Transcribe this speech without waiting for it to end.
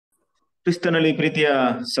ಕ್ರಿಸ್ತನಲ್ಲಿ ಪ್ರೀತಿಯ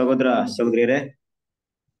ಸಹೋದರ ಸಹೋದರಿಯರೇ,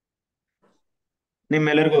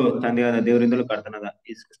 ನಿಮ್ಮೆಲ್ಲರಿಗೂ ತಂದೆಯಾದ ದೇವರಿಂದಲೂ ಕರ್ತನಾದ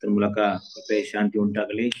ಯೇಸು ಕ್ರಿಸ್ತನ ಮೂಲಕ ಕೃಪೆ ಶಾಂತಿ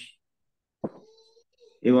ಉಂಟಾಗಲಿ.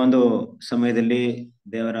 ಈ ಒಂದು ಸಮಯದಲ್ಲಿ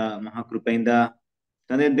ದೇವರ ಮಹಾಕೃಪೆಯಿಂದ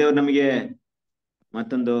ತಂದೆ ದೇವರು ನಮಗೆ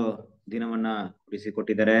ಮತ್ತೊಂದು ದಿನವನ್ನ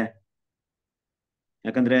ಕೊಟ್ಟಿದ್ದಾರೆ.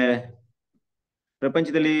 ಯಾಕಂದ್ರೆ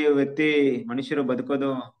ಪ್ರಪಂಚದಲ್ಲಿ ಮನುಷ್ಯರು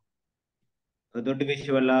ಬದುಕೋದು ದೊಡ್ಡ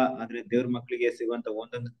ವಿಷಯವಲ್ಲ, ಆದ್ರೆ ದೇವ್ರ ಮಕ್ಕಳಿಗೆ ಸಿಗುವಂತ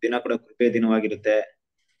ಒಂದೊಂದು ದಿನ ಕೂಡ ಕೃಪೆಯ ದಿನವಾಗಿರುತ್ತೆ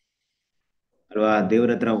ಅಲ್ವಾ.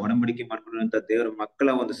 ದೇವರ ಹತ್ರ ಒಡಂಬಡಿಕೆ ಮಾಡ್ಕೊಳ್ಳುವಂತ ದೇವರ ಮಕ್ಕಳ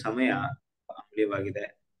ಒಂದು ಸಮಯ ಅಮೂಲ್ಯವಾಗಿದೆ.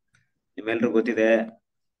 ನಿಮ್ಮೆಲ್ರಿಗೂ ಗೊತ್ತಿದೆ,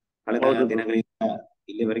 ಕಳೆದ ದಿನಗಳಿಂದ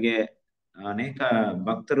ಇಲ್ಲಿವರೆಗೆ ಅನೇಕ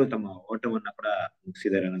ಭಕ್ತರು ತಮ್ಮ ಓಟವನ್ನ ಕೂಡ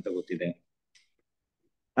ಮುಗಿಸಿದ್ದಾರೆ ಅಂತ ಗೊತ್ತಿದೆ.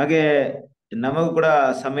 ಹಾಗೆ ನಮಗೂ ಕೂಡ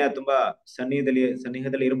ಸಮಯ ತುಂಬಾ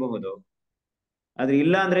ಸನ್ನಿಹದಲ್ಲಿ ಇರಬಹುದು. ಆದ್ರೆ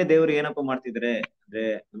ಇಲ್ಲ ಅಂದ್ರೆ ದೇವ್ರು ಏನಪ್ಪ ಮಾಡ್ತಿದ್ರೆ ಅಂದ್ರೆ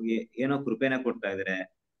ನಮ್ಗೆ ಏನೋ ಕೃಪೆನ ಕೊಡ್ತಾ ಇದಾರೆ.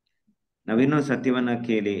 ನಾವಿನ್ನೂ ಸತ್ಯವನ್ನ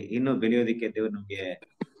ಕೇಳಿ ಇನ್ನೂ ಬೆಳೆಯೋದಿಕ್ಕೆ ದೇವ್ರು ನಮ್ಗೆ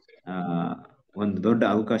ಒಂದು ದೊಡ್ಡ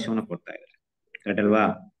ಅವಕಾಶವನ್ನ ಕೊಡ್ತಾ ಇದ್ದಾರೆ. ಕರೆಕ್ಟ್ ಅಲ್ವಾ?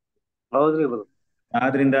 ಹೌದ್ರಿ.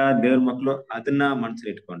 ಆದ್ರಿಂದ ದೇವ್ರ ಮಕ್ಳು ಅದನ್ನ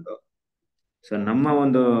ಮನಸ್ಸಲ್ಲಿ ಇಟ್ಕೊಂಡು ನಮ್ಮ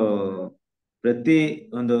ಒಂದು ಪ್ರತಿ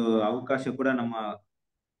ಒಂದು ಅವಕಾಶ ಕೂಡ ನಮ್ಮ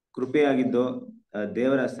ಕೃಪೆಯಾಗಿದ್ದು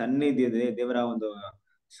ದೇವರ ಸನ್ನಿಧಿಯಲ್ಲಿ, ದೇವರ ಒಂದು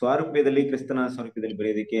ಸ್ವಾರೂಪ್ಯದಲ್ಲಿ, ಕ್ರಿಸ್ತನ ಸ್ವರೂಪದಲ್ಲಿ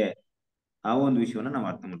ಬೆಳೆಯೋದಿಕ್ಕೆ ಆ ಒಂದು ವಿಷಯವನ್ನ ನಾವು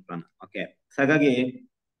ಅರ್ಥ ಮಾಡ್ಕೊಳ್ಳೋಣ. ಓಕೆ, ಹಾಗಾಗಿ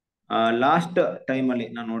ಲಾಸ್ಟ್ ಟೈಮ್ ಅಲ್ಲಿ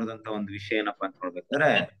ನಾವು ನೋಡಿದಂತ ಒಂದು ವಿಷಯ ಏನಪ್ಪಾ ಅಂತ ನೋಡ್ಬೇಕಾದ್ರೆ,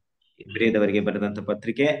 ಇಬ್ರಿಯದವರಿಗೆ ಬರೆದಂತ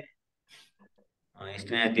ಪತ್ರಿಕೆ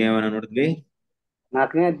ಎಷ್ಟನೇ ಅಧ್ಯಾಯವನ್ನ ನೋಡಿದ್ವಿ?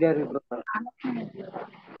 4ನೇ ಅಧ್ಯಾಯ.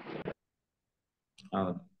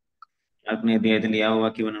 ಹೌದು, 4ನೇ ಅಧ್ಯಾಯದಲ್ಲಿ ಯಾವ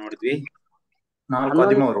ವಾಕ್ಯವನ್ನ ನೋಡಿದ್ವಿ?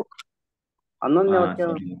 4:13. 11ನೇ ವಾಕ್ಯ.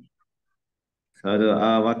 ಅದು ಆ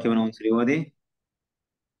ವಾಕ್ಯವನ್ನ ಒಂದ್ಸರಿ ಓದಿ.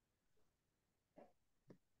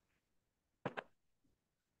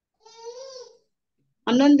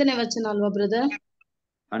 11ನೇ ವಚನ ಅಲ್ವಾ ಬ್ರದರ್?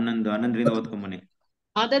 11ರಿಂದ ಓದ್ಕೊಂಬನ್ನಿ.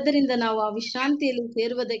 ಆದ್ದರಿಂದ ನಾವು ಆ ವಿಶ್ರಾಂತಿಯಲ್ಲಿ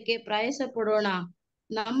ಸೇರುವುದಕ್ಕೆ ಪ್ರಯಾಸ ಪಡೋಣ.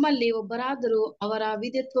 ನಮ್ಮಲ್ಲಿ ಒಬ್ಬರಾದರೂ ಅವರ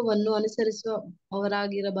ಅವಿಧತ್ವವನ್ನು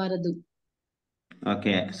ಅನುಸರಿಸುವವರಾಗಿರಬಾರದು.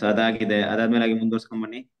 Okay, so ಅದಾಗಿದೆ. ಅದಾದ್ಮೇಲೆ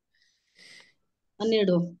ಮುಂದುವರ್ಸ್ಕೊಂಬನ್ನಿ.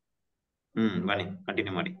 12. ಬನ್ನಿ,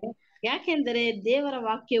 ಕಂಟಿನ್ಯೂ ಮಾಡಿ. ಯಾಕೆಂದರೆ ದೇವರ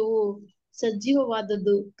ವಾಕ್ಯವು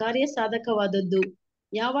ಸಜೀವವಾದದ್ದು, ಕಾರ್ಯಸಾಧಕವಾದದ್ದು,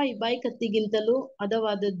 ಯಾವ ಇಬ್ಬಾಯಿ ಕತ್ತಿಗಿಂತಲೂ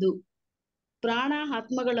ಹದವಾದದ್ದು, ಪ್ರಾಣ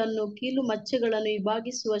ಆತ್ಮಗಳನ್ನು ಕೀಲು ಮಚ್ಚೆಗಳನ್ನು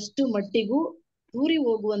ವಿಭಾಗಿಸುವಷ್ಟು ಮಟ್ಟಿಗೂ ದೂರಿ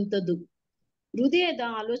ಹೋಗುವಂಥದ್ದು, ಹೃದಯದ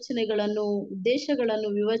ಆಲೋಚನೆಗಳನ್ನು ಉದ್ದೇಶಗಳನ್ನು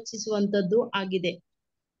ವಿವಚಿಸುವಂತದ್ದು ಆಗಿದೆ.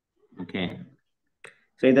 ಓಕೆ,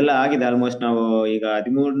 ಸೊ ಇದೆಲ್ಲ ಆಗಿದೆ ಆಲ್ಮೋಸ್ಟ್. ನಾವು ಈಗ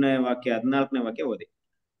 13ನೇ ವಾಕ್ಯ 14ನೇ ವಾಕ್ಯ ಓದಿ.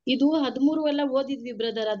 ಇದು 13 ಎಲ್ಲ ಓದಿದ್ವಿ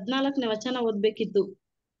ಬ್ರದರ್, 14ನೇ ವಚನ ಓದ್ಬೇಕಿತ್ತು.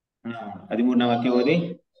 13ನೇ ವಾಕ್ಯ ಓದಿ.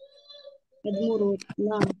 13.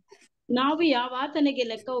 ನಾವು ಯಾವ ಆತನಿಗೆ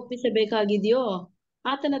ಲೆಕ್ಕ ಒಪ್ಪಿಸಬೇಕಾಗಿದೆಯೋ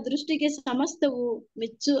ಆತನ ದೃಷ್ಟಿಗೆ ಸಮಸ್ತವು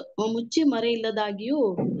ಮುಚ್ಚಿ ಮರೆಯಿಲ್ಲದಾಗಿಯೂ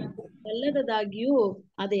ಅಲ್ಲದಾಗಿಯೂ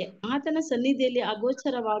ಅದೇ. ಆತನ ಸನ್ನಿಧಿಯಲ್ಲಿ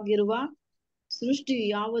ಅಗೋಚರವಾಗಿರುವ ಸೃಷ್ಟಿ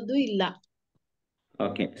ಯಾವುದೂ ಇಲ್ಲ.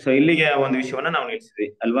 ಓಕೆ, ಸೊ ಇಲ್ಲಿಗೆ ಒಂದು ವಿಷಯವನ್ನ ನಾವು ನಿಲ್ಸಿದ್ವಿ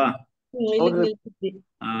ಅಲ್ವಾ?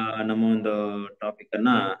 ನಮ್ಮ ಒಂದು ಟಾಪಿಕ್ ಅನ್ನ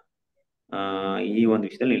ಈ ಒಂದು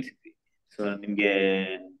ವಿಷಯದಲ್ಲಿ ನಿಲ್ಸಿದ್ವಿ. ಸೊ ನಿಮ್ಗೆ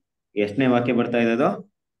ಎಷ್ಟನೇ ವಾಕ್ಯ ಬರ್ತಾ ಇದೆ? ಅದು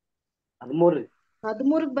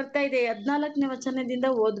 13 ಬರ್ತಾ ಇದೆ. 14ನೇ ವಚನದಿಂದ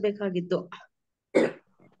ಓದ್ಬೇಕಾಗಿತ್ತು.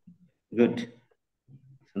 ಗುಡ್,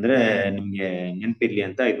 ಅಂದ್ರೆ ನಿಮ್ಗೆ ನೆನಪಿರ್ಲಿ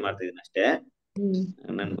ಅಂತ ಇದ್ ಮಾಡ್ತಾ ಇದೀನಿ ಅಷ್ಟೇ.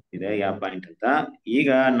 ನನ್ಗೆ ಗೊತ್ತಿದೆ ಯಾವ ಪಾಯಿಂಟ್ ಅಂತ. ಈಗ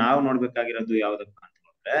ನಾವು ನೋಡ್ಬೇಕಾಗಿರೋದು ಯಾವ್ದಪ್ಪ ಅಂತ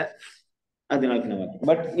ನೋಡಿದ್ರೆ 14ನೇ ವಾಕ್ಯ.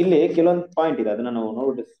 ಬಟ್ ಇಲ್ಲಿ ಕೆಲವೊಂದು ಪಾಯಿಂಟ್ ಇದೆ, ಅದನ್ನ ನಾವು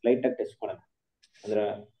ನೋಡ್ಬಿಟ್ಟು ಲೈಟ್ ಆಗಿ ಟೆಸ್ಟ್ ಮಾಡೋಣ. ಅಂದ್ರೆ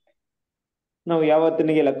ನಾವು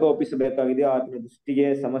ಯಾವತ್ತನಿಗೆ ಲೆಕ್ಕ ಒಪ್ಪಿಸಬೇಕಾಗಿದೆಯೋ ಆತನ ದೃಷ್ಟಿಗೆ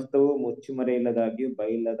ಸಮಸ್ತವು ಮುಚ್ಚುಮರೆ ಇಲ್ಲದಾಗಿಯೂ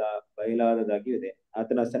ಬಯಲಾದದಾಗಿಯೂ ಇದೆ.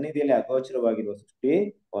 ಆತನ ಸನ್ನಿಧಿಯಲ್ಲಿ ಅಗೋಚರವಾಗಿರುವ ಸೃಷ್ಟಿ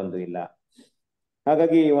ಒಂದು ಇಲ್ಲ.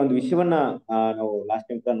 ಹಾಗಾಗಿ ಈ ಒಂದು ವಿಷಯವನ್ನ ನಾವು ಲಾಸ್ಟ್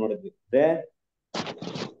ಟೈಮ್ ಕೂಡ ನೋಡಿದ್ವಿ. ಅಂದ್ರೆ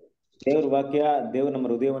ದೇವ್ರ ವಾಕ್ಯ, ದೇವ್ರು ನಮ್ಮ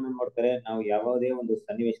ಹೃದಯವನ್ನು ನೋಡ್ತಾರೆ. ನಾವು ಯಾವುದೇ ಒಂದು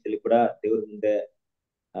ಸನ್ನಿವೇಶದಲ್ಲಿ ಕೂಡ ದೇವ್ರ ಮುಂದೆ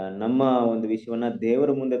ನಮ್ಮ ಒಂದು ವಿಷಯವನ್ನ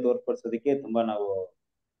ದೇವರ ಮುಂದೆ ತೋರ್ಪಡಿಸೋದಕ್ಕೆ ತುಂಬಾ ನಾವು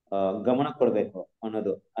ಗಮನ ಕೊಡ್ಬೇಕು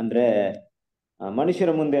ಅನ್ನೋದು. ಅಂದ್ರೆ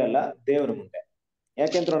ಮನುಷ್ಯರ ಮುಂದೆ ಅಲ್ಲ, ದೇವರ ಮುಂದೆ.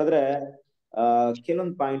 ಯಾಕೆಂತ ನೋಡಿದ್ರೆ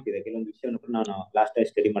ಕೆಲವೊಂದು ಪಾಯಿಂಟ್ ಇದೆ, ಕೆಲವೊಂದು ವಿಷಯವನ್ನು ಕೂಡ ನಾನು ಲಾಸ್ಟ್ ಟೈಮ್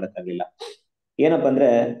ಸ್ಟಡಿ ಮಾಡಕ್ಕಾಗಿಲ್ಲ. ಏನಪ್ಪಾ ಅಂದ್ರೆ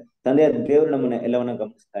ತಂದೆಯ ದೇವ್ರು ನಮ್ಮನ್ನ ಎಲ್ಲವನ್ನ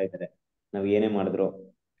ಗಮನಿಸ್ತಾ ಇದ್ದಾರೆ, ನಾವ್ ಏನೇ ಮಾಡಿದ್ರು.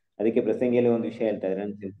 ಅದಕ್ಕೆ ಪ್ರಸಂಗಿಯಲ್ಲಿ ಒಂದು ವಿಷಯ ಹೇಳ್ತಾ ಇದ್ದಾರೆ,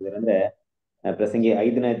 ಅಂತ ಹೇಳ್ತಿದ್ದಾರೆ. ಅಂದ್ರೆ ಪ್ರಸಂಗಿ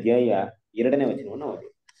 5ನೇ ಅಧ್ಯಾಯ 2ನೇ ವಚನವನ್ನು ಓದಿ.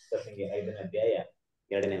 ಪ್ರಸಂಗಿ 5ನೇ ಅಧ್ಯಾಯ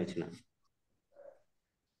 2ನೇ ವಚನ.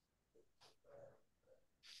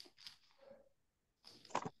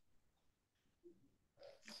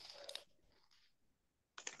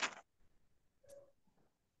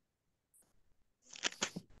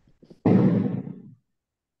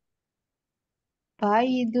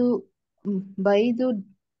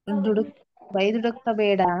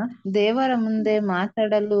 ಬೈದುಡುಕಬೇಡ, ದೇವರ ಮುಂದೆ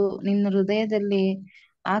ಮಾತಾಡಲು ನಿನ್ನ ಹೃದಯದಲ್ಲಿ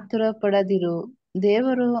ಆತುರ ಪಡದಿರು.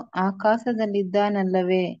 ದೇವರು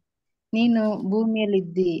ಆಕಾಶದಲ್ಲಿದ್ದಾನಲ್ಲವೇ, ನೀನು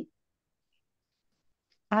ಭೂಮಿಯಲ್ಲಿದ್ದಿ.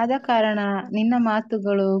 ಆದ ಕಾರಣ ನಿನ್ನ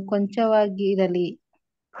ಮಾತುಗಳು ಕೊಂಚವಾಗಿರಲಿ.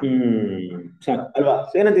 ಸಾಕು ಅಲ್ವಾ?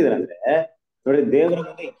 ಏನಂತಿದಾರೆ ಅಂದ್ರೆ ನೋಡಿ, ದೇವರ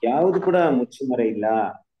ಮುಂದೆ ಯಾವ್ದು ಕೂಡ ಮುಚ್ಚುಮರೆ ಇಲ್ಲ,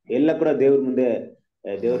 ಎಲ್ಲ ಕೂಡ ದೇವ್ರ ಮುಂದೆ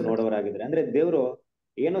ದೇವ್ರು ನೋಡೋರಾಗಿದ್ದಾರೆ. ಅಂದ್ರೆ ದೇವ್ರು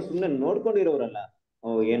ಏನೋ ಸುಮ್ನೆ ನೋಡ್ಕೊಂಡಿರೋರಲ್ಲ.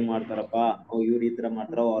 ಏನ್ ಮಾಡ್ತಾರಪ್ಪ, ಇವ್ರು ಈ ತರ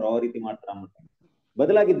ಮಾಡ್ತಾರ, ಅವ್ರ ರೀತಿ ಮಾಡ್ತಾರ ಅಂತ.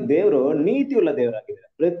 ಬದಲಾಗಿ ದೇವ್ರು ನೀತಿಯುಳ್ಳ ದೇವರಾಗಿದ್ದಾರೆ.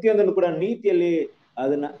 ಪ್ರತಿಯೊಂದನ್ನು ಕೂಡ ನೀತಿಯಲ್ಲಿ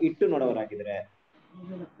ಅದನ್ನ ಇಟ್ಟು ನೋಡೋರಾಗಿದ್ದಾರೆ.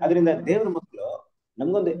 ಅದರಿಂದ ದೇವ್ರ ಮಕ್ಕಳು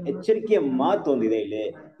ನಮ್ಗೊಂದು ಎಚ್ಚರಿಕೆಯ ಮಾತು ಒಂದಿದೆ ಇಲ್ಲಿ.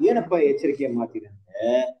 ಏನಪ್ಪಾ ಎಚ್ಚರಿಕೆಯ ಮಾತಿದೆ ಅಂದ್ರೆ,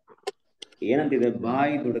 ಏನಂತಿದೆ?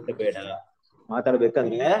 ಬಾಯಿ ದುಡುಕ ಬೇಡ.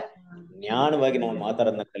 ಮಾತಾಡ್ಬೇಕಂದ್ರೆ ಜ್ಞಾನವಾಗಿ ನಾವು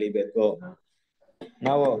ಮಾತಾಡೋದನ್ನ ಕಲಿಬೇಕು.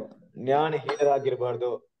 ನಾವು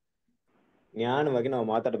ಜ್ಞಾನಹೀನರಾಗಿರ್ಬಾರ್ದು, ಜ್ಞಾನವಾಗಿ ನಾವು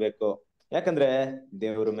ಮಾತಾಡ್ಬೇಕು. ಯಾಕಂದ್ರೆ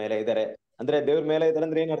ದೇವ್ರ ಮೇಲೆ ಇದ್ದಾರೆ. ಅಂದ್ರೆ ದೇವ್ರ ಮೇಲೆ ಇದ್ದಾರೆ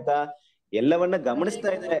ಅಂದ್ರೆ ಏನರ್ಥ? ಎಲ್ಲವನ್ನ ಗಮನಿಸ್ತಾ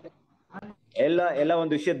ಇದ್ದಾರೆ. ಎಲ್ಲ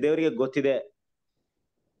ಒಂದು ವಿಷಯ ದೇವರಿಗೆ ಗೊತ್ತಿದೆ.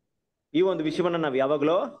 ಈ ಒಂದು ವಿಷಯವನ್ನ ನಾವ್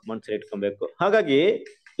ಯಾವಾಗ್ಲೂ ಮನಸ್ಸಲ್ಲಿ ಇಟ್ಕೊಬೇಕು. ಹಾಗಾಗಿ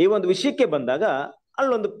ಈ ಒಂದು ವಿಷಯಕ್ಕೆ ಬಂದಾಗ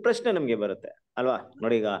ಅಲ್ಲೊಂದು ಪ್ರಶ್ನೆ ನಮ್ಗೆ ಬರುತ್ತೆ ಅಲ್ವಾ?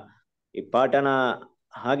 ನೋಡಿ, ಈಗ ಈ ಪಾಠನ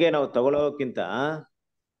ಹಾಗೆ ನಾವು ತಗೊಳ್ಳೋಕ್ಕಿಂತ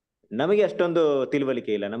ನಮಗೆ ಅಷ್ಟೊಂದು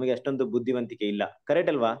ತಿಳುವಳಿಕೆ ಇಲ್ಲ, ನಮಗೆ ಅಷ್ಟೊಂದು ಬುದ್ಧಿವಂತಿಕೆ ಇಲ್ಲ.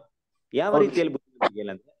 ಕರೆಕ್ಟ್ ಅಲ್ವಾ? ಯಾವ ರೀತಿಯಲ್ಲಿ ಬುದ್ಧಿವಂತಿಕೆ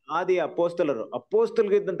ಇಲ್ಲ ಅಂದ್ರೆ, ಆದಿ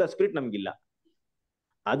ಅಪೋಸ್ತಲರಿದ್ದಂತ ಸ್ಪಿರಿಟ್ ನಮ್ಗಿಲ್ಲ.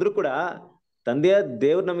 ಆದ್ರೂ ಕೂಡ ತಂದೆಯ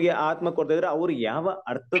ದೇವ್ರು ನಮಗೆ ಆತ್ಮ ಕೊಡ್ತಾ ಇದ್ರೆ ಅವ್ರು ಯಾವ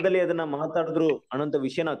ಅರ್ಥದಲ್ಲಿ ಅದನ್ನ ಮಾತಾಡಿದ್ರು ಅನ್ನೋಂಥ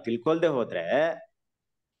ವಿಷಯ ನಾವು ತಿಳ್ಕೊಳ್ದೆ ಹೋದ್ರೆ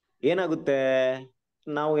ಏನಾಗುತ್ತೆ?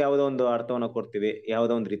 ನಾವು ಯಾವುದೋ ಒಂದು ಅರ್ಥವನ್ನ ಕೊಡ್ತೀವಿ,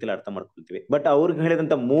 ಯಾವುದೋ ಒಂದು ರೀತಿಯಲ್ಲಿ ಅರ್ಥ ಮಾಡ್ಕೊಳ್ತೀವಿ. ಬಟ್ ಅವ್ರಿಗೆ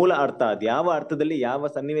ಹೇಳಿದಂತ ಮೂಲ ಅರ್ಥ, ಅದ್ ಯಾವ ಅರ್ಥದಲ್ಲಿ, ಯಾವ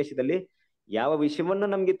ಸನ್ನಿವೇಶದಲ್ಲಿ, ಯಾವ ವಿಷಯವನ್ನ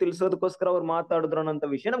ನಮ್ಗೆ ತಿಳಿಸೋದಕ್ಕೋಸ್ಕರ ಅವ್ರು ಮಾತಾಡಿದ್ರು ಅನ್ನೋಂಥ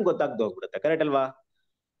ವಿಷಯ ನಮ್ಗೆ ಗೊತ್ತಾಗ್ದು ಹೋಗ್ಬಿಡುತ್ತೆ. ಕರೆಕ್ಟ್ ಅಲ್ವಾ?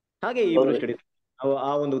 ಹಾಗೆ ಇಬ್ರು ಸ್ಟಡಿ ನಾವು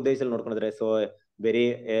ಆ ಒಂದು ಉದ್ದೇಶದಲ್ಲಿ ನೋಡ್ಕೊಂಡ್ರೆ, ಸೊ ಬೇರೆ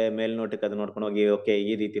ಮೇಲ್ನೋಟಕ್ಕೆ ಅದು ನೋಡ್ಕೊಂಡು ಹೋಗಿ ಓಕೆ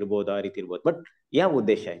ಈ ರೀತಿ ಇರ್ಬೋದು, ಆ ರೀತಿ ಇರ್ಬೋದು. ಬಟ್ ಯಾವ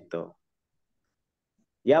ಉದ್ದೇಶ ಇತ್ತು,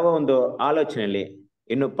 ಯಾವ ಒಂದು ಆಲೋಚನೆಯಲ್ಲಿ,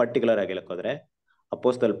 ಇನ್ನು ಪರ್ಟಿಕ್ಯುಲರ್ ಆಗಿ ಹೇಳಕ್ಕೋದ್ರೆ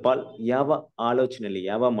ಅಪೋಸ್ತಲ ಪಾಲ್ ಯಾವ ಆಲೋಚನೆಯಲ್ಲಿ,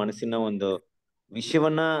 ಯಾವ ಮನಸ್ಸಿನ ಒಂದು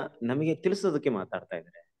ವಿಷಯವನ್ನ ನಮಗೆ ತಿಳಿಸೋದಕ್ಕೆ ಮಾತಾಡ್ತಾ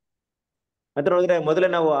ಇದ್ದಾರೆ ಅಂತ ನೋಡಿದ್ರೆ, ಮೊದಲೇ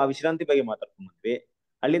ನಾವು ಆ ವಿಶ್ರಾಂತಿ ಬಗ್ಗೆ ಮಾತಾಡ್ಕೊಂಡ್ ಬಂದ್ವಿ.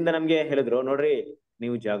 ಅಲ್ಲಿಂದ ನಮ್ಗೆ ಹೇಳಿದ್ರು, ನೋಡ್ರಿ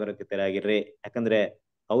ನೀವು ಜಾಗರೂಕತೆಯಾಗಿರ್ರಿ. ಯಾಕಂದ್ರೆ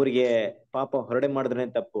ಅವ್ರಿಗೆ ಪಾಪ ಹೊರಡೆ ಮಾಡಿದ್ರೆ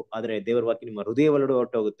ತಪ್ಪು, ಆದ್ರೆ ದೇವರ ವಾಕ್ಯ ನಿಮ್ಮ ಹೃದಯ ಒಳಗಡೆ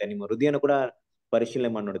ಹೊರಟೋಗುತ್ತೆ. ನಿಮ್ಮ ಹೃದಯನ ಕೂಡ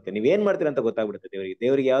ಪರಿಶೀಲನೆ ಮಾಡಿ ನೋಡುತ್ತೆ. ನೀವೇನ್ ಮಾಡ್ತೀರಾ ಅಂತ ಗೊತ್ತಾಗ್ಬಿಡುತ್ತೆ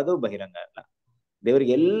ದೇವರಿಗೆ ಯಾವ್ದು ಬಹಿರಂಗ ಅಲ್ಲ.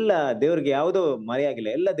 ದೇವರಿಗೆ ಯಾವುದು ಮರೆಯಾಗಿಲ್ಲ,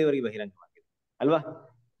 ಎಲ್ಲ ದೇವರಿಗೆ ಬಹಿರಂಗವಾಗಿದೆ ಅಲ್ವಾ?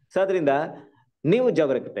 ಸೊ ಅದರಿಂದ ನೀವು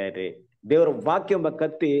ಜಾಗರೂಕತೆ ಇರ್ರಿ. ದೇವರ ವಾಕ್ಯ ಎಂಬ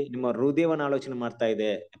ಕತ್ತಿ ನಿಮ್ಮ ಹೃದಯವನ್ನ ಆಲೋಚನೆ ಮಾಡ್ತಾ ಇದೆ.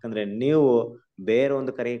 ಯಾಕಂದ್ರೆ ನೀವು ಬೇರೆ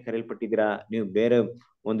ಒಂದು ಕರೆಯಲ್ಪಟ್ಟಿದ್ದೀರಾ, ನೀವು ಬೇರೆ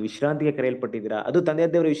ಒಂದು ವಿಶ್ರಾಂತಿಗೆ ಕರೆಯಲ್ಪಟ್ಟಿದ್ದೀರಾ. ಅದು ತಂದೆಯ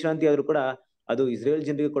ದೇವರ ವಿಶ್ರಾಂತಿ ಆದ್ರೂ ಕೂಡ ಅದು ಇಸ್ರೇಲ್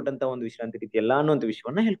ಜನರಿಗೆ ಕೊಟ್ಟಂತ ಒಂದು ವಿಶ್ರಾಂತಿ ರೀತಿ ಎಲ್ಲ ಅನ್ನುವಂಥ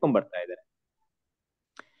ವಿಷಯವನ್ನ ಹೇಳ್ಕೊಂಡ್ ಬರ್ತಾ ಇದ್ದಾರೆ.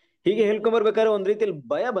 ಹೀಗೆ ಹೇಳ್ಕೊಂಡ್ ಬರ್ಬೇಕಾದ್ರೆ ಒಂದ್ ರೀತಿಯಲ್ಲಿ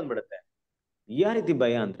ಭಯ ಬಂದ್ಬಿಡುತ್ತೆ. ಯಾವ ರೀತಿ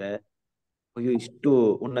ಭಯ ಅಂದ್ರೆ, ಅಯ್ಯೋ ಇಷ್ಟು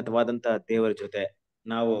ಉನ್ನತವಾದಂತ ದೇವರ ಜೊತೆ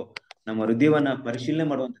ನಾವು ನಮ್ಮ ಹೃದಯವನ್ನ ಪರಿಶೀಲನೆ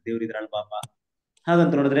ಮಾಡುವಂತ ದೇವ್ರು ಇದ್ರಲ್ ಪಾಪ.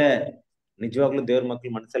 ಹಾಗಂತ ನೋಡಿದ್ರೆ ನಿಜವಾಗ್ಲೂ ದೇವ್ರ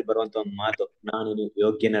ಮಕ್ಳು ಮನಸ್ಸಲ್ಲಿ ಬರುವಂತ ಒಂದು ಮಾತು, ನಾನು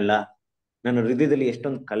ಯೋಗ್ಯನಲ್ಲ, ನನ್ನ ಹೃದಯದಲ್ಲಿ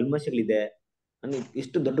ಎಷ್ಟೊಂದು ಕಲ್ಮಶಗಳಿದೆ, ನಾನು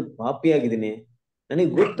ಎಷ್ಟು ದೊಡ್ಡ ಪಾಪಿಯಾಗಿದ್ದೀನಿ,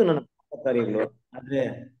 ನನಗೆ ಗೊತ್ತು ನನ್ನ ಕಾರ್ಯಗಳು. ಆದ್ರೆ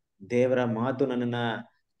ದೇವರ ಮಾತು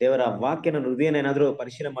ದೇವರ ವಾಕ್ಯ ನನ್ನ ಹೃದಯನ ಏನಾದ್ರೂ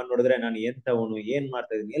ಪರಿಶೀಲನೆ ಮಾಡಿ ನೋಡಿದ್ರೆ ನಾನು ಎಂತವನು, ಏನ್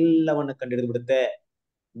ಮಾಡ್ತಾ ಇದೀನಿ ಎಲ್ಲವನ್ನ ಕಂಡಿಡಿದು ಬಿಡುತ್ತೆ.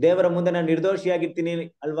 ದೇವರ ಮುಂದೆ ನಾನು ನಿರ್ದೋಷಿಯಾಗಿರ್ತೀನಿ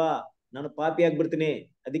ಅಲ್ವಾ, ನಾನು ಪಾಪಿ ಆಗ್ಬಿಡ್ತೀನಿ.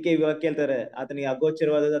 ಅದಕ್ಕೆ ಇವಾಗ ಕೇಳ್ತಾರೆ, ಆತನಿಗೆ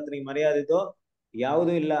ಅಗೋಚರವಾದದ್ದು, ಆತನಿಗೆ ಮರೆಯಾದದ್ದು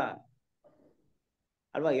ಯಾವುದೂ ಇಲ್ಲ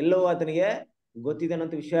ಅಲ್ವಾ, ಎಲ್ಲವೂ ಆತನಿಗೆ ಗೊತ್ತಿದೆ ಅನ್ನೋ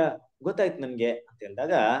ವಿಷಯ ಗೊತ್ತಾಯ್ತು ನನ್ಗೆ ಅಂತ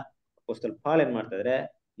ಹೇಳಿದಾಗ ಅಪೊಸ್ತಲ ಪಾಲ್ ಏನ್ ಮಾಡ್ತಾ ಇದ್ರೆ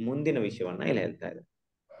ಮುಂದಿನ ವಿಷಯವನ್ನ ಇಲ್ಲಿ ಹೇಳ್ತಾ ಇದ್ದಾರೆ.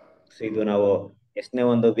 ಸೊ ಇದು ನಾವು ಎಷ್ಟನೇ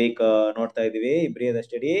ಒಂದು ವೀಕ್ ನೋಡ್ತಾ ಇದೀವಿ ಇಬ್ರಿಯದ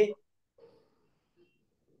ಸ್ಟಡಿ?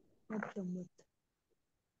 19.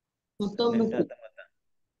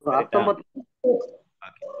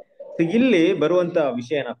 ಇಲ್ಲಿ ಬರುವಂತ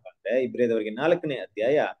ವಿಷಯ ಏನಪ್ಪಾ ಅಂದ್ರೆ, ಇಬ್ರಿಯದವರಿಗೆ 4ನೇ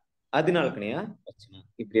ಅಧ್ಯಾಯ 14ನೇ ವಚನ.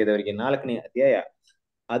 ಇಬ್ರಿಯದವರಿಗೆ 4ನೇ ಅಧ್ಯಾಯ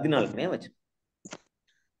 14ನೇ ವಚನ.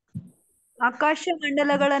 ಆಕಾಶ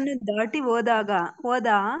ಮಂಡಲಗಳನ್ನು ದಾಟಿ ಹೋದ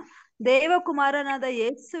ದೇವಕುಮಾರನಾದ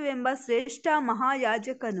ಯೇಸುವೆಂಬ ಶ್ರೇಷ್ಠ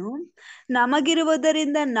ಮಹಾಯಾಜಕನು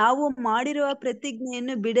ನಮಗಿರುವುದರಿಂದ ನಾವು ಮಾಡಿರುವ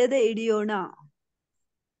ಪ್ರತಿಜ್ಞೆಯನ್ನು ಬಿಡದೆ ಹಿಡಿಯೋಣ.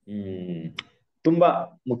 ತುಂಬಾ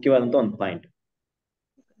ಮುಖ್ಯವಾದಂತ ಒಂದು ಪಾಯಿಂಟ್.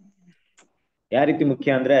 ಯಾವ ರೀತಿ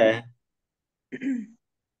ಮುಖ್ಯ ಅಂದ್ರೆ,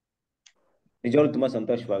 ನಿಜವಾಗ್ಲೂ ತುಂಬಾ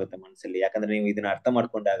ಸಂತೋಷವಾಗುತ್ತೆ ಮನಸ್ಸಲ್ಲಿ. ಯಾಕಂದ್ರೆ ನೀವು ಇದನ್ನ ಅರ್ಥ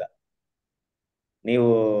ಮಾಡ್ಕೊಂಡಾಗ, ನೀವು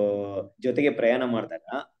ಜೊತೆಗೆ ಪ್ರಯಾಣ ಮಾಡಿದಾಗ,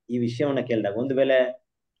 ಈ ವಿಷಯವನ್ನ ಕೇಳಿದಾಗ, ಒಂದು ವೇಳೆ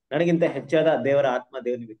ನನಗಿಂತ ಹೆಚ್ಚಾದ ದೇವರ ಆತ್ಮ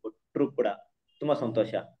ದೇವರಿಗೆ ಕೊಟ್ಟರು ಕೂಡ ತುಂಬಾ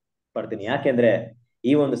ಸಂತೋಷ ಪಡ್ತೀನಿ. ಯಾಕೆಂದ್ರೆ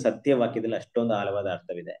ಈ ಒಂದು ಸತ್ಯ ವಾಕ್ಯದಲ್ಲಿ ಅಷ್ಟೊಂದು ಆಳವಾದ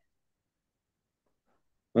ಅರ್ಥವಿದೆ.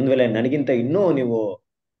 ಒಂದ್ ವೇಳೆ ನನಗಿಂತ ಇನ್ನೂ ನೀವು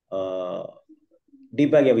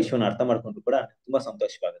ಡೀಪ್ ಆಗಿ ಆ ವಿಷಯವನ್ನ ಅರ್ಥ ಮಾಡ್ಕೊಂಡ್ರು ಕೂಡ ತುಂಬಾ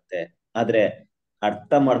ಸಂತೋಷವಾಗುತ್ತೆ. ಆದ್ರೆ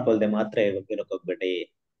ಅರ್ಥ ಮಾಡ್ಕೊಳ್ದೆ ಮಾತ್ರ ಇರೋಕ್ ಹೋಗ್ಬೇಡಿ.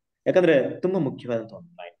 ಯಾಕಂದ್ರೆ ತುಂಬಾ ಮುಖ್ಯವಾದಂತ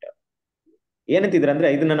ಒಂದು ಪಾಯಿಂಟ್. ಏನಂತಿದ್ರೆ ಅಂದ್ರೆ,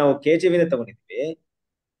 ಇದನ್ನ ನಾವು KJV ತಗೊಂಡಿದ್ವಿ.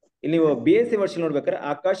 ಇಲ್ಲಿ ನೀವು BSc ವರ್ಷ ನೋಡ್ಬೇಕಾದ್ರೆ,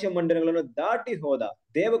 ಆಕಾಶ ಮಂಡಲಗಳನ್ನು ದಾಟಿ ಹೋದ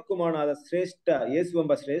ದೇವಕುಮಾರನಾದ ಶ್ರೇಷ್ಠ ಯೇಸು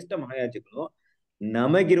ಎಂಬ ಶ್ರೇಷ್ಠ ಮಹಾಯಾಜಕನು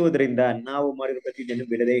ನಮಗಿರುವುದರಿಂದ ನಾವು ಮಾಡಿರೋ ಪ್ರತಿಜ್ಞೆಯನ್ನು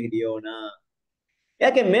ಬಿಡದೆ ಹಿಡಿಯೋಣ.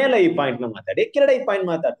 ಯಾಕೆ ಮೇಲೆ ಈ ಪಾಯಿಂಟ್ ನ ಮಾತಾಡಿ, ಕೆಳಗಡೆ ಈ ಪಾಯಿಂಟ್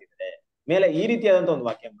ಮಾತಾಡ್ತಿದ್ರೆ, ಮೇಲೆ ಈ ರೀತಿಯಾದಂತ ಒಂದು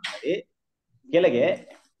ವಾಕ್ಯ ಮಾತಾಡಿ, ಕೆಳಗೆ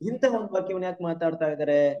ಇಂಥ ಒಂದು ವಾಕ್ಯವನ್ನು ಯಾಕೆ ಮಾತಾಡ್ತಾ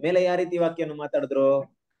ಇದ್ದಾರೆ? ಮೇಲೆ ಯಾವ ರೀತಿ ವಾಕ್ಯವನ್ನು ಮಾತಾಡಿದ್ರು?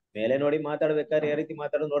 ಮೇಲೆ ನೋಡಿ ಮಾತಾಡ್ಬೇಕಾದ್ರೆ ಯಾವ ರೀತಿ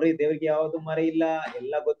ಮಾತಾಡೋದು ನೋಡ್ರಿ. ದೇವ್ರಿಗೆ ಯಾವ್ದು ಮರೆ ಇಲ್ಲ,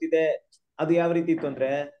 ಎಲ್ಲ ಗೊತ್ತಿದೆ. ಅದು ಯಾವ ರೀತಿ ಇತ್ತು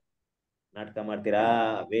ಅಂದ್ರೆ, ನಾಟಕ ಮಾಡ್ತೀರಾ,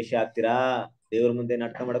 ವೇಷ ಹಾಕ್ತೀರಾ, ದೇವ್ರ ಮುಂದೆ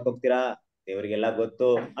ನಾಟಕ ಮಾಡಕ್ ಹೋಗ್ತೀರಾ, ದೇವ್ರಿಗೆಲ್ಲ ಗೊತ್ತು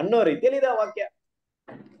ಅನ್ನೋ ರೀತಿಯಲ್ಲಿ ಇದೆ ಆ ವಾಕ್ಯ.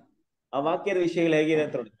 ಆ ವಾಕ್ಯದ ವಿಷಯಗಳು ಹೇಗಿದೆ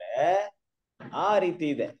ಅಂತ ನೋಡಿದ್ರೆ ಆ ರೀತಿ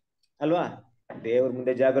ಇದೆ ಅಲ್ವಾ? ದೇವ್ರ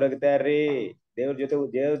ಮುಂದೆ ಜಾಗರೂಕತೆ, ದೇವ್ರ ಜೊತೆ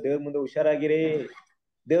ದೇವ್ರ ಮುಂದೆ ಹುಷಾರಾಗಿರಿ,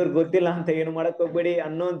 ದೇವ್ರಿಗೆ ಗೊತ್ತಿಲ್ಲ ಅಂತ ಏನು ಮಾಡಕ್ ಹೋಗ್ಬೇಡಿ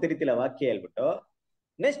ಅನ್ನೋ ಅಂತ ರೀತಿಲ್ಲ ವಾಕ್ಯ ಹೇಳ್ಬಿಟ್ಟು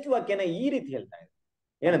ನೆಕ್ಸ್ಟ್ ವಾಕ್ಯನ ಈ ರೀತಿ ಹೇಳ್ತಾ ಇದೆ.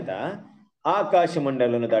 ಏನಂತ? ಆಕಾಶ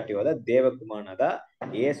ಮಂಡಲವನ್ನು ದಾಟಿ ಹೋದ ದೇವಕುಮಾರನಾದ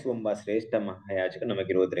ಯೇಸು ಎಂಬ ಶ್ರೇಷ್ಠ ಮಹಾಯಾಜಕ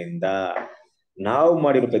ನಮಗಿರುವುದರಿಂದ ನಾವು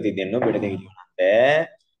ಮಾಡಿರೋ ಪ್ರತಿಜ್ಞೆಯನ್ನು ಬಿಡದೆ ಹಿಡಿಯೋಣ. ಅಂದ್ರೆ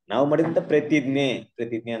ನಾವು ಮಾಡಿದಂತ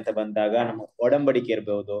ಪ್ರತಿಜ್ಞೆ ಅಂತ ಬಂದಾಗ ನಮ್ಮ ಒಡಂಬಡಿಕೆ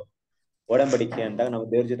ಇರ್ಬಹುದು. ಒಡಂಬಡಿಕೆ ಅಂದಾಗ ನಾವು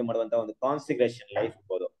ದೇವ್ರ ಜೊತೆ ಮಾಡುವಂತ ಒಂದು ಕಾನ್ಸಿಗ್ರೇಷನ್ ಲೈಫ್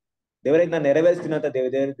ಇರ್ಬೋದು. ದೇವರಿಗೆ ನಾನು ನೆರವೇರಿಸ್ತೀನಿ ಅಂತ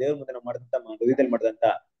ದೇವ್ರ ಮುಂದೆ ನಾವು ಮಾಡಿದಂತ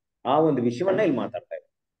ಆ ಒಂದು ವಿಷಯವನ್ನ ಇಲ್ಲಿ ಮಾತಾಡ್ತಾ ಇದ್ದಾರೆ.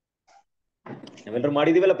 ನಾವೆಲ್ಲರೂ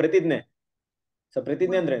ಮಾಡಿದೀವಲ್ಲ ಪ್ರತಿಜ್ಞೆ. ಸೊ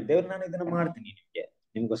ಪ್ರತಿಜ್ಞೆ ಅಂದ್ರೆ ದೇವ್ರ ನಾನು ಇದನ್ನ ಮಾಡ್ತೀನಿ,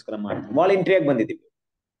 ನಿಮ್ಗೋಸ್ಕರ ಮಾಡ್ತೀನಿ. ವಾಲಂಟ್ರಿಯಾಗಿ ಬಂದಿದ್ದೀವಿ,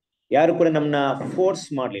 ಯಾರು ಕೂಡ ನಮ್ನ ಫೋರ್ಸ್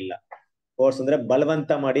ಮಾಡ್ಲಿಲ್ಲ. ಫೋರ್ಸ್ ಅಂದ್ರೆ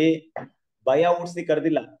ಬಲವಂತ ಮಾಡಿ ಭಯ ಹುಡ್ಸಿ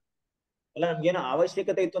ಕರೆದಿಲ್ಲ, ಅಲ್ಲ ನಮ್ಗೇನೋ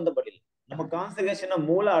ಅವಶ್ಯಕತೆ ಇತ್ತು ಅಂತ ಬರಲಿಲ್ಲ. ನಮ್ಮ ಕಾನ್ಸಂಟ್ರೇಷನ್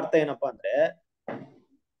ಮೂಲ ಅರ್ಥ ಏನಪ್ಪಾ ಅಂದ್ರೆ,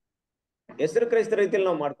 ಹೆಸರು ಕ್ರೈಸ್ತರ ರೀತಿಯಲ್ಲಿ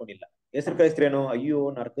ನಾವು ಮಾಡ್ಕೊಂಡಿಲ್ಲ. ಹೆಸರು ಕ್ರೈಸ್ತರೇನು, ಅಯ್ಯೋ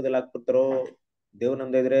ನರಕದಲ್ಲಿ ಹಾಕ್ಬಿಡ್ತಾರೋ, ದೇವ್ರ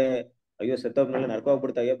ನಮ್ದ ಇದ್ರೆ ಅಯ್ಯೋ ಸತ್ತೋಗ್ನಲ್ಲಿ ನರಕ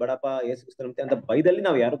ಹೋಗ್ಬಿಡ್ತಾ, ಅಯ್ಯೋ ಬೇಡಪ್ಪ ಯೇಸು ಕ್ರಿಸ್ತನಂತೆ ಅಂತ ಭಯದಲ್ಲಿ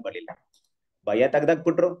ನಾವ್ ಯಾರು ಬರಲಿಲ್ಲ. ಭಯ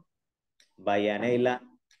ತೆಗ್ದಾಕ್ಬಿಟ್ರು, ಭಯನೇ ಇಲ್ಲ.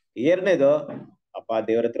 ಎರಡನೇದು, ಅಪ್ಪ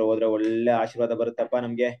ದೇವ್ರ ಹತ್ರ ಹೋದ್ರೆ ಒಳ್ಳೆ ಆಶೀರ್ವಾದ ಬರುತ್ತಪ್ಪ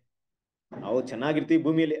ನಮ್ಗೆ, ನಾವು ಚೆನ್ನಾಗಿರ್ತೀವಿ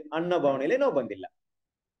ಭೂಮಿಯಲ್ಲಿ ಅನ್ನೋ ಭಾವನೆಯಲ್ಲಿ ನಾವು ಬಂದಿಲ್ಲ.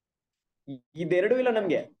 ಇದೆರಡೂ ಇಲ್ಲ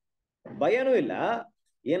ನಮ್ಗೆ, ಭಯನೂ ಇಲ್ಲ,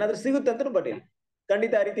 ಏನಾದ್ರೂ ಸಿಗುತ್ತೆ ಅಂತ ಬರಲಿಲ್ಲ.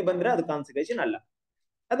 ಖಂಡಿತ ಆ ರೀತಿ ಬಂದ್ರೆ ಅದು ಕಾನ್ಸಂಟ್ರೇಷನ್ ಅಲ್ಲ,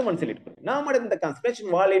 ಅದು ಮನಸ್ಸಲ್ಲಿ ಇಟ್ಕೊಳ್ಳಿ. ನಾವು ಮಾಡಿದಂತ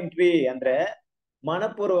ಕಾನ್ಸಂಟ್ರೇಷನ್ ವಾಲಂಟ್ರಿ ಅಂದ್ರೆ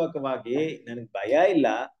ಮನಪೂರ್ವಕವಾಗಿ, ನನಗ್ ಭಯ ಇಲ್ಲ,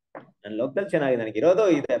 ನನ್ನ ಲೋಕದಲ್ಲಿ ಚೆನ್ನಾಗಿದೆ, ನನಗಿರೋದು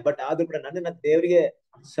ಇದೆ, ಬಟ್ ಆದ್ರೂ ಕೂಡ ನನ್ನನ್ನ ದೇವರಿಗೆ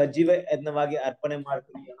ಸಜೀವ ಯಜ್ಞವಾಗಿ ಅರ್ಪಣೆ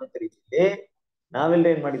ಮಾಡ್ತೀನಿ ಅನ್ನೋ ರೀತಿಯಲ್ಲಿ ನಾವೆಲ್ಲ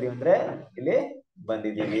ಏನ್ ಮಾಡಿದೀವಿ ಅಂದ್ರೆ ಇಲ್ಲಿ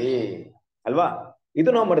ಬಂದಿದ್ದೀವಿ ಅಲ್ವಾ? ಇದು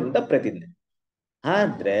ನಾವು ಮಾಡಿದಂತ ಪ್ರತಿಜ್ಞೆ.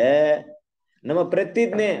 ಆದ್ರೆ ನಮ್ಮ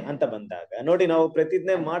ಪ್ರತಿಜ್ಞೆ ಅಂತ ಬಂದಾಗ ನೋಡಿ, ನಾವು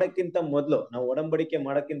ಪ್ರತಿಜ್ಞೆ ಮಾಡಕ್ಕಿಂತ ಮೊದ್ಲು, ನಾವು ಒಡಂಬಡಿಕೆ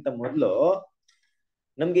ಮಾಡಕ್ಕಿಂತ ಮೊದ್ಲು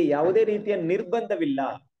ನಮ್ಗೆ ಯಾವುದೇ ರೀತಿಯ ನಿರ್ಬಂಧವಿಲ್ಲ,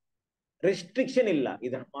 ರೆಸ್ಟ್ರಿಕ್ಷನ್ ಇಲ್ಲ,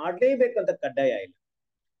 ಇದನ್ನ ಮಾಡ್ಲೇಬೇಕಂತ ಕಡ್ಡಾಯ ಇಲ್ಲ.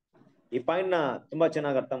 ಈ ಪಾಯಿಂಟ್ ನ ತುಂಬಾ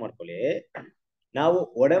ಚೆನ್ನಾಗಿ ಅರ್ಥ ಮಾಡ್ಕೊಳ್ಳಿ. ನಾವು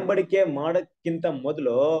ಒಡಂಬಡಿಕೆ ಮಾಡಕ್ಕಿಂತ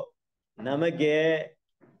ಮೊದಲು ನಮಗೆ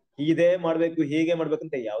ಇದೇ ಮಾಡ್ಬೇಕು, ಹೀಗೆ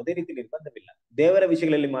ಮಾಡ್ಬೇಕಂತ ಯಾವುದೇ ರೀತಿ ನಿರ್ಬಂಧವಿಲ್ಲ. ದೇವರ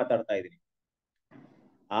ವಿಷಯಗಳಲ್ಲಿ ಮಾತಾಡ್ತಾ ಇದೀನಿ.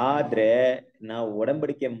 ಆದ್ರೆ ನಾವು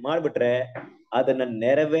ಒಡಂಬಡಿಕೆ ಮಾಡ್ಬಿಟ್ರೆ ಅದನ್ನ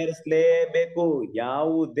ನೆರವೇರಿಸಲೇಬೇಕು,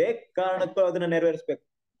 ಯಾವುದೇ ಕಾರಣಕ್ಕೂ ಅದನ್ನ ನೆರವೇರಿಸ್ಬೇಕು.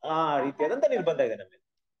 ಆ ರೀತಿಯಾದಂತ ನಿರ್ಬಂಧ ಇದೆ ನಮಗೆ.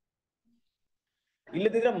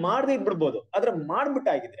 ಇಲ್ಲದಿದ್ರೆ ಮಾಡದೇ ಇದ್ಬಿಡ್ಬೋದು. ಆದ್ರೆ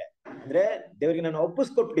ಮಾಡ್ಬಿಟ್ಟಾಗಿದ್ರೆ ಅಂದ್ರೆ ದೇವರಿಗೆ ನಾನು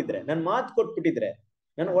ಒಪ್ಪಿಸ್ಕೊಟ್ಬಿಟ್ಟಿದ್ರೆ, ನನ್ ಮಾತು ಕೊಟ್ಬಿಟ್ಟಿದ್ರೆ,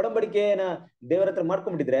 ನನ್ನ ಒಡಂಬಡಿಕೆನ ದೇವರ ಹತ್ರ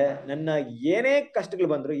ಮಾಡ್ಕೊಂಡ್ಬಿಟ್ಟಿದ್ರೆ, ನನ್ನ ಏನೇ ಕಷ್ಟಗಳು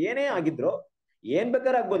ಬಂದ್ರು, ಏನೇ ಆಗಿದ್ರು, ಏನ್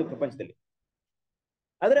ಬೇಕಾದ್ರೆ ಆಗ್ಬೋದು ಪ್ರಪಂಚದಲ್ಲಿ,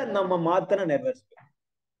 ಆದ್ರೆ ನಮ್ಮ ಮಾತನ್ನ ನೆರವೇರಿಸ್ಬೇಕು.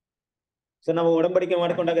 ಸೊ ನಾವು ಒಡಂಬಡಿಕೆ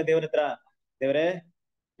ಮಾಡ್ಕೊಂಡಾಗ ದೇವರ ಹತ್ರ, ದೇವರೇ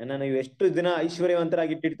ನನ್ನ ನೀವು ಎಷ್ಟು ದಿನ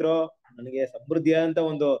ಐಶ್ವರ್ಯವಂತರಾಗಿ ಇಟ್ಟಿರ್ತೀರೋ, ನನಗೆ ಸಮೃದ್ಧಿಯ ಅಂತ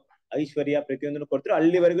ಒಂದು ಐಶ್ವರ್ಯ ಪ್ರತಿಯೊಂದನ್ನು ಕೊಡ್ತಿರೋ,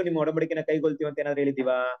 ಅಲ್ಲಿವರೆಗೂ ನಿಮ್ಮ ಒಡಂಬಡಿಕೆನ ಕೈಗೊಳ್ತೀವಿ ಅಂತ ಏನಾದ್ರು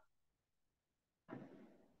ಹೇಳಿದೀವಾ?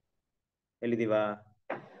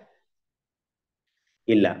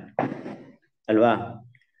 ಇಲ್ಲ ಅಲ್ವಾ?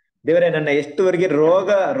 ದೇವರೇ ನನ್ನ ಎಷ್ಟುವರೆಗೆ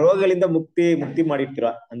ರೋಗಗಳಿಂದ ಮುಕ್ತಿ ಮಾಡಿರ್ತೀರ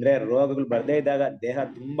ಅಂದ್ರೆ, ರೋಗಗಳು ಬರ್ದೇ ಇದ್ದಾಗ ದೇಹ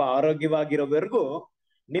ತುಂಬಾ ಆರೋಗ್ಯವಾಗಿರೋವರೆಗೂ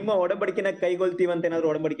ನಿಮ್ಮ ಒಡಂಬಡಿಕೆನ ಕೈಗೊಳ್ತೀವಂತ ಏನಾದ್ರು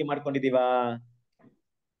ಒಡಂಬಡಿಕೆ ಮಾಡ್ಕೊಂಡಿದೀವಾ?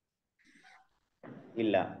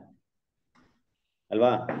 ಇಲ್ಲ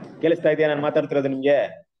ಅಲ್ವಾ? ಕೇಳಿಸ್ತಾ ಇದೆಯಾ ನಾನು ಮಾತಾಡ್ತಿರೋದು ನಿಮ್ಗೆ?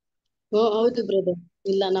 ಹೌದು ಬ್ರದರ್.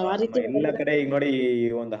 ಇಲ್ಲ ನಾವ್ ಆ ರೀತಿ ಎಲ್ಲ ಕಡೆ ಈಗ ನೋಡಿ, ಈ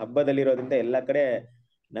ಒಂದು ಹಬ್ಬದಲ್ಲಿರೋದ್ರಿಂದ ಎಲ್ಲಾ ಕಡೆ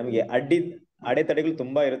ನಮ್ಗೆ ಅಡೆತಡೆಗಳು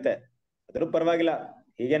ತುಂಬಾ ಇರುತ್ತೆ. ಅದ್ರೂ ಪರವಾಗಿಲ್ಲ,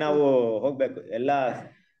 ಹೀಗೆ ನಾವು ಹೋಗ್ಬೇಕು. ಎಲ್ಲಾ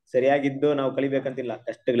ಸರಿಯಾಗಿದ್ದು ನಾವು ಕಲಿಬೇಕಂತಿಲ್ಲ,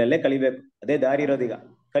 ಕಷ್ಟಗಳಲ್ಲೇ ಕಲಿಬೇಕು. ಅದೇ ದಾರಿ ಇರೋದೀಗ.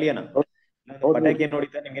 ಕಲಿಯೋಣ. ಪಟಾಕಿ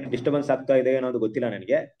ನೋಡಿದ್ರೆ ನಿಮ್ಗೆ ಡಿಸ್ಟರ್ಬೆನ್ಸ್ ಆಗ್ತಾ ಇದೆ ಅನ್ನೋದು ಗೊತ್ತಿಲ್ಲ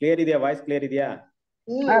ನನಗೆ. ಕ್ಲಿಯರ್ ಇದೆಯಾ? ವಾಯ್ಸ್ ಕ್ಲಿಯರ್ ಇದೆಯಾ?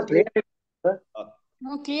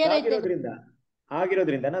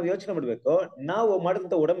 ಆಗಿರೋದ್ರಿಂದ ನಾವು ಯೋಚನೆ ಮಾಡ್ಬೇಕು, ನಾವು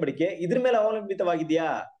ಮಾಡಿದಂತ ಒಡಂಬಡಿಕೆ ಇದ್ರ ಮೇಲೆ ಅವಲಂಬಿತವಾಗಿದ್ಯಾ?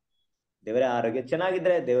 ದೇವರ ಆರೋಗ್ಯ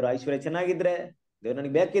ಚೆನ್ನಾಗಿದ್ರೆ, ದೇವರ ಐಶ್ವರ್ಯ ಚೆನ್ನಾಗಿದ್ರೆ, ದೇವ್ರ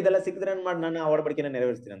ನನಗೆ ಬೇಕಿದ್ದೆಲ್ಲ ಸಿಕ್ಕಿದ್ರೆ ನಾನು ಆ ಒಡಂಬಡಿಕೆನ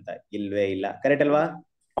ನೆರವೇರಿಸ್ತೀನಿ ಅಂತ ಇಲ್ವೇ ಇಲ್ಲ. ಕರೆಕ್ಟ್ ಅಲ್ವಾ?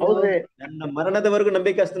 ನನ್ನ ಮರಣದವರೆಗೂ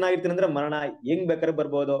ನಂಬಿಕೆ ಅಷ್ಟನಾಗಿರ್ತೀನಿ ಅಂದ್ರೆ ಮರಣ ಹೆಂಗ್ ಬೇಕಾದ್ರೆ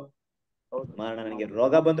ಬರ್ಬೋದು. ಮರಣ ನನಗೆ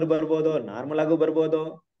ರೋಗ ಬಂದ್ರು ಬರ್ಬೋದು, ನಾರ್ಮಲ್ ಆಗು ಬರ್ಬೋದು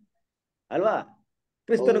ಅಲ್ವಾ?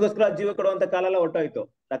 ಕ್ರಿಸ್ತನಿಗೋಸ್ಕರ ಜೀವ ಕೊಡುವಂತ ಕಾಲ ಎಲ್ಲ ಹೊಟ್ಟೋಯ್ತು,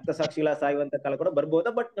 ರಕ್ತ ಸಾಕ್ಷಿಗಳ ಸಾಯುವಂತ ಕಾಲ ಕೂಡ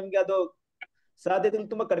ಬರ್ಬೋದಾ? ಬಟ್ ನಮ್ಗೆ ಅದು ಸಾಧ್ಯತೆ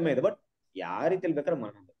ತುಂಬಾ ಕಡಿಮೆ ಇದೆ. ಬಟ್ ಯಾವ ರೀತಿಯಲ್ಲಿ ಬೇಕಾದ್ರೆ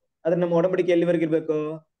ಮರಣ ಬರ್ಬೋದು. ಆದ್ರೆ ನಮ್ಮ ಒಡಂಬಡಿಕೆ ಎಲ್ಲಿವರೆಗೆ ಇರ್ಬೇಕು?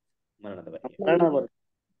 ಮರಣದವರೆಗೆ.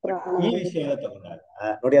 ಈ ವಿಷಯ ತಗೊಂಡಾಗ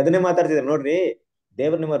ನೋಡಿ, ಅದನ್ನೇ ಮಾತಾಡ್ತಿದ್ರೆ ನೋಡ್ರಿ,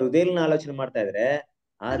 ದೇವ್ರು ನಿಮ್ಮ ಹೃದಯನ ಆಲೋಚನೆ ಮಾಡ್ತಾ ಇದ್ರೆ,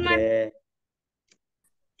 ಆದ್ರೆ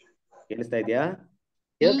ಕೇಳಿಸ್ತಾ ಇದೆಯಾ?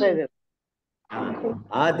 ಕೇಳ್ತಾ ಇದೆ.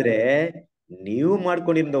 ಆದ್ರೆ ನೀವು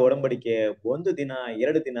ಮಾಡ್ಕೊಂಡಿರೋ ಒಡಂಬಡಿಕೆ 1 ದಿನ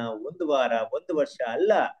 2 ದಿನ 1 ವಾರ 1 ವರ್ಷ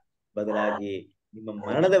ಅಲ್ಲ, ಬದಲಾಗಿ ನಿಮ್ಮ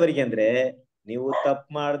ಮರಣದವರೆಗೆ. ಅಂದ್ರೆ ನೀವು ತಪ್ಪು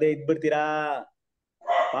ಮಾಡದೆ ಇದ್ಬಿಡ್ತೀರಾ,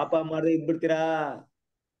 ಪಾಪ ಮಾಡದೆ ಇದ್ಬಿಡ್ತೀರಾ,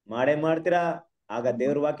 ಮಾಡ್ತೀರಾ. ಆಗ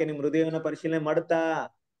ದೇವ್ರ ವಾಕ್ಯ ನಿಮ್ ಹೃದಯವನ್ನ ಪರಿಶೀಲನೆ ಮಾಡುತ್ತಾ,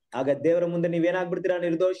 ಆಗ ದೇವರ ಮುಂದೆ ನೀವೇನಾಗ್ಬಿಡ್ತೀರಾ?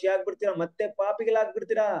 ನಿರ್ದೋಷಿ ಆಗ್ಬಿಡ್ತೀರಾ, ಮತ್ತೆ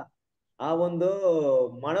ಪಾಪಿಗಳಾಗ್ಬಿಡ್ತೀರಾ. ಆ ಒಂದು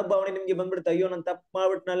ಮನೋಭಾವನೆ ನಿಮ್ಗೆ ಬಂದ್ಬಿಡುತ್ತೆ, ಅಯ್ಯೋ ನಾನು ತಪ್ಪು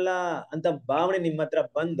ಮಾಡ್ಬಿಟ್ನಲ್ಲ ಅಂತ ಭಾವನೆ ನಿಮ್ಮ ಹತ್ರ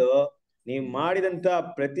ಬಂದು ನೀವ್ ಮಾಡಿದಂತ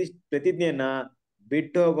ಪ್ರತಿಜ್ಞೆಯನ್ನ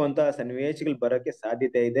ಬಿಟ್ಟು ಹೋಗುವಂತ ಸನ್ನಿವೇಶಗಳು ಬರೋಕೆ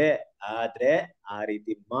ಸಾಧ್ಯತೆ ಇದೆ. ಆದ್ರೆ ಆ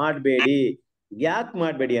ರೀತಿ ಮಾಡ್ಬೇಡಿ. ಯಾಕೆ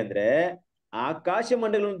ಮಾಡ್ಬೇಡಿ ಅಂದ್ರೆ, ಆಕಾಶ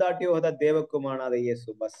ಮಂಡಲವನ್ನು ದಾಟಿ ಹೋದ ದೇವಕುಮಾರನಾದ ಯೇಸು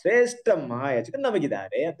ಒಬ್ಬ ಶ್ರೇಷ್ಠ ಮಹಾಯಾಜಕ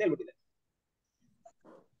ನಮಗಿದ್ದಾರೆ ಅಂತ ಹೇಳ್ಬಿಟ್ಟಿದೆ.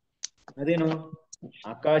 ಅದೇನು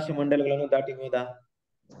ಆಕಾಶ ಮಂಡಲಗಳನ್ನು ದಾಟಿ ಹೋದ?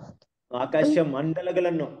 ಆಕಾಶ ಮಂಡಲ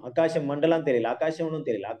ಅಂತ ಹೇಳಿಲ್ಲ, ಆಕಾಶವನ್ನು ಅಂತ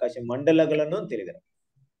ಹೇಳಿಲ್ಲ, ಆಕಾಶ ಮಂಡಲಗಳನ್ನು ಅಂತ ಹೇಳಿದ್ದಾರೆ.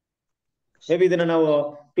 ಮೇ ಬಿ ಇದನ್ನ ನಾವು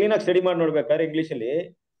ಕ್ಲೀನ್ ಆಗಿ ಸ್ಟಡಿ ಮಾಡಿ ನೋಡ್ಬೇಕಾದ್ರೆ ಇಂಗ್ಲಿಷ್ ಅಲ್ಲಿ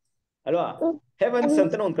ಅಲ್ವಾ, ಹೆವನ್ಸ್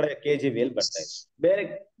ಅಂತ ಒಂದ್ ಕಡೆ KJV ಬರ್ತಾ ಇದೆ, ಬೇರೆ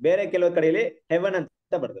ಬೇರೆ ಕೆಲವು ಕಡೆಯಲ್ಲಿ ಹೆವನ್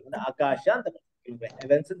ಅಂತ ಬರ್ತದೆ, ಅಂದ್ರೆ ಆಕಾಶ ಅಂತ ಬರ್ತದೆ,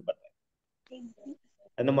 ಹೆವನ್ಸ್ ಅಂತ ಬರ್ತದೆ.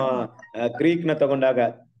 ನಮ್ಮ ಗ್ರೀಕ್ ನ ತಗೊಂಡಾಗ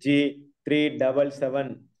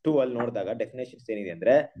G3772 ಅಲ್ಲಿ ನೋಡಿದಾಗ ಡೆಫಿನೇಷನ್ಸ್ ಏನಿದೆ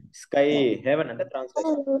ಅಂದ್ರೆ ಸ್ಕೈ ಹೆವನ್ ಅಂತ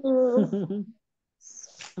ಟ್ರಾನ್ಸ್ಲೇಷನ್.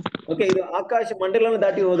 ಓಕೆ, ಇದು ಆಕಾಶ ಮಂಡಲವನ್ನು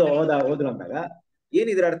ದಾಟಿ ಹೋದ್ರು ಅಂದಾಗ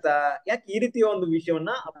ಏನಿದ್ರ ಅರ್ಥ? ಯಾಕೆ ಈ ರೀತಿಯ ಒಂದು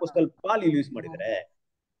ವಿಷಯವನ್ನ ಅಪೊಸ್ತಲ ಪಾಲ್ ಯೂಸ್ ಮಾಡಿದರೆ?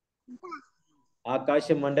 ಆಕಾಶ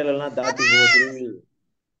ಮಂಡಲನ ದಾಟಿ ಹೋದ್ರು.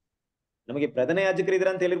 ನಮಗೆ ಪ್ರಧಾನ ಯಾಜಕರು ಇದ್ರ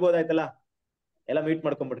ಅಂತ ಹೇಳಿರ್ಬೋದಾಯ್ತಲ್ಲ, ಎಲ್ಲ ಮೀಟ್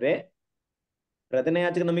ಮಾಡ್ಕೊಂಡ್ಬಿಟ್ರಿ. ಪ್ರಧಾನ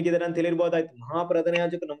ಯಾಜಕ ನಮಗಿದಾರೆ ಅಂತ ಹೇಳಿರ್ಬೋದಾಯ್ತು, ಮಹಾಪ್ರಧಾನ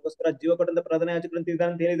ಯಾಜಕ ನಮಗೋಸ್ಕರ ಜೀವ ಕೊಟ್ಟಂತ ಪ್ರಧಾನ ಯಾಜಕರು ಅಂತ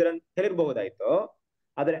ಇದ್ದಾರೆ ಅಂತ ಹೇಳಿರ್ಬಹುದಾಯ್ತು.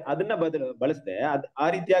 ಆದ್ರೆ ಅದನ್ನ ಬಳಸದೆ, ಆ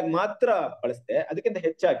ರೀತಿಯಾಗಿ ಮಾತ್ರ ಬಳಸದೆ, ಅದಕ್ಕಿಂತ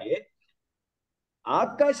ಹೆಚ್ಚಾಗಿ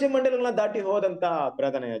ಆಕಾಶ ಮಂಡಲಗಳನ್ನ ದಾಟಿ ಹೋದಂತ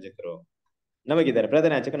ಪ್ರಧಾನ ಯಾಜಕರು ನಮಗಿದ್ದಾರೆ,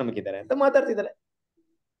 ಪ್ರಧಾನ ಯಾಜಕ ನಮಗಿದ್ದಾರೆ ಅಂತ ಮಾತಾಡ್ತಿದ್ದಾರೆ.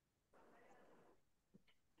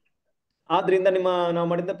 ಆದ್ರಿಂದ ನಾವು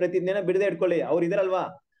ಮಾಡಿದ ಪ್ರತಿಜ್ಞೆನ ಬಿಡದೆ ಇಟ್ಕೊಳ್ಳಿ. ಅವ್ರು ಇದಾರಲ್ವಾ,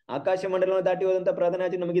 ಆಕಾಶ ಮಂಡಲವನ್ನು ದಾಟಿ ಹೋದಂತ ಪ್ರಧಾನ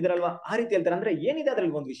ಯಾಜಕ ನಮಗಿದಾರಲ್ವಾ, ಆ ರೀತಿ ಹೇಳ್ತಾರೆ. ಅಂದ್ರೆ ಏನಿದೆ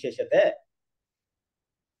ಅದ್ರಲ್ಲಿ ಒಂದು ವಿಶೇಷತೆ?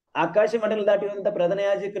 ಆಕಾಶ ಮಂಡಲ ದಾಟಿ ಹೋದಂತ ಪ್ರಧಾನ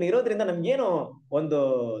ಯಾಜಕರು ಇರೋದ್ರಿಂದ ನಮ್ಗೇನು ಒಂದು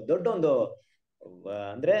ದೊಡ್ಡ ಒಂದು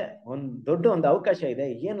ಅಂದ್ರೆ ದೊಡ್ಡ ಒಂದು ಅವಕಾಶ ಇದೆ,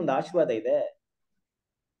 ಏನೊಂದು ಆಶೀರ್ವಾದ ಇದೆ.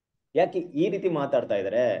 ಯಾಕೆ ಈ ರೀತಿ ಮಾತಾಡ್ತಾ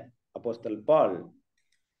ಇದಾರೆ ಅಪೊಸ್ತಲ ಪಾಲ್?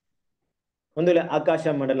 ಒಂದು ವೇಳೆ ಆಕಾಶ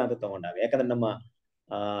ಮಂಡಲ ಅಂತ ತಗೊಂಡಾಗ, ಯಾಕಂದ್ರೆ ನಮ್ಮ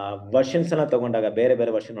ವರ್ಷನ್ಸ್ ಅನ್ನ ತಗೊಂಡಾಗ ಬೇರೆ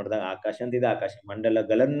ಬೇರೆ ವರ್ಷನ್ ನೋಡಿದಾಗ ಆಕಾಶ ಅಂತಿದೆ, ಆಕಾಶ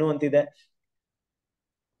ಮಂಡಲಗಳನ್ನು ಅಂತಿದೆ.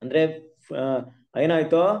 ಅಂದ್ರೆ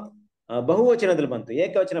ಏನಾಯ್ತು, ಬಹುವಚನದಲ್ಲಿ ಬಂತು,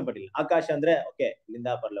 ಏಕವಚನ ಬರಲಿಲ್ಲ. ಆಕಾಶ ಅಂದ್ರೆ ಓಕೆ, ಇಲ್ಲಿಂದ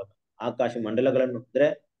ಪರಲೋಕ. ಆಕಾಶ ಮಂಡಲಗಳನ್ನು ಅಂದ್ರೆ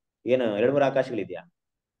ಏನು 2-3 ಆಕಾಶಗಳಿದ್ಯಾ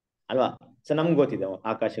ಅಲ್ವಾ? ಸೊ ನಮ್ಗೆ ಗೊತ್ತಿದೆ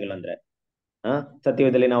ಆಕಾಶಗಳಂದ್ರೆ.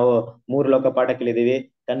 ಸತ್ಯವೇದದಲ್ಲಿ ನಾವು 3 ಲೋಕ ಪಾಠ ಕೇಳಿದೀವಿ.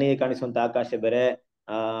 ಕಣ್ಣಿಗೆ ಕಾಣಿಸುವಂತ ಆಕಾಶ ಬೇರೆ,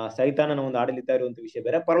 ಸೈತಾನನ ಒಂದು ಆಡಳಿತ ಇರುವಂತ ವಿಷಯ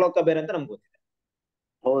ಬೇರೆ, ಪರಲೋಕ ಬೇರೆ ಅಂತ ನಮ್ಗೆ ಗೊತ್ತಿದೆ.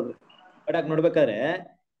 ಹೌದು. ಬಟ್ ಆಗ ನೋಡ್ಬೇಕಾದ್ರೆ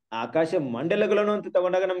ಆಕಾಶ ಮಂಡಲಗಳನ್ನು ಅಂತ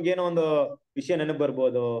ತಗೊಂಡಾಗ ನಮ್ಗೇನೋ ಒಂದು ವಿಷಯ ನೆನಪು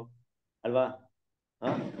ಬರ್ಬೋದು ಅಲ್ವಾ?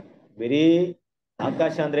 ಬರೀ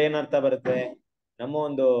ಆಕಾಶ ಅಂದ್ರೆ ಏನರ್ಥ ಬರುತ್ತೆ? ನಮ್ಮ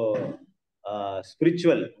ಒಂದು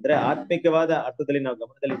ಸ್ಪಿರಿಚುವಲ್ ಅಂದ್ರೆ ಆತ್ಮಿಕವಾದ ಅರ್ಥದಲ್ಲಿ ನಾವು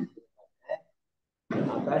ಗಮನದಲ್ಲಿ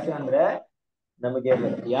ಆಕಾಶ ಅಂದ್ರೆ ನಮಗೆ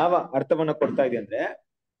ಯಾವ ಅರ್ಥವನ್ನ ಕೊಡ್ತಾ ಇದೆ ಅಂದ್ರೆ,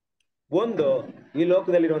 ಒಂದು ಈ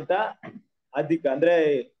ಲೋಕದಲ್ಲಿರುವಂತ ಅಂದ್ರೆ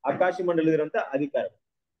ಆಕಾಶ ಮಂಡಲದಲ್ಲಿರುವಂತ ಅಧಿಕಾರ.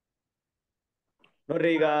 ನೋಡ್ರಿ,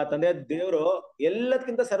 ಈಗ ತಂದೆ ದೇವರು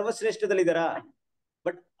ಎಲ್ಲದಕ್ಕಿಂತ ಸರ್ವಶ್ರೇಷ್ಠದಲ್ಲಿದ್ದಾರ.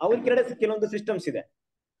 ಬಟ್ ಅವ್ರ ಕೆಲವೊಂದು ಸಿಸ್ಟಮ್ಸ್ ಇದೆ.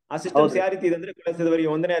 ಆ ಸಿಸ್ಟಮ್ಸ್ ಯಾವ ರೀತಿ ಇದೆ ಅಂದ್ರೆ, ಕಳಸದವರಿಗೆ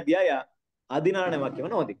 1ನೇ ಅಧ್ಯಾಯ 16ನೇ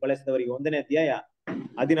ವಾಕ್ಯವನ್ನು ಓದಿ. ಕಳಸದವರಿಗೆ 1ನೇ ಅಧ್ಯಾಯ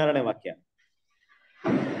 16ನೇ ವಾಕ್ಯ.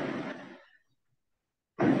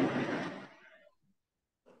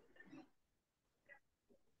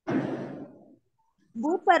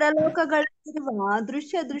 ಭೂಪರಲೋಕಗಳಲ್ಲಿರುವ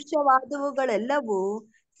ದೃಶ್ಯವಾದವುಗಳೆಲ್ಲವೂ,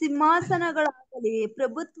 ಸಿಂಹಾಸನಗಳಾಗಲಿ,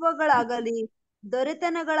 ಪ್ರಭುತ್ವಗಳಾಗಲಿ,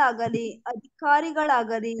 ದೊರೆತನಗಳಾಗಲಿ,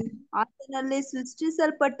 ಅಧಿಕಾರಿಗಳಾಗಲಿ, ಆತನಲ್ಲಿ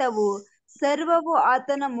ಸೃಷ್ಟಿಸಲ್ಪಟ್ಟವು. ಸರ್ವವು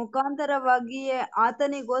ಆತನ ಮುಖಾಂತರವಾಗಿಯೇ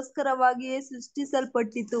ಆತನಿಗೋಸ್ಕರವಾಗಿಯೇ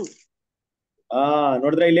ಸೃಷ್ಟಿಸಲ್ಪಟ್ಟಿತು.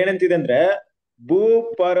 ನೋಡಿದ್ರೆ ಇಲ್ಲಿ ಏನಂತಿದೆ ಅಂದ್ರೆ, ಭೂ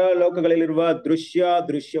ಪರಲೋಕಗಳಲ್ಲಿರುವ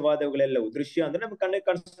ದೃಶ್ಯವಾದವುಗಳೆಲ್ಲವೂ. ದೃಶ್ಯ ಅಂದ್ರೆ ನಮ್ಗೆ ಕಣ್ಣಿಗೆ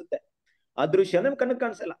ಕಾಣಿಸುತ್ತೆ, ಅದೃಶ್ಯ ಅಂದ್ರೆ ನಮ್ಗೆ ಕಣ್ಣಿಗೆ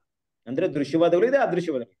ಕಾಣಿಸಲ್ಲ. ಅಂದ್ರೆ ದೃಶ್ಯವಾದಗಳು ಇದೆ,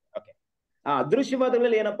 ಅದೃಶ್ಯವಾದಗಳು. ಓಕೆ, ಆ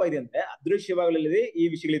ಅದೃಶ್ಯವಾದಗಳಲ್ಲಿ ಏನಪ್ಪಾ ಇದೆ ಅಂದ್ರೆ, ಅದೃಶ್ಯವಾದಗಳಲ್ಲಿ ಈ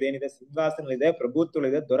ವಿಷಯಗಳಿದೆ. ಏನಿದೆ? ಸಿಂಹಾಸನಗಳಿದೆ,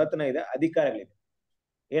 ಪ್ರಭುತ್ವಗಳಿದೆ, ದೊರೆತನ ಇದೆ, ಅಧಿಕಾರಗಳಿದೆ.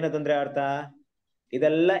 ಏನದಂದ್ರೆ ಅರ್ಥ?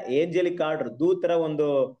 ಇದೆಲ್ಲ ಏಂಜಲಿಕ್ ಆರ್ಡರ್, ದೂತರ ಒಂದು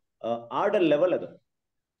ಆರ್ಡರ್ ಲೆವೆಲ್. ಅದು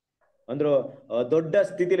ಅಂದ್ರೆ ದೊಡ್ಡ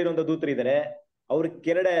ಸ್ಥಿತಿಯಲ್ಲಿರುವಂತ ದೂತರು ಇದ್ದಾರೆ, ಅವ್ರ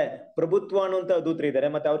ಕೆಳಗಡೆ ಪ್ರಭುತ್ವ ಅನ್ನುವಂತ ದೂತರು ಇದ್ದಾರೆ,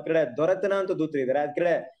 ಮತ್ತೆ ಅವ್ರ ಕೆಳಗಡೆ ದೊರೆತನ ಅಂತ ದೂತರು ಇದ್ದಾರೆ, ಅದ್ರ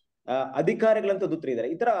ಕೆಳಗಡೆ ಅಧಿಕಾರಿಗಳಂತ ದೂತರು ಇದ್ದಾರೆ.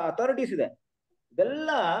 ಈ ತರ ಅಥಾರಿಟೀಸ್ ಇದೆ. ಇದೆಲ್ಲ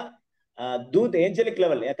ಏಂಜಲಿಕ್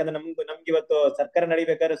ಲೆವೆಲ್. ಯಾಕಂದ್ರೆ ನಮ್ಗೆ ಇವತ್ತು ಸರ್ಕಾರ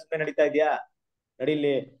ನಡಿಬೇಕಾದ್ರೆ ಸುಮ್ಮನೆ ನಡೀತಾ ಇದೆಯಾ?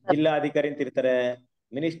 ನಡಿಲಿ, ಜಿಲ್ಲಾ ಅಧಿಕಾರಿ ಅಂತ ಇರ್ತಾರೆ,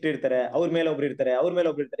 ಮಿನಿಸ್ಟರ್ ಇರ್ತಾರೆ, ಅವ್ರ ಮೇಲೆ ಒಬ್ರು ಇರ್ತಾರೆ, ಅವ್ರ ಮೇಲೆ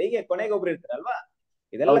ಒಬ್ರು ಇರ್ತಾರೆ, ಹೀಗೆ ಕೊನೆಗೆ ಒಬ್ರು ಇರ್ತಾರೆ ಅಲ್ವಾ?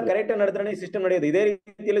 ಇದೆಲ್ಲ ಕರೆಕ್ಟ್ ನಡೆದ್ರೆ ಈ ಸಿಸ್ಟಮ್ ನಡೆಯೋದು. ಇದೇ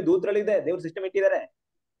ರೀತಿಯಲ್ಲಿ ದೂತರಲ್ಲಿ ಇದೆ, ದೇವ್ರ ಸಿಸ್ಟಮ್ ಇಟ್ಟಿದ್ದಾರೆ.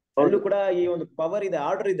 ಅಲ್ಲೂ ಕೂಡ ಈ ಒಂದು ಪವರ್ ಇದೆ,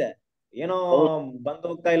 ಆರ್ಡರ್ ಇದೆ. ಏನೋ ಬಂದು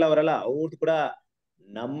ಹೋಗ್ತಾ ಇಲ್ಲ ಅವರೆಲ್ಲ, ಅವ್ರದ್ದು ಕೂಡ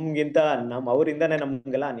ನಮ್ಗಿಂತ ಅವರಿಂದಾನೆ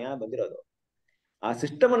ನಮ್ಗೆಲ್ಲ ನ್ಯಾಯ ಬಂದಿರೋದು. ಆ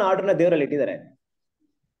ಸಿಸ್ಟಮ್ ಅನ್ನ ಆರ್ಡರ್ನ ದೇವರಲ್ಲಿ ಇಟ್ಟಿದ್ದಾರೆ.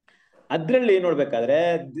 ಅದ್ರಲ್ಲಿ ನೋಡ್ಬೇಕಾದ್ರೆ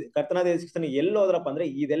ಕರ್ತನಾದ ಯೇಸು ಕ್ರಿಸ್ತನು ಎಲ್ಲಿ ಹೋದ್ರಪ್ಪ ಅಂದ್ರೆ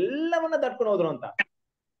ಇದೆಲ್ಲವನ್ನ ದಾಟ್ಕೊಂಡು ಹೋದ್ರು ಅಂತ.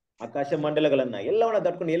 ಆಕಾಶ ಮಂಡಲಗಳನ್ನ ಎಲ್ಲವನ್ನ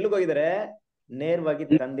ದಾಟ್ಕೊಂಡು ಎಲ್ಲಿಗೆ ಹೋಗಿದ್ದಾರೆ? ನೇರವಾಗಿ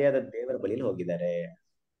ತಂದೆಯಾದ ದೇವರ ಬಳಿಲಿ ಹೋಗಿದ್ದಾರೆ.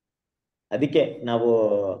 ಅದಕ್ಕೆ ನಾವು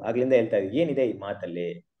ಆಗ್ಲಿಂದ ಹೇಳ್ತಾ ಇದೀವಿ, ಏನಿದೆ ಈ ಮಾತಲ್ಲಿ,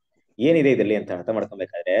 ಏನಿದೆ ಇದರಲ್ಲಿ ಅಂತ ಅರ್ಥ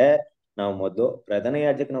ಮಾಡ್ಕೊಬೇಕಾದ್ರೆ ನಾವು ಮೊದಲು ಪ್ರಧಾನ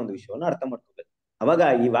ಯಾಜಕನ ಒಂದು ವಿಷಯವನ್ನ ಅರ್ಥ ಮಾಡ್ಕೋಬೇಕು. ಅವಾಗ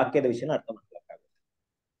ಈ ವಾಕ್ಯದ ವಿಷಯನ ಅರ್ಥ ಮಾಡ್ಕೊಳಕ್ಕಾಗುತ್ತೆ.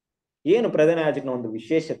 ಏನು ಪ್ರಧಾನ ಯಾಜಕನ ಒಂದು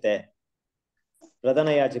ವಿಶೇಷತೆ? ಪ್ರಧಾನ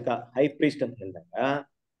ಯಾಜಕ ಹೈ ಪ್ರೀಸ್ಟ್ ಅಂತ ಹೇಳಿದಾಗ,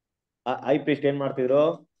 ಆ ಹೈ ಪ್ರೀಸ್ಟ್ ಏನ್ ಮಾಡ್ತಿದ್ರು?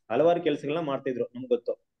 ಹಲವಾರು ಕೆಲಸಗಳನ್ನ ಮಾಡ್ತಿದ್ರು, ನಮ್ಗೆ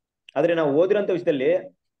ಗೊತ್ತು. ಆದ್ರೆ ನಾವು ಓದಿರೋಂಥ ವಿಷಯದಲ್ಲಿ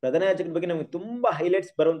ಪ್ರಧಾನ ಯಾಜಕನ ಬಗ್ಗೆ ನಮ್ಗೆ ತುಂಬಾ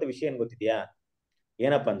ಹೈಲೈಟ್ಸ್ ಬರುವಂತ ವಿಷಯ ಏನ್ ಗೊತ್ತಿದ್ಯಾ?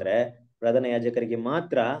 ಏನಪ್ಪಾ ಅಂದ್ರೆ ಪ್ರಧಾನ ಯಾಜಕರಿಗೆ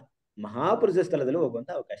ಮಾತ್ರ ಮಹಾಪುರುಷ ಸ್ಥಳದಲ್ಲಿ ಹೋಗುವಂತ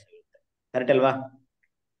ಅವಕಾಶ ಇರುತ್ತೆ. ಕರೆಕ್ಟ್ ಅಲ್ವಾ?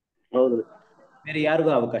 ಹೌದು. ಬೇರೆ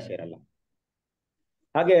ಯಾರಿಗೂ ಅವಕಾಶ ಇರಲ್ಲ.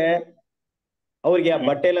 ಹಾಗೆ ಅವ್ರಿಗೆ ಆ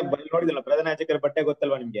ಬಟ್ಟೆ ಎಲ್ಲ ನೋಡಿದಲ್ಲ, ಪ್ರಧಾನ ಯಾಜಕರ ಬಟ್ಟೆ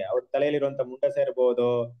ಗೊತ್ತಲ್ವಾ ನಿಮ್ಗೆ? ಅವ್ರ ತಲೆಯಲ್ಲಿರುವಂತ ಮುಂಡಸ ಇರ್ಬೋದು,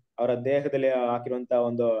 ಅವರ ದೇಹದಲ್ಲಿ ಹಾಕಿರುವಂತ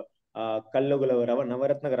ಒಂದು ಕಲ್ಲುಗಳು,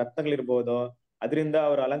 ರತ್ನಗಳಿರ್ಬೋದು, ಅದರಿಂದ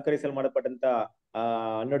ಅವರು ಅಲಂಕರಿಸಲು ಮಾಡಲ್ಪಟ್ಟಂತ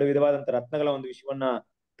 12 ವಿಧವಾದಂತ ರತ್ನಗಳ ಒಂದು ವಿಷಯವನ್ನ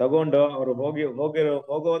ತಗೊಂಡು ಅವರು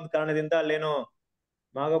ಹೋಗೋ ಒಂದು ಕಾರಣದಿಂದ ಅಲ್ಲೇನು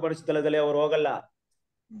ಮಹಾಪುರುಷ ಸ್ಥಳದಲ್ಲಿ ಅವ್ರು ಹೋಗಲ್ಲ.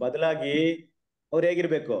 ಬದಲಾಗಿ ಅವ್ರು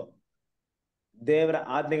ಹೇಗಿರ್ಬೇಕು? ದೇವರ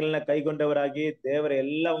ಆಜ್ಞೆಗಳನ್ನ ಕೈಗೊಂಡವರಾಗಿ, ದೇವರ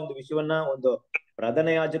ಎಲ್ಲ ಒಂದು ವಿಷಯವನ್ನ, ಒಂದು ಪ್ರಧಾನ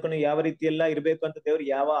ಯಾಜಕನು ಯಾವ ರೀತಿ ಎಲ್ಲ ಇರ್ಬೇಕು ಅಂತ ದೇವ್ರು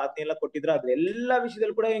ಯಾವ ಆಜ್ಞೆ ಎಲ್ಲ ಕೊಟ್ಟಿದ್ರು ಅದ್ರೆಲ್ಲಾ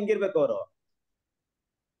ವಿಷಯದಲ್ಲಿ ಕೂಡ ಹೆಂಗಿರ್ಬೇಕು? ಅವರು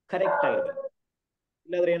ಕರೆಕ್ಟ್ ಆಗಿರ್ಬೇಕು.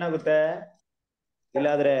 ಇಲ್ಲಾದ್ರೆ ಏನಾಗುತ್ತೆ?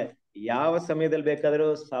 ಇಲ್ಲಾದ್ರೆ ಯಾವ ಸಮಯದಲ್ಲಿ ಬೇಕಾದ್ರೂ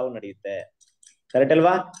ಸಾವು ನಡೆಯುತ್ತೆ. ಕರೆಕ್ಟ್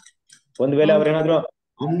ಅಲ್ವಾ? ಒಂದ್ ವೇಳೆ ಅವ್ರೇನಾದ್ರು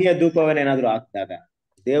ಅನ್ಯ ಧೂಪವನ್ನೇನಾದ್ರು ಹಾಕ್ದಾಗ,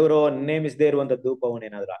 ದೇವರು ನೇಮಿಸದೇ ಇರುವಂತ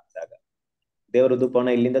ಧೂಪವನ್ನೇನಾದ್ರು ಹಾಕ್ದಾಗ, ದೇವರ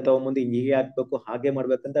ಧೂಪವನ್ನ ಇಲ್ಲಿಂದ ತಗೊಂಬಂದು ಹೀಗೆ ಹಾಕ್ಬೇಕು, ಹಾಗೆ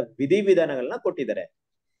ಮಾಡ್ಬೇಕಂತ ವಿಧಿವಿಧಾನಗಳನ್ನ ಕೊಟ್ಟಿದ್ದಾರೆ.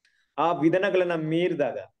 ಆ ವಿಧಾನಗಳನ್ನ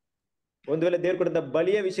ಮೀರಿದಾಗ, ಒಂದ್ ವೇಳೆ ದೇವ್ರು ಕೊಟ್ಟಂತ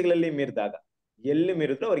ಬಲಿಯ ವಿಷಯಗಳಲ್ಲಿ ಮೀರಿದಾಗ, ಎಲ್ಲಿ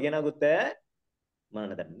ಮೀರಿದ್ರು ಅವ್ರಿಗೆ ಏನಾಗುತ್ತೆ?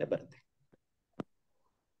 ಮರಣದಂಡನೆ ಬರುತ್ತೆ.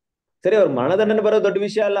 ಸರಿ, ಅವ್ರ ಮರಣದಂಡನೆ ಬರೋ ದೊಡ್ಡ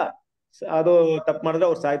ವಿಷಯ ಅಲ್ಲ, ಅದು ತಪ್ಪು ಮಾಡಿದ್ರೆ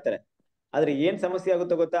ಅವ್ರು ಸಾಯ್ತಾರೆ. ಆದ್ರೆ ಏನ್ ಸಮಸ್ಯೆ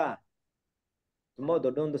ಆಗುತ್ತೆ ಗೊತ್ತಾ? ತುಂಬಾ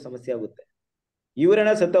ದೊಡ್ಡ ಒಂದು ಸಮಸ್ಯೆ ಆಗುತ್ತೆ.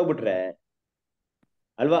 ಇವರೇನ ಸತ್ತೋಗ್ಬಿಟ್ರೆ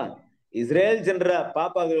ಅಲ್ವಾ, ಇಸ್ರೇಲ್ ಜನರ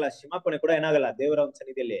ಪಾಪಗಳ ಕ್ಷಮಾಪಣೆ ಕೂಡ ಏನಾಗಲ್ಲ, ದೇವರ ಒಂದು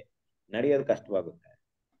ಸನ್ನಿಧಿಯಲ್ಲಿ ನಡೆಯೋದು ಕಷ್ಟವಾಗುತ್ತೆ.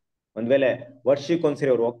 ಒಂದ್ ವೇಳೆ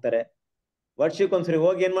ವರ್ಷಕ್ಕೊಂದ್ಸರಿ ಅವ್ರು ಹೋಗ್ತಾರೆ, ವರ್ಷಕ್ಕೊಂದ್ಸರಿ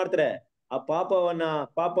ಹೋಗಿ ಏನ್ ಮಾಡ್ತಾರೆ? ಆ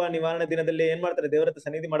ಪಾಪ ನಿವಾರಣೆ ದಿನದಲ್ಲಿ ಏನ್ ಮಾಡ್ತಾರೆ? ದೇವರ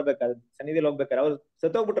ಸನ್ನಿಧಿ ಸನ್ನಿಧಿಯಲ್ಲಿ ಹೋಗ್ಬೇಕಾದ್ರೆ ಅವ್ರು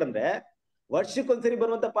ಸತ್ತೋಗ್ಬಿಟ್ರಂದ್ರೆ ವರ್ಷಕ್ಕೊಂದ್ಸರಿ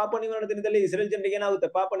ಬರುವಂತ ಪಾಪ ನಿವಾರಣೆ ದಿನದಲ್ಲಿ ಇಸ್ರೇಲ್ ಜನರಿಗೆ ಏನಾಗುತ್ತೆ?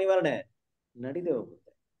 ಪಾಪ ನಿವಾರಣೆ ನಡೀದೇ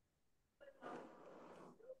ಹೋಗುತ್ತೆ.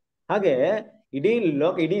 ಹಾಗೆ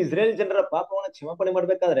ಇಡೀ ಇಸ್ರೇಲ್ ಜನರ ಪಾಪವನ್ನ ಕ್ಷಮಾಪಣೆ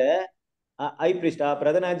ಮಾಡ್ಬೇಕಾದ್ರೆ ಆ ಹೈ ಪ್ರೀಸ್ಟ್, ಆ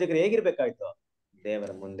ಪ್ರಧಾನ ಯಾಜಕರು ಹೇಗಿರ್ಬೇಕಾಯ್ತು?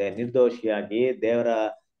 ದೇವರ ಮುಂದೆ ನಿರ್ದೋಷಿಯಾಗಿ, ದೇವರ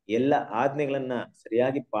ಎಲ್ಲ ಆಜ್ಞೆಗಳನ್ನ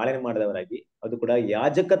ಸರಿಯಾಗಿ ಪಾಲನೆ ಮಾಡಿದವರಾಗಿ, ಅದು ಕೂಡ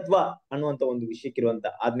ಯಾಜಕತ್ವ ಅನ್ನುವಂತ ಒಂದು ವಿಷಯಕ್ಕಿರುವಂತ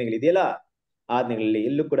ಆಜ್ಞೆಗಳಿದೆಯಲ್ಲ, ಆಜ್ಞೆಗಳಲ್ಲಿ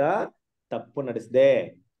ಎಲ್ಲೂ ಕೂಡ ತಪ್ಪು ನಡೆಸದೆ,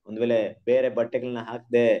 ಒಂದ್ ವೇಳೆ ಬೇರೆ ಬಟ್ಟೆಗಳನ್ನ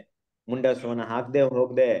ಹಾಕದೆ, ಮುಂಡಾಸವನ್ನ ಹಾಕದೆ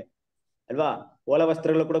ಹೋಗದೆ ಅಲ್ವಾ, ಒಳ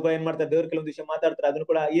ವಸ್ತ್ರಗಳು ಕೂಡ ಏನ್ ಮಾಡ್ತಾರೆ? ದೇವ್ರ ಕೆಲವೊಂದು ವಿಷಯ ಮಾತಾಡ್ತಾರೆ, ಅದನ್ನು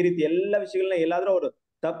ಕೂಡ ಈ ರೀತಿ ಎಲ್ಲ ವಿಷಯಗಳನ್ನ ಎಲ್ಲಾದ್ರೂ ಅವರು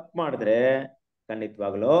ತಪ್ಪು ಮಾಡಿದ್ರೆ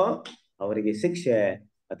ಖಂಡಿತವಾಗ್ಲೂ ಅವರಿಗೆ ಶಿಕ್ಷೆ.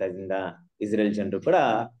 ಅದರಿಂದ ಇಸ್ರೇಲ್ ಜನರು ಕೂಡ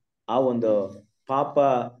ಆ ಒಂದು ಪಾಪ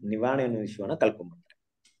ನಿವಾರಣೆ ಅನ್ನೋ ವಿಷಯವನ್ನ ಕಲ್ಕೊಂಡ್ಬಿಡ್ತಾರೆ.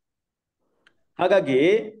 ಹಾಗಾಗಿ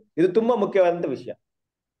ಇದು ತುಂಬಾ ಮುಖ್ಯವಾದಂತ ವಿಷಯ.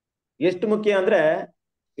 ಎಷ್ಟು ಮುಖ್ಯ ಅಂದ್ರೆ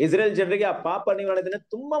ಇಸ್ರೇಲ್ ಜನರಿಗೆ ಆ ಪಾಪ ನಿವಾರಣೆ ದಿನ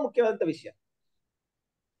ತುಂಬಾ ಮುಖ್ಯವಾದಂತ ವಿಷಯ.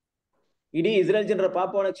 ಇಡೀ ಇಸ್ರೇಲ್ ಜನರ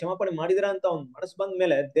ಪಾಪವನ್ನು ಕ್ಷಮಾಪಣೆ ಮಾಡಿದ್ರ ಅಂತ ಅವ್ನು ಮನಸ್ಸು ಬಂದ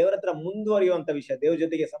ಮೇಲೆ ದೇವರ ಹತ್ರ ಮುಂದುವರಿಯುವಂತ ವಿಷಯ, ದೇವ್ರ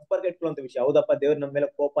ಜೊತೆಗೆ ಸಂಪರ್ಕ ಇಟ್ಕೊಳ್ಳುವಂತ ವಿಷಯ. ಹೌದಪ್ಪ, ದೇವ್ರ ನಮ್ಮ ಮೇಲೆ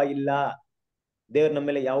ಕೋಪ ಇಲ್ಲ, ದೇವ್ರ ನಮ್ಮ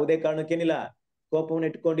ಮೇಲೆ ಯಾವುದೇ ಕಾರಣಕ್ಕೇನಿಲ್ಲ, ಕೋಪವನ್ನು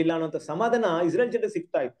ಇಟ್ಕೊಂಡಿಲ್ಲ ಅನ್ನೋಂಥ ಸಮಾಧಾನ ಇಸ್ರೇಲ್ ಜನರಿಗೆ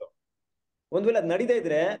ಸಿಗ್ತಾ ಇತ್ತು. ಒಂದ್ ವೇಳೆ ಅದ್ ನಡೀತಾ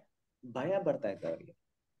ಇದ್ರೆ ಭಯ ಬರ್ತಾ ಇತ್ತು ಅವರಿಗೆ,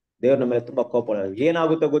 ದೇವ್ರ ನಮ್ಮ ಮೇಲೆ ತುಂಬಾ ಕೋಪ,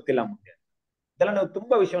 ಏನಾಗುತ್ತೋ ಗೊತ್ತಿಲ್ಲ ಮುಂದೆ. ಇದೆಲ್ಲ ನಾವು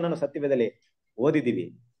ತುಂಬಾ ವಿಷಯವನ್ನ ನಾವು ಸತ್ಯವೇದದಲ್ಲಿ ಓದಿದೀವಿ.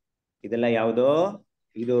 ಇದೆಲ್ಲ ಯಾವುದೋ,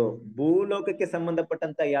 ಇದು ಭೂಲೋಕಕ್ಕೆ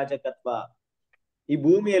ಸಂಬಂಧಪಟ್ಟಂತ ಯಾಜಕತ್ವ. ಈ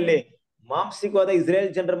ಭೂಮಿಯಲ್ಲಿ ಮಾಂಸಿಕವಾದ ಇಸ್ರೇಲ್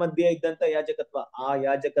ಜನರ ಮಧ್ಯೆ ಇದ್ದಂತ ಯಾಜಕತ್ವ, ಆ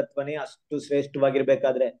ಯಾಜಕತ್ವನೇ ಅಷ್ಟು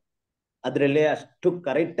ಶ್ರೇಷ್ಠವಾಗಿರ್ಬೇಕಾದ್ರೆ, ಅದ್ರಲ್ಲೇ ಅಷ್ಟು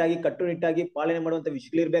ಕರೆಕ್ಟ್ ಆಗಿ ಕಟ್ಟುನಿಟ್ಟಾಗಿ ಪಾಲನೆ ಮಾಡುವಂತ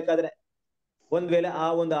ವಿಷಯಗಳಿರ್ಬೇಕಾದ್ರೆ, ಒಂದ್ ವೇಳೆ ಆ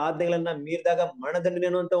ಒಂದು ಆಜ್ಞೆಗಳನ್ನ ಮೀರಿದಾಗ ಮರಣದಂಡನೆ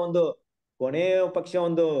ಅನ್ನುವಂತ ಒಂದು ಕೊನೆಯ ಪಕ್ಷ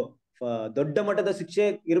ಒಂದು ದೊಡ್ಡ ಮಟ್ಟದ ಶಿಕ್ಷೆ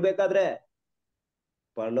ಇರ್ಬೇಕಾದ್ರೆ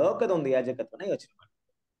ಪರಲೋಕದ ಒಂದು ಯಾಜಕತ್ವನ ಯೋಚನೆ ಮಾಡಿ.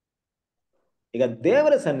 ಈಗ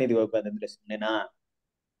ದೇವರ ಸನ್ನಿಧಿ ಹೋಗ್ಬೇಕಂದ್ರೆ ಸುಮ್ಮನೆನಾ?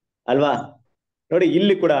 ಅಲ್ವಾ? ನೋಡಿ,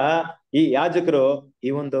 ಇಲ್ಲಿ ಕೂಡ ಈ ಯಾಜಕರು, ಈ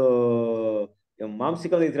ಒಂದು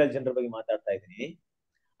ಮಾಂಸಿಕವಾದ ಇಸ್ರೇಲ್ ಜನರ ಬಗ್ಗೆ ಮಾತಾಡ್ತಾ ಇದ್ದೀನಿ.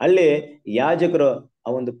 ಅಲ್ಲಿ ಯಾಜಕರು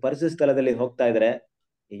ಆ ಒಂದು ಪರಿಶುದ್ಧ ಸ್ಥಳದಲ್ಲಿ ಹೋಗ್ತಾ ಇದಾರೆ.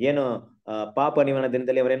 ಏನು ಪಾಪ ನಿವಾರಣೆ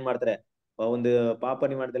ದಿನದಲ್ಲಿ ಅವ್ರೇನ್ ಮಾಡ್ತಾರೆ? ಒಂದು ಪಾಪ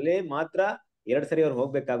ನಿವಾರಣದಲ್ಲಿ ಮಾತ್ರ 2 ಸರಿ ಅವ್ರು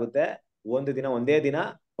ಹೋಗ್ಬೇಕಾಗುತ್ತೆ. ಒಂದೇ ದಿನ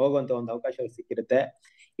ಹೋಗುವಂತ ಒಂದು ಅವಕಾಶ ಅವ್ರಿಗೆ ಸಿಕ್ಕಿರುತ್ತೆ.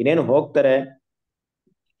 ಇನ್ನೇನು ಹೋಗ್ತಾರೆ,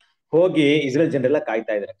 ಹೋಗಿ ಇಸ್ರೇಲ್ ಜನರೆಲ್ಲ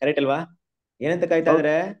ಕಾಯ್ತಾ ಇದಾರೆ, ಕರೆಕ್ಟ್ ಅಲ್ವಾ? ಏನಂತ ಕಾಯ್ತಾ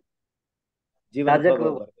ಇದಾರೆ? ಜೀವಂತವಾಗಿ ಯಾಜಕರು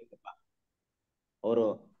ಅವ್ರು ಬರ್ಬೇಕಪ್ಪ, ಅವರು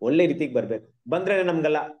ಒಳ್ಳೆ ರೀತಿಗೆ ಬರ್ಬೇಕು, ಬಂದ್ರೆ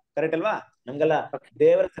ನಮ್ಗಲ್ಲ, ಕರೆಕ್ಟ್ ಅಲ್ವಾ? ನಮ್ಗೆಲ್ಲ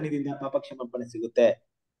ದೇವರ ಸನ್ನಿಧಿಯಿಂದ ಪಾಪ ಕ್ಷಮಾಪಣೆ ಸಿಗುತ್ತೆ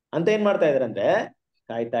ಅಂತ ಏನ್ ಮಾಡ್ತಾ ಇದಾರೆ ಅಂದ್ರೆ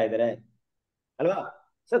ಕಾಯ್ತಾ ಇದಾರೆ ಅಲ್ವಾ?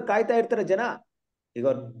 ಸೊ ಕಾಯ್ತಾ ಇರ್ತಾರೆ ಜನ. ಈಗ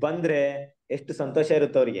ಅವ್ರು ಬಂದ್ರೆ ಎಷ್ಟು ಸಂತೋಷ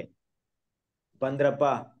ಇರುತ್ತೆ ಅವ್ರಿಗೆ. ಬಂದ್ರಪ್ಪ,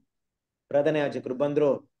 ಪ್ರಧಾನ ಯಾಜಕರು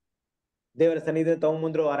ಬಂದ್ರು, ದೇವರ ಸನ್ನಿಧಿಯಿಂದ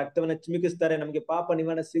ತಗೊಂಬಂದ್ರು, ಆ ರಕ್ತವನ್ನ ಚಿಮುಕಿಸ್ತಾರೆ, ನಮ್ಗೆ ಪಾಪ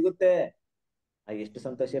ನಿವಾರಣೆ ಸಿಗುತ್ತೆ, ಎಷ್ಟು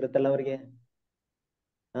ಸಂತೋಷ ಇರುತ್ತಲ್ಲ ಅವ್ರಿಗೆ.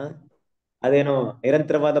 ಹ ಅದೇನು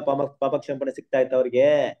ನಿರಂತರವಾದ ಪಾಪ ಕ್ಷಮಾಪಣೆ ಸಿಗ್ತಾ ಇತ್ತ ಅವ್ರಿಗೆ?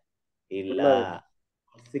 ಇಲ್ಲ. ಇಲ್ಲ.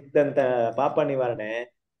 ಸಿಕ್ತಂತ ಪಾಪ ನಿವಾರಣೆ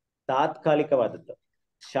ತಾತ್ಕಾಲಿಕವಾದದ್ದು,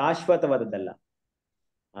 ಶಾಶ್ವತವಾದದ್ದಲ್ಲ.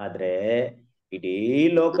 ಆದ್ರೆ ಇಡೀ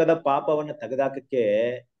ಲೋಕದ ಪಾಪವನ್ನ ತೆಗೆದಾಕಕ್ಕೆ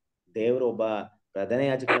ದೇವರು ಒಬ್ಬ ಪ್ರಧಾನ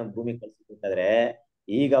ಯಾಜಕನ ಭೂಮಿ ಕಳಿಸ್ಬೇಕಾದ್ರೆ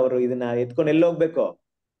ಈಗ ಅವರು ಇದನ್ನ ಎತ್ಕೊಂಡು ಎಲ್ಲಿ ಹೋಗ್ಬೇಕು?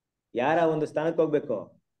 ಯಾರ ಒಂದು ಸ್ಥಾನಕ್ಕೆ ಹೋಗ್ಬೇಕು?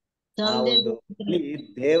 ಆ ಒಂದು ಅಲ್ಲಿ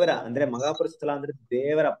ದೇವರ ಅಂದ್ರೆ ಮಹಾಪುರುಷ ಸ್ಥಳ ಅಂದ್ರೆ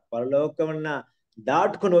ದೇವರ ಪರಲೋಕವನ್ನ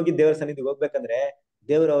ದಾಟ್ಕೊಂಡು ಹೋಗಿ ದೇವರ ಸನ್ನಿಧಿಗೆ ಹೋಗ್ಬೇಕಂದ್ರೆ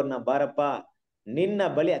ದೇವ್ರು ಅವ್ರನ್ನ ಬಾರಪ್ಪ ನಿನ್ನ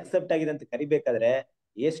ಬಳಿ ಅಕ್ಸೆಪ್ಟ್ ಆಗಿದೆ ಅಂತ ಕರಿಬೇಕಾದ್ರೆ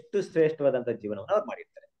ಎಷ್ಟು ಶ್ರೇಷ್ಠವಾದಂತ ಜೀವನವನ್ನು ಅವ್ರು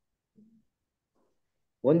ಮಾಡಿರ್ತಾರೆ.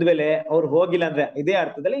 ಒಂದ್ ವೇಳೆ ಅವ್ರು ಹೋಗಿಲ್ಲ ಅಂದ್ರೆ ಇದೇ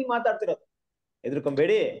ಅರ್ಥದಲ್ಲಿ ಈಗ ಮಾತಾಡ್ತಿರೋದು.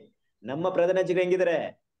 ಎದ್ರುಕೊಂಬೇಡಿ, ನಮ್ಮ ಪ್ರಧಾನ ಯಾಜಕರು ಹೆಂಗಿದ್ದಾರೆ?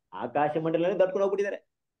 ಆಕಾಶ ಮಂಡಲದಲ್ಲಿ ದಾಟ್ಕೊಂಡು ಹೋಗ್ಬಿಟ್ಟಿದ್ದಾರೆ.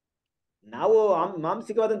 ನಾವು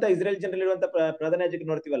ಮಾಂಸಿಕವಾದಂತ ಇಸ್ರೇಲ್ ಜನರಲ್ಲಿರುವಂತ ಪ್ರಧಾನ ಯಾಜಕರು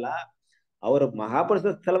ನೋಡ್ತೀವಲ್ಲ, ಅವರು ಮಹಾಪುರುಷ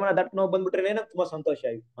ಸ್ಥಳವನ್ನ ದಾಟ್ಕೊಂಡು ಹೋಗಿ ಬಂದ್ಬಿಟ್ರೆ ತುಂಬಾ ಸಂತೋಷ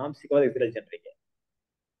ಆಯ್ತು ಮಾಂಸಿಕವಾದ ಇಸ್ರೇಲ್ ಜನರಿಗೆ,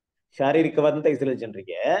 ಶಾರೀರಿಕವಾದಂತ ಇಸ್ರೇಲ್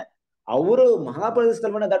ಜನರಿಗೆ. ಅವರು ಮಹಾಪುರುಷ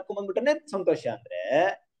ಸ್ಥಳವನ್ನ ದಾಟ್ಕೊಂಡ್ ಬಂದ್ಬಿಟ್ರೆ ಸಂತೋಷ. ಅಂದ್ರೆ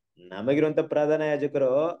ನಮಗಿರುವಂತ ಪ್ರಧಾನ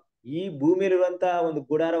ಯಾಜಕರು ಈ ಭೂಮಿಯಲ್ಲಿರುವಂತ ಒಂದು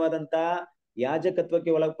ಗುಡಾರವಾದಂತ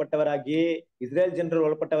ಯಾಜಕತ್ವಕ್ಕೆ ಒಳಪಟ್ಟವರಾಗಿ ಇಸ್ರೇಲ್ ಜನರು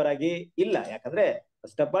ಒಳಪಟ್ಟವರಾಗಿ ಇಲ್ಲ. ಯಾಕಂದ್ರೆ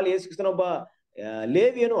ಫಸ್ಟ್ ಆಫ್ ಆಲ್ ಯೇಸು ಕ್ರಿಸ್ತನ ಒಬ್ಬ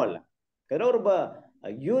ಲೇವಿಯನೂ ಅಲ್ಲ, ಯಾಕಂದ್ರೆ ಅವ್ರೊಬ್ಬ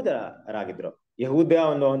ಯೂದರಾಗಿದ್ರು, ಯಹೂದ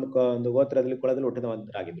ಒಂದು ಗೋತ್ರದಲ್ಲಿ ಕುಲದಲ್ಲಿ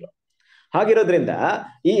ಹುಟ್ಟಿದವರಾಗಿದ್ರು. ಹಾಗಿರೋದ್ರಿಂದ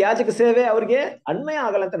ಈ ಯಾಜಕ ಸೇವೆ ಅವ್ರಿಗೆ ಅನ್ವಯ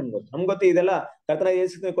ಆಗಲ್ಲ ಅಂತ ನಮ್ಗೆ ಗೊತ್ತು. ಇದೆಲ್ಲ ಕರ್ತನ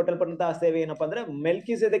ಯೇಸು ಕೊಟ್ಟಲ್ಪಟ್ಟಂತಹ ಸೇವೆ ಏನಪ್ಪಾ ಅಂದ್ರೆ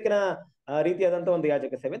ಮೆಲ್ಕಿಸೆದೆಕಿನ ರೀತಿಯಾದಂತ ಒಂದು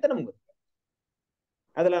ಯಾಜಕ ಸೇವೆ ಅಂತ ನಮ್ಗೆ ಗೊತ್ತು.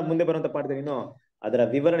 ಅದೆಲ್ಲ ಮುಂದೆ ಬರುವಂತ ಪಾಠದಲ್ಲಿ ಇನ್ನೂ ಅದರ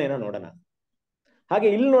ವಿವರಣೆಯನ್ನ ನೋಡೋಣ. ಹಾಗೆ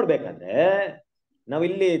ಇಲ್ಲಿ ನೋಡ್ಬೇಕಂದ್ರೆ ನಾವ್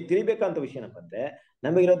ಇಲ್ಲಿ ತಿಳಿಬೇಕಂತ ವಿಷಯ ಏನಪ್ಪ ಅಂದ್ರೆ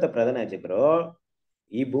ನಮಗಿರುವಂತ ಪ್ರಧಾನ ಯಾಜಕರು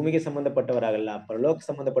ಈ ಭೂಮಿಗೆ ಸಂಬಂಧಪಟ್ಟವರಾಗಲ್ಲ, ಪರಲೋಕ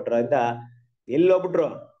ಸಂಬಂಧಪಟ್ಟವರಾಗಿದ್ದ ಎಲ್ಲಿ ಹೋಗ್ಬಿಟ್ರು?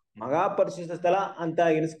 ಮಹಾಪರಿಶುದ್ಧ ಸ್ಥಳ ಅಂತ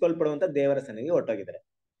ಎನಿಸ್ಕೊಳ್ಪಡುವಂತ ದೇವರ ಸನ್ನಿಧಿಗೆ ಹೊರಟೋಗಿದ್ದಾರೆ.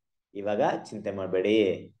 ಇವಾಗ ಚಿಂತೆ ಮಾಡಬೇಡಿ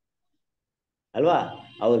ಅಲ್ವಾ,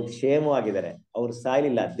 ಅವ್ರು ಕ್ಷೇಮವಾಗಿದ್ದಾರೆ, ಅವ್ರು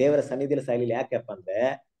ಸಾಯ್ಲಿಲ್ಲ, ದೇವರ ಸನ್ನಿಧಿಯಲ್ಲಿ ಸಾಯ್ಲಿಲ್ಲ. ಯಾಕಪ್ಪ ಅಂದ್ರೆ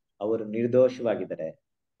ಅವರು ನಿರ್ದೋಷವಾಗಿದ್ದಾರೆ,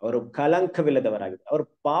 ಅವರು ಕಳಂಕವಿಲ್ಲದವರಾಗಿದ್ದಾರೆ, ಅವರು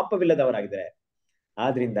ಪಾಪವಿಲ್ಲದವರಾಗಿದ್ದಾರೆ.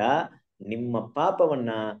 ಆದ್ರಿಂದ ನಿಮ್ಮ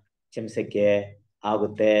ಪಾಪವನ್ನ ಕ್ಷಮಿಸಕ್ಕೆ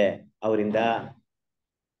ಆಗುತ್ತೆ ಅವರಿಂದ.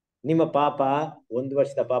 ನಿಮ್ಮ ಪಾಪ 1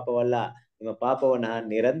 ವರ್ಷದ ಪಾಪವಲ್ಲ, ನಿಮ್ಮ ಪಾಪವನ್ನ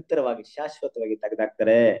ನಿರಂತರವಾಗಿ ಶಾಶ್ವತವಾಗಿ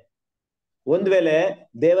ತೆಗೆದಾಕ್ತಾರೆ. ಒಂದ್ ವೇಳೆ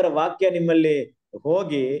ದೇವರ ವಾಕ್ಯ ನಿಮ್ಮಲ್ಲಿ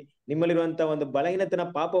ಹೋಗಿ ನಿಮ್ಮಲ್ಲಿರುವಂತ ಒಂದು ಬಲಹೀನತನ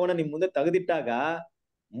ಪಾಪವನ್ನ ನಿಮ್ ಮುಂದೆ ತೆಗೆದಿಟ್ಟಾಗ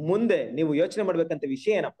ಮುಂದೆ ನೀವು ಯೋಚನೆ ಮಾಡ್ಬೇಕಂತ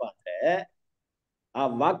ವಿಷಯ ಏನಪ್ಪಾ ಅಂದ್ರೆ ಆ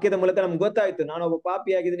ವಾಕ್ಯದ ಮೂಲಕ ನಮ್ಗೆ ಗೊತ್ತಾಯ್ತು ನಾನೊಬ್ಬ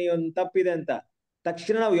ಪಾಪಿಯಾಗಿದ್ದೀನಿ, ಒಂದು ತಪ್ಪಿದೆ ಅಂತ.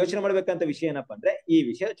 ತಕ್ಷಣ ನಾವು ಯೋಚನೆ ಮಾಡ್ಬೇಕಂತ ವಿಷಯ ಏನಪ್ಪಾ ಅಂದ್ರೆ ಈ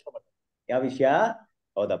ವಿಷಯ ಯೋಚನೆ ಮಾಡ್ಬೇಕು. ಯಾವ ವಿಷಯ?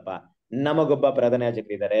 ಹೌದಪ್ಪ, ನಮಗೊಬ್ಬ ಪ್ರಧಾನ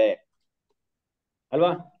ಯಾಜಕರಿದ್ದಾರೆ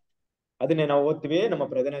ಅಲ್ವಾ? ಅದನ್ನೇ ನಾವು ಓದ್ತೀವಿ ನಮ್ಮ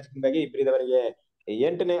ಪ್ರಧಾನ ಯಾಜಕರಿಗಾಗಿ ಇಬ್ರಿದವರಿಗೆ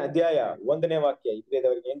 8ನೇ ಅಧ್ಯಾಯ 1ನೇ ವಾಕ್ಯ.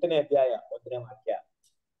 ಇಬ್ರಿದವರಿಗೆ 8ನೇ ಅಧ್ಯಾಯ 1ನೇ ವಾಕ್ಯ.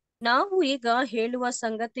 ನಾವು ಈಗ ಹೇಳುವ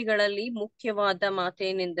ಸಂಗತಿಗಳಲ್ಲಿ ಮುಖ್ಯವಾದ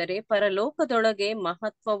ಮಾತೇನೆಂದರೆ ಪರಲೋಕದೊಳಗೆ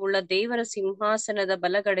ಮಹತ್ವವುಳ್ಳ ದೇವರ ಸಿಂಹಾಸನದ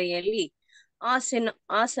ಬಲಗಡೆಯಲ್ಲಿ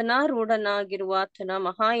ಆಸನಾರೂಢನಾಗಿರುವ ಆತನ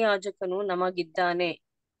ಮಹಾಯಾಜಕನು ನಮಗಿದ್ದಾನೆ.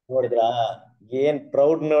 ನೋಡಿದ್ರಾ? ಏನ್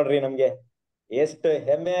ಪ್ರೌಡ್ ನೋಡ್ರಿ, ನಮ್ಗೆ ಎಷ್ಟು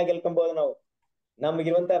ಹೆಮ್ಮೆಯಾಗಿ ಹೇಳ್ಕೊಬಹುದು ನಾವು.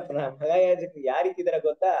 ನಮ್ಗಿರುವಂತ ಮಹಾಯಾಜಕ ಯಾವ ರೀತಿ ಇದಾರೆ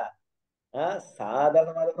ಗೊತ್ತಾ?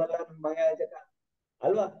 ಸಾಧಾರಣವಾದ ಮಹಾಯಾಜಕ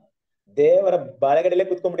ಅಲ್ವಾ? ದೇವರ ಬಲಗಡೆಯಲ್ಲೇ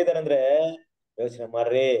ಕುತ್ಕೊಂಡ್ಬಿಟ್ಟಿದ್ದಾರೆ ಅಂದ್ರೆ ಯೋಚನೆ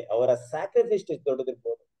ಮಾಡ್ರಿ, ಅವರ ಸ್ಯಾಕ್ರಿಫೈಸ್ ಎಷ್ಟು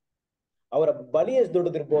ದೊಡ್ಡದಿರ್ಬೋದು, ಅವರ ಬಲಿ ಎಷ್ಟು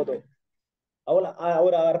ದೊಡ್ಡದಿರ್ಬೋದು,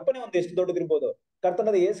 ಅವರ ಅರ್ಪಣೆ ಒಂದು ಎಷ್ಟು ದೊಡ್ಡದಿರ್ಬೋದು.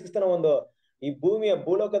 ಕರ್ತನಾದ ಯೇಸು ಕ್ರಿಸ್ತನ ಒಂದು ಈ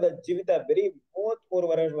ಭೂಲೋಕದ ಜೀವಿತ ಬರೀ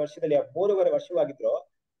 33 ವರ್ಷದಲ್ಲಿ 3.5 ವರ್ಷವಾಗಿದ್ರು.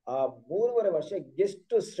 ಆ 3.5 ವರ್ಷ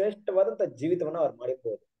ಎಷ್ಟು ಶ್ರೇಷ್ಠವಾದಂತ ಜೀವಿತವನ್ನ ಅವ್ರು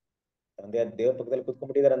ಮಾಡಿರ್ಬೋದು. ತಂದೆಯ ದೇವ್ರ ಪಕ್ಕದಲ್ಲಿ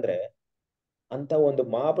ಕುತ್ಕೊಂಡ್ಬಿಟ್ಟಿದಾರೆ ಅಂದ್ರೆ, ಅಂತ ಒಂದು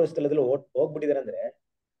ಮಹಾಪುರುಷ ಸ್ಥಳದಲ್ಲಿ ಹೋಗ್ಬಿಟ್ಟಿದಾರೆ ಅಂದ್ರೆ,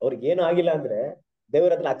 ಅವ್ರಿಗೆ ಏನು ಆಗಿಲ್ಲ ಅಂದ್ರೆ,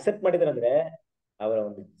 ದೇವ್ರ ಅದನ್ನ ಅಕ್ಸೆಪ್ಟ್ ಮಾಡಿದಾರೆ ಅಂದ್ರೆ ಅವರ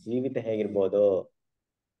ಒಂದು ಜೀವಿತ ಹೇಗಿರ್ಬೋದು.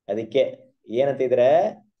 ಅದಕ್ಕೆ ಏನಂತ ಇದ್ರೆ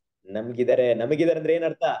ನಮಗಿದ್ದಾರೆ ಅಂದ್ರೆ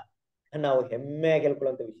ಏನರ್ಥ? ನಾವು ಹೆಮ್ಮೆಯಾಗಿ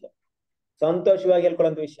ಹೇಳ್ಕೊಳ್ಳುವಂತ ವಿಷಯ, ಸಂತೋಷವಾಗಿ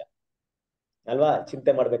ಹೇಳ್ಕೊಳ್ಳುವಂತ ವಿಷಯ ಅಲ್ವಾ?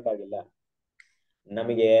 ಚಿಂತೆ ಮಾಡ್ಬೇಕಾಗಿಲ್ಲ.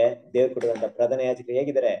 ನಮಗೆ ದೇವ್ರು ಕೊಡುವಂತ ಪ್ರಧಾನ ಯಾಜಕರು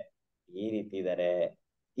ಹೇಗಿದ್ದಾರೆ? ಈ ರೀತಿ ಇದ್ದಾರೆ.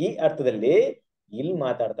 ಈ ಅರ್ಥದಲ್ಲಿ ಇಲ್ಲಿ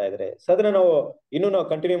ಮಾತಾಡ್ತಾ ಇದ್ದಾರೆ. ಅದನ್ನ ನಾವು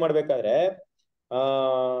ಕಂಟಿನ್ಯೂ ಮಾಡ್ಬೇಕಾದ್ರೆ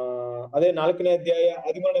ಅದೇ 4ನೇ ಅಧ್ಯಾಯ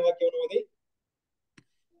 13ನೇ ವಾಕ್ಯವನ್ನು ಓದಿ.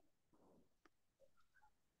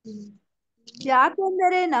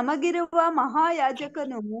 ಯಾಕೆಂದರೆ ನಮಗಿರುವ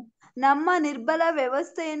ಮಹಾಯಾಜಕನು ನಮ್ಮ ನಿರ್ಬಲ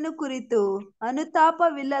ವ್ಯವಸ್ಥೆಯನ್ನು ಕುರಿತು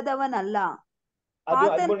ಅನುತಾಪವಿಲ್ಲದವನಲ್ಲ. ಅದು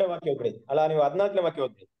ಆತನ 13ನೇ ವಾಕ್ಯ ಓದ್ರಿ. ಅಲ್ಲ, ನೀವು 14ನೇ ವಾಕ್ಯ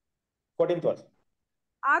ಓದ್ರಿ. 14th verse.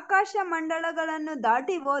 ಆಕಾಶ ಮಂಡಳಗಳನ್ನು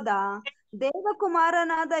ದಾಟಿ ಹೋದ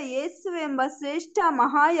ದೇವಕುಮಾರನಾದ ಯೇಸುವೆಂಬ ಶ್ರೇಷ್ಠ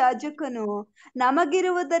ಮಹಾಯಾಜಕನು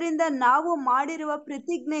ನಮಗಿರುವುದರಿಂದ ನಾವು ಮಾಡಿರುವ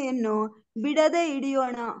ಪ್ರತಿಜ್ಞೆಯನ್ನು ಬಿಡದೆ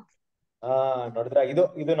ಹಿಡಿಯೋಣ. ನೋಡಿದ್ರ, ಇದು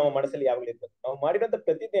ನಮ್ಮ ಮನಸ್ಸಲ್ಲಿ ಯಾವಾಗಲೂ ಇರ್ತದೆ. ನಾವು ಮಾಡಿರೋಂಥ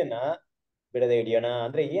ಪ್ರತಿಜ್ಞೆಯನ್ನ ಬಿಡದೆ ಹಿಡಿಯೋಣ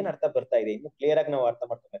ಅಂದ್ರೆ ಏನ್ ಅರ್ಥ ಬರ್ತಾ ಇದೆ ಇನ್ನು ಕ್ಲಿಯರ್ ಆಗಿ ನಾವು ಅರ್ಥ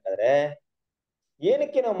ಮಾಡ್ಕೊಬೇಕಾದ್ರೆ,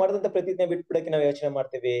 ಏನಕ್ಕೆ ನಾವು ಮಾಡಿದಂತ ಪ್ರತಿಜ್ಞೆ ಬಿಟ್ಬಿಡಕ್ಕೆ ನಾವು ಯೋಚನೆ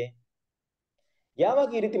ಮಾಡ್ತೀವಿ? ಯಾವಾಗ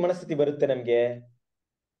ಈ ರೀತಿ ಮನಸ್ಥಿತಿ ಬರುತ್ತೆ ನಮ್ಗೆ?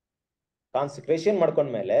 ಕಾನ್ಸಂಟ್ರೇಷನ್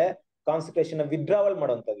ಮಾಡ್ಕೊಂಡ್ಮೇಲೆ ಕಾನ್ಸಂಟ್ರೇಷನ್ ವಿಡ್ರಾವಲ್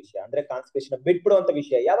ಮಾಡುವಂತ ವಿಷಯ, ಅಂದ್ರೆ ಕಾನ್ಸಂಟ್ರೇಷನ್ ಬಿಟ್ಬಿಡುವಂತ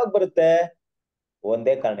ವಿಷಯ ಯಾವಾಗ ಬರುತ್ತೆ?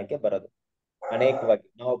 ಒಂದೇ ಕಾರಣಕ್ಕೆ ಬರೋದು. ಅನೇಕವಾಗಿ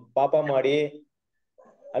ನಾವು ಪಾಪ ಮಾಡಿ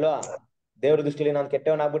ಅಲ್ವಾ, ದೇವ್ರ ದೃಷ್ಟಿಲಿ ನಾನು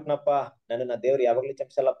ಕೆಟ್ಟವನಾಗ್ಬಿಟ್ನಪ್ಪ, ನನ್ನನ್ನ ದೇವ್ರು ಯಾವಾಗ್ಲೂ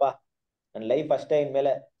ಕ್ಷಮಿಸಲ್ಲಪ್ಪ, ನನ್ನ ಲೈಫ್ ಅಷ್ಟೇ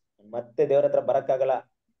ಇನ್ಮೇಲೆ ಮತ್ತೆ ದೇವ್ರ ಹತ್ರ ಬರಕ್ಕಾಗಲ್ಲ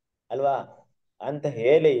ಅಲ್ವಾ ಅಂತ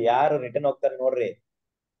ಹೇಳಿ ಯಾರು ರಿಟರ್ನ್ ಹೋಗ್ತಾರೆ ನೋಡ್ರಿ,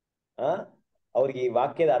 ಅವ್ರಿಗೆ ಈ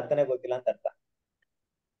ವಾಕ್ಯದ ಅರ್ಥನೇ ಗೊತ್ತಿಲ್ಲ ಅಂತ ಅರ್ಥ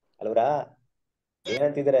ಅಲ್ವರಾ?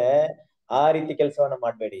 ಏನಂತಿದ್ರೆ, ಆ ರೀತಿ ಕೆಲಸವನ್ನ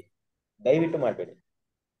ಮಾಡ್ಬೇಡಿ, ದಯವಿಟ್ಟು ಮಾಡ್ಬೇಡಿ.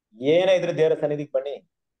 ಏನೇ ಇದ್ರೆ ದೇವರ ಸನ್ನಿಧಿಗೆ ಬನ್ನಿ,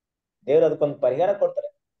 ದೇವ್ರು ಅದಕ್ಕೊಂದು ಪರಿಹಾರ ಕೊಡ್ತಾರೆ.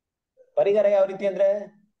 ಪರಿಹಾರ ಯಾವ ರೀತಿ ಅಂದ್ರೆ,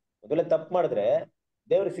 ಮೊದಲೇ ತಪ್ಪು ಮಾಡಿದ್ರೆ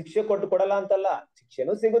ದೇವ್ರು ಶಿಕ್ಷೆ ಕೊಡಲ್ಲ ಅಂತಲ್ಲ,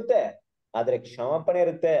 ಶಿಕ್ಷೆನೂ ಸಿಗುತ್ತೆ, ಆದ್ರೆ ಕ್ಷಮಾಪಣೆ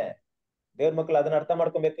ಇರುತ್ತೆ. ದೇವ್ರ ಮಕ್ಕಳು ಅದನ್ನ ಅರ್ಥ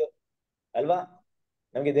ಮಾಡ್ಕೊಬೇಕು ಅಲ್ವಾ?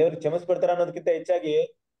 ನಮ್ಗೆ ದೇವ್ರು ಕ್ಷಮಿಸ್ಬಿಡ್ತಾರ ಅನ್ನೋದಕ್ಕಿಂತ ಹೆಚ್ಚಾಗಿ,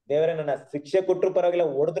 ದೇವರೇ ನನ್ನ ಶಿಕ್ಷೆ ಕೊಟ್ಟರು ಪರವಾಗಿಲ್ಲ,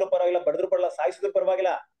 ಹೊಡೆದ್ರು ಪರವಾಗಿಲ್ಲ, ಬಡದ್ರು ಪರವಾಗಿಲ್ಲ, ಸಾಯಿಸಿದ್ರು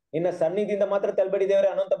ಪರವಾಗಿಲ್ಲ, ನಿನ್ನ ಸನ್ನಿಧಿಯಿಂದ ಮಾತ್ರ ತಲ್ಬೇಡಿ ದೇವ್ರೆ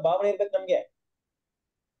ಅನ್ನೋಂತ ಭಾವನೆ ಇರ್ಬೇಕು ನಮ್ಗೆ.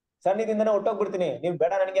 ಸನ್ನಿಧಿಯಿಂದನೇ ಹೊಟ್ಟೋಗ್ಬಿಡ್ತೀನಿ, ನೀವ್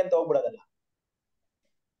ಬೇಡ ನನಗೆ ಅಂತ ಹೋಗ್ಬಿಡೋದಲ್ಲ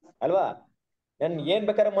ಅಲ್ವಾ? ನನ್ ಏನ್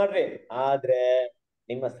ಬೇಕಾದ್ರೆ ಮಾಡ್ರಿ, ಆದ್ರೆ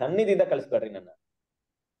ನಿಮ್ಮ ಸನ್ನಿಧಿಯಿಂದ ಕಳಿಸ್ಬೇಡ್ರಿ ನನ್ನ.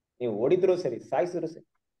 ನೀವು ಹೊಡಿದ್ರು ಸರಿ, ಸಾಯಿಸಿದ್ರು ಸರಿ,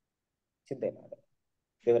 ಚಿಂತೆ ಇಲ್ಲ.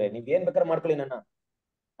 ದೇವ್ರೆ ನೀವ್ ಏನ್ ಬೇಕಾದ್ರೆ ಮಾಡ್ಕೊಳ್ಳಿ ನನ್ನ,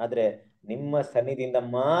 ಆದ್ರೆ ನಿಮ್ಮ ಸನ್ನಿಧಿಯಿಂದ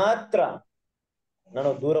ಮಾತ್ರ ನಾನು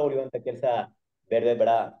ದೂರ ಉಳಿಯುವಂತ ಕೆಲಸ ಬೇಡವೇ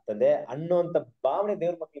ಬೇಡ ತಂದೆ ಅನ್ನುವಂತ ಭಾವನೆ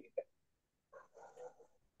ದೇವ್ರ ಮಕ್ಳಿಗೆ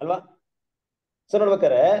ಅಲ್ವಾ? ಸೊ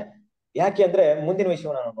ನೋಡ್ಬೇಕಾರೆ ಯಾಕೆ ಅಂದ್ರೆ ಮುಂದಿನ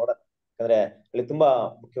ವಿಷಯವನ್ನ ನಾವು ನೋಡೋಣ, ಯಾಕಂದ್ರೆ ಅಲ್ಲಿ ತುಂಬಾ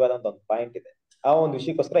ಮುಖ್ಯವಾದಂತ ಒಂದು ಪಾಯಿಂಟ್ ಇದೆ. ಆ ಒಂದು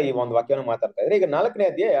ವಿಷಯಕ್ಕೋಸ್ಕರ ಈ ಒಂದು ವಾಕ್ಯವನ್ನು ಮಾತಾಡ್ತಾ ಇದ್ರೆ, ಈಗ 4ನೇ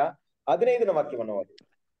ಅಧ್ಯಾಯ 15ನೇ ವಾಕ್ಯವನ್ನು ಓದಿ.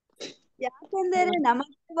 ಯಾಕೆಂದರೆ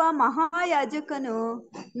ನಮಗಿರುವ ಮಹಾಯಾಜಕನು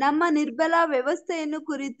ನಮ್ಮ ನಿರ್ಬಲ ವ್ಯವಸ್ಥೆಯನ್ನು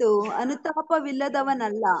ಕುರಿತು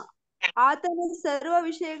ಅನುತಾಪವಿಲ್ಲದವನಲ್ಲ. ಆತನು ಸರ್ವ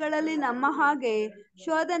ವಿಷಯಗಳಲ್ಲಿ ನಮ್ಮ ಹಾಗೆ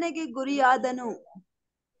ಶೋಧನೆಗೆ ಗುರಿಯಾದನು,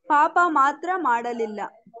 ಪಾಪ ಮಾತ್ರ ಮಾಡಲಿಲ್ಲ.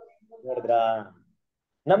 ನೋಡಿದ್ರ,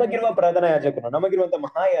 ನಮಗಿರುವ ಪ್ರಧಾನ ಯಾಜಕನು, ನಮಗಿರುವಂತ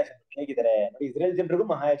ಮಹಾಯಾಜಕರು ಹೇಗಿದ್ದಾರೆ ನೋಡಿ. ಇಸ್ರೇಲ್ ಜನರಿಗೂ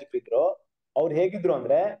ಮಹಾಯಾಜಕರು ಇದ್ರು. ಅವ್ರು ಹೇಗಿದ್ರು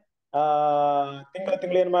ಅಂದ್ರೆ,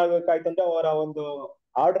 ತಿಂಗಳು ಏನ್ ಮಾಡ್ಬೇಕಾಯ್ತು ಅಂದ್ರೆ, ಅವರ ಒಂದು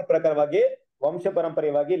ಆರ್ಡರ್ ಪ್ರಕಾರವಾಗಿ ವಂಶ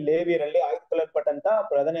ಪರಂಪರೆಯಾಗಿ ಲೇವಿಯರಲ್ಲಿ ಆಯ್ದುಕೊಳ್ಳಲ್ಪಟ್ಟಂತ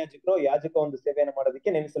ಪ್ರಧಾನ ಯಾಜಕರು ಯಾಜಕ ಒಂದು ಸೇವೆಯನ್ನು ಮಾಡೋದಕ್ಕೆ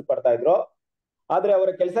ನೇಮಿಸಲ್ಪಡ್ತಾ ಇದ್ರು. ಆದ್ರೆ ಅವರ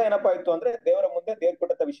ಕೆಲಸ ಏನಪ್ಪಾ ಇತ್ತು ಅಂದ್ರೆ, ದೇವರ ಮುಂದೆ ದೇವ್ರ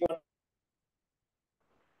ಕೊಟ್ಟಂತ ವಿಷಯವನ್ನು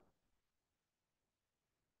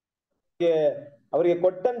ಅವರಿಗೆ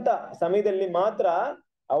ಕೊಟ್ಟಂತ ಸಮಯದಲ್ಲಿ ಮಾತ್ರ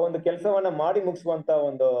ಆ ಒಂದು ಕೆಲಸವನ್ನ ಮಾಡಿ ಮುಗಿಸುವಂತ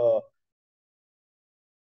ಒಂದು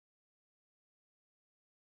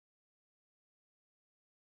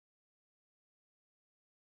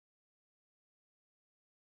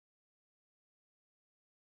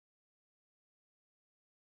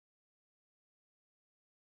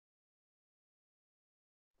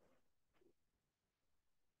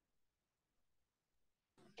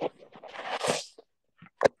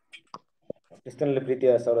ಕ್ರಿಸ್ತನಲ್ಲಿ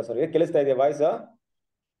ಪ್ರೀತಿಯ ಸೌರಸರಿಗೆ ಕೇಳಿಸ್ತಾ ಇದೆಯಾ ವಾಯ್ಸ್?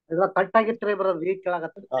 ಎಲ್ಲ ಕಟ್ ಆಗಿತ್ರಿ ಬರೋದು, ಈಗ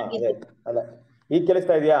ಕೇಳಾಗತ್ತೆ. ಅದೇ ಅಲ್ಲ, ಈಗ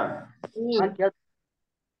ಕೇಳಿಸ್ತಾ ಇದೆಯಾ?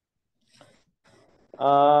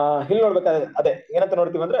 ಇಲ್ಲಿ ನೋಡ್ಬೇಕಾದ್ರೆ ಅದೇ ಏನಂತ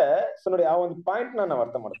ನೋಡ್ತೀವಿ ಅಂದ್ರೆ, ಸೊ ನೋಡಿ ಆ ಒಂದು ಪಾಯಿಂಟ್ ನಾವು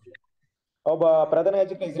ಅರ್ಥ ಮಾಡ್ತೀವಿ. ಒಬ್ಬ ಪ್ರಧಾನ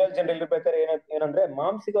ಯಾಜಕ ಇಸ್ರೇಲ್ ಜನರಲ್ಲಿ ಇರ್ಬೇಕಾದ್ರೆ ಏನಂದ್ರೆ,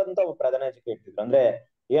 ಮಾಂಸಿಕವಾದಂತ ಒಬ್ಬ ಪ್ರಧಾನ ಯಾಜಕ ಇರ್ತಿದ್ರು. ಅಂದ್ರೆ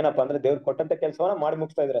ಏನಪ್ಪಾ ಅಂದ್ರೆ, ದೇವ್ರು ಕೊಟ್ಟಂತ ಕೆಲಸವನ್ನ ಮಾಡಿ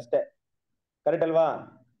ಮುಗಿಸ್ತಾ ಇದ್ರು ಅಷ್ಟೇ, ಕರೆಕ್ಟ್ ಅಲ್ವಾ?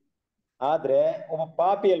 ಆದ್ರೆ ಒಬ್ಬ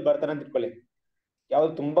ಪಾಪಿ ಎಲ್ಲಿ ಬರ್ತಾನೆ ಅಂತ ಇಟ್ಕೊಳ್ಳಿ,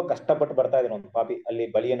 ಯಾವ್ದು ತುಂಬಾ ಕಷ್ಟಪಟ್ಟು ಬರ್ತಾ ಇದ್ರು ಒಂದು ಪಾಪಿ ಅಲ್ಲಿ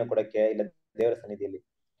ಬಲಿಯನ್ನು ಕೊಡಕ್ಕೆ, ಇಲ್ಲ ದೇವರ ಸನ್ನಿಧಿಯಲ್ಲಿ.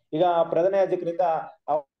 ಈಗ ಪ್ರಧಾನ ಯಾಜಕರಿಂದ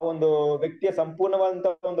ಆ ಒಂದು ವ್ಯಕ್ತಿಯ ಸಂಪೂರ್ಣವಾದಂತ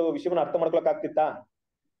ಒಂದು ವಿಷಯವನ್ನ ಅರ್ಥ ಮಾಡ್ಕೊಳಕ್ ಆಗ್ತಿತ್ತಾ?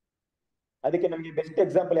 ಅದಕ್ಕೆ ನಮ್ಗೆ ಬೆಸ್ಟ್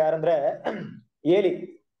ಎಕ್ಸಾಂಪಲ್ ಯಾರಂದ್ರೆ ಏಲಿ.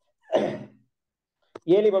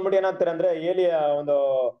 ಏಲಿ ಬಂದ್ಬಿಟ್ಟು ಏನಾಗ್ತಾರೆ ಅಂದ್ರೆ, ಏಲಿಯ ಒಂದು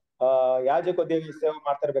ಯಾಜಕೋದ್ಯೋಗಿ ಸೇವೆ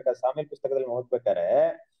ಮಾಡ್ತಾ ಇರ್ಬೇಕಾದ್ರೆ ಸಾಮೇಲ್ ಪುಸ್ತಕದಲ್ಲಿ ಓದ್ಬೇಕಾರೆ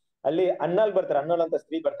ಅಲ್ಲಿ ಅನ್ನಲ್ ಬರ್ತಾರೆ, ಅನ್ನಲ್ ಅಂತ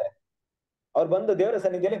ಸ್ತ್ರೀ ಬರ್ತಾರೆ. ಅವ್ರು ಬಂದು ದೇವರ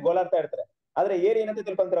ಸನ್ನಿಧಿಯಲ್ಲಿ ಗೋಲಾಡ್ತಾ ಇರ್ತಾರೆ. ಆದ್ರೆ ಏಲಿ ಏನಂತ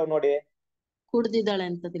ತಿಳ್ಕೊಂತಾರೆ ಅವ್ರು ನೋಡಿ, ಕುಡ್ದಿದ್ದಾಳೆ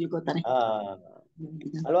ಅಂತ ತಿಳ್ಕೊತಾರೆ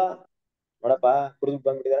ಅಲ್ವಾ? ನೋಡಪ್ಪ ಕುಡಿದು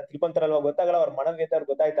ಬಂದ್ಬಿಟ್ಟಿದಾರೆ ತಿಳ್ಕೊಂತಾರಲ್ವಾ, ಗೊತ್ತಾಗಲ್ಲ ಅವ್ರ ಮನೋವೇತ ಅವ್ರಿಗೆ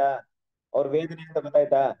ಗೊತ್ತಾಯ್ತಾ, ಅವ್ರ ವೇದನೆ ಅಂತ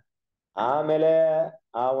ಗೊತ್ತಾಯ್ತಾ? ಆಮೇಲೆ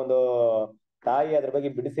ಆ ಒಂದು ತಾಯಿ ಅದ್ರ ಬಗ್ಗೆ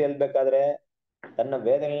ಬಿಡಿಸಿ ಹೇಳ್ಬೇಕಾದ್ರೆ, ತನ್ನ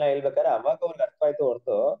ವೇದನೆಗಳನ್ನ ಹೇಳ್ಬೇಕಾದ್ರೆ ಅವಾಗ ಅವ್ರಿಗೆ ಅರ್ಥ ಆಯ್ತು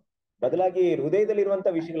ಹೊರತು, ಬದಲಾಗಿ ಹೃದಯದಲ್ಲಿ ಇರುವಂತ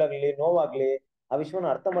ವಿಷಯಗಳಾಗ್ಲಿ, ನೋವಾಗ್ಲಿ, ಆ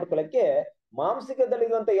ವಿಷಯವನ್ನ ಅರ್ಥ ಮಾಡ್ಕೊಳಕ್ಕೆ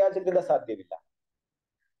ಮಾಂಸಿಕದಲ್ಲಿರುವಂತ ಯಾಜಕರಿಂದ ಸಾಧ್ಯವಿಲ್ಲ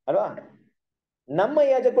ಅಲ್ವಾ? ನಮ್ಮ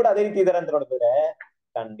ಯಾಜಕ ಕೂಡ ಅದೇ ರೀತಿ ಇದಾರೆ ಅಂತ ನೋಡಿದ್ರೆ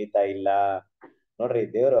ಖಂಡಿತ ಇಲ್ಲ. ನೋಡ್ರಿ,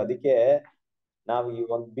 ದೇವರು ಅದಕ್ಕೆ ನಾವು ಈ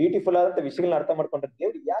ಒಂದು ಬ್ಯೂಟಿಫುಲ್ ಆದಂತ ವಿಷಯಗಳನ್ನ ಅರ್ಥ ಮಾಡ್ಕೊಂಡ್ರೆ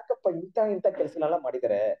ದೇವ್ರು ಯಾಕಪ್ಪ ಇಂಥ ಕೆಲಸನೆಲ್ಲ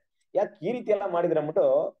ಮಾಡಿದ್ದಾರೆ, ಯಾಕೆ ಈ ರೀತಿ ಎಲ್ಲ ಮಾಡಿದ್ರೆ ಅಂದ್ಬಿಟ್ಟು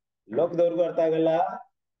ಲೋಕದವ್ರಿಗೂ ಅರ್ಥ ಆಗಲ್ಲ,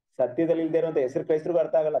 ಸತ್ಯದಲ್ಲಿ ಇಲ್ದೇ ಇರುವಂತ ಹೆಸರು ಕ್ರೈಸ್ತರಿಗೂ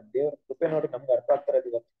ಅರ್ಥ ಆಗಲ್ಲ. ದೇವ್ರ ಕೃಪೆ ನೋಡಿ ನಮ್ಗೆ ಅರ್ಥ ಆಗ್ತಾ ಇರೋದು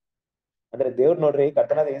ಇವತ್ತು. ಅಂದ್ರೆ ದೇವ್ರು ನೋಡ್ರಿ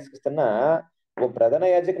ಕರ್ತನಾದ ಯೇಸು ಕ್ರಿಸ್ತನ್ನ ಒಬ್ಬ ಪ್ರಧಾನ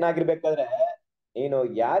ಯಾಜಕನಾಗಿರ್ಬೇಕಾದ್ರೆ ನೀನು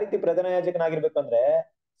ಯಾವ ರೀತಿ ಪ್ರಧಾನ ಯಾಜಕನಾಗಿರ್ಬೇಕಂದ್ರೆ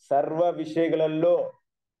ಸರ್ವ ವಿಷಯಗಳಲ್ಲೂ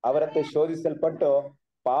ಅವರಂತೆ ಶೋಧಿಸಲ್ಪಟ್ಟು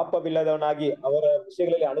ಪಾಪವಿಲ್ಲದವನಾಗಿ ಅವರ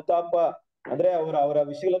ವಿಷಯಗಳಲ್ಲಿ ಅನುತಾಪ ಅಂದ್ರೆ ಅವರ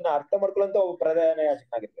ವಿಷಯಗಳನ್ನ ಅರ್ಥ ಮಾಡ್ಕೊಳ್ಳಂತ ಒಬ್ಬ ಪ್ರಧಾನ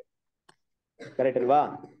ಯಾಜಕನಾಗಿರ್ಬೇಕು. ಕರೆಕ್ಟ್ ಅಲ್ವಾ?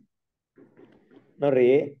 ನೋಡ್ರಿ,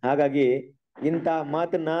 ಹಾಗಾಗಿ ಇಂತ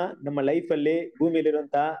ಮಾತನ್ನ ನಮ್ಮ ಲೈಫ್ ಅಲ್ಲಿ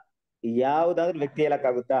ಭೂಮಿಯಲ್ಲಿರುವಂತ ಯಾವ್ದಾದ್ರು ವ್ಯಕ್ತಿ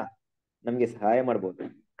ಹೇಳಕ್ಕಾಗುತ್ತಾ? ನಮ್ಗೆ ಸಹಾಯ ಮಾಡ್ಬೋದು.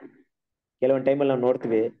 ಕೆಲವೊಂದ್ ಟೈಮಲ್ಲಿ ನಾವು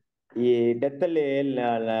ನೋಡ್ತೀವಿ, ಈ ಡೆತ್ ಅಲ್ಲಿ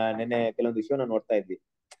ನೆನ್ನೆ ಕೆಲವೊಂದು ವಿಷಯನ ನೋಡ್ತಾ ಇದ್ವಿ.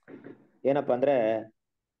 ಏನಪ್ಪಾ ಅಂದ್ರೆ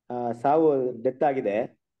ಸಾವು ಡೆತ್ ಆಗಿದೆ.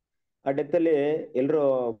 ಆ ಡೆತ್ ಅಲ್ಲಿ ಎಲ್ರು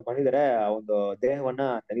ಬಂದಿದ್ದಾರೆ, ಆ ಒಂದು ದೇಹವನ್ನ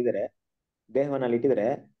ತೆಗಿದ್ದಾರೆ, ದೇಹವನ್ನ ಅಲ್ಲಿ ಇಟ್ಟಿದ್ದಾರೆ.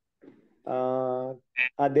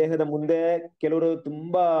 ಆ ದೇಹದ ಮುಂದೆ ಕೆಲವರು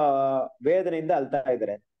ತುಂಬಾ ವೇದನೆಯಿಂದ ಅಳ್ತಾ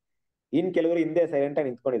ಇದ್ದಾರೆ, ಇನ್ ಕೆಲವರು ಹಿಂದೆ ಸೈಲೆಂಟ್ ಆಗಿ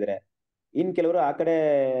ನಿಂತ್ಕೊಂಡಿದ್ದಾರೆ, ಇನ್ ಕೆಲವರು ಆ ಕಡೆ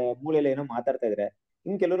ಮೂಲೆಯಲ್ಲಿ ಏನೋ ಮಾತಾಡ್ತಾ ಇದಾರೆ,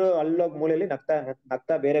 ಇನ್ ಕೆಲವರು ಅಲ್ಲೋಗ್ ಮೂಲೆಯಲ್ಲಿ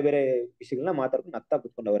ನಗ್ತಾ ಬೇರೆ ಬೇರೆ ವಿಷಯಗಳನ್ನ ಮಾತಾಡ್ಕೊಂಡು ನಗ್ತಾ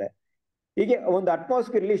ಕುತ್ಕೊಂಡವ್ರೆ. ಹೀಗೆ ಒಂದು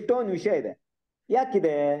ಅಟ್ಮಾಸ್ಫಿಯರ್ ಅಲ್ಲಿ ಇಷ್ಟೊಂದು ವಿಷಯ ಇದೆ.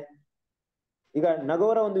 ಯಾಕಿದೆ? ಈಗ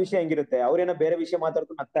ನಗೋರ ಒಂದು ವಿಷಯ ಹೆಂಗಿರುತ್ತೆ, ಅವ್ರೇನೋ ಬೇರೆ ವಿಷಯ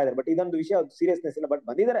ಮಾತಾಡ್ಕೊಂಡು ನಗ್ತಾ ಇದಾರೆ, ಬಟ್ ಇದೊಂದು ವಿಷಯ ಸೀರಿಯಸ್ನೆಸ್ ಇಲ್ಲ. ಬಟ್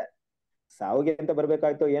ಬಂದಿದ್ದಾರೆ, ಸಾವಿಗೆ ಅಂತ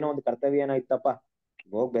ಬರ್ಬೇಕಾಯ್ತು, ಏನೋ ಒಂದು ಕರ್ತವ್ಯ ಏನೋ ಇತ್ತಪ್ಪ,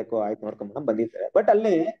 ಹೋಗ್ಬೇಕು, ಆಯ್ತು ನೋಡ್ಕೊಂಡ್ ಬಂದಿದ್ದಾರೆ. ಬಟ್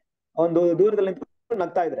ಅಲ್ಲಿ ಒಂದು ದೂರದಲ್ಲಿ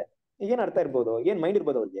ನಗ್ತಾ ಇದ್ರೆ ಏನ್ ಅರ್ಥ ಇರ್ಬೋದು, ಏನ್ ಮೈಂಡ್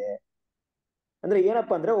ಇರ್ಬೋದು ಅವ್ರಿಗೆ? ಅಂದ್ರೆ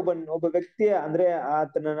ಏನಪ್ಪಾ ಅಂದ್ರೆ ಒಬ್ಬ ವ್ಯಕ್ತಿಯ ಅಂದ್ರೆ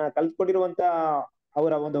ಆತನ ಕಲ್ತ್ಕೊಂಡಿರುವಂತ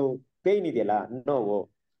ಅವರ ಒಂದು ಪೇನ್ ಇದೆಯಲ್ಲ, ನೋವು.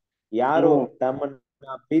 ಯಾರು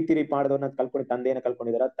ತಮ್ಮನ್ನ ಪ್ರೀತಿ ಮಾಡಿದವ್ರನ್ನ ಕಲ್ಕೊಂಡು, ತಂದೆಯನ್ನ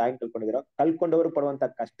ಕಲ್ಕೊಂಡಿದಾರೋ, ತಾಯಿನ ಕಲ್ಕೊಂಡಿದಾರೋ, ಕಲ್ಕೊಂಡವ್ರು ಪಡುವಂತ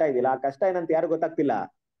ಕಷ್ಟ ಇದೆಯಲ್ಲ, ಆ ಕಷ್ಟ ಏನಂತ ಯಾರು ಗೊತ್ತಾಗ್ತಿಲ್ಲ,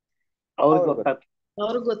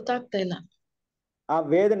 ಅವ್ರಿಗೆ ಗೊತ್ತಾಗ್ತಾ ಇಲ್ಲ. ಆ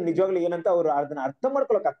ವೇದನೆ ನಿಜವಾಗ್ಲೂ ಏನಂತ ಅವ್ರು ಅದನ್ನ ಅರ್ಥ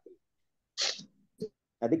ಮಾಡ್ಕೊಳಕ್ ಆಗ್ತಿಲ್ಲ.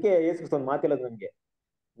 ಅದಕ್ಕೆ ಯೇಸು ಒಂದು ಮಾತಿಲ್ಲದು ನಮ್ಗೆ,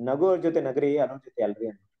 ನಗುವ್ರ ಜೊತೆ ನಗರಿ, ಅನ್ನೋರ್ ಜೊತೆ ಅಲ್ರಿ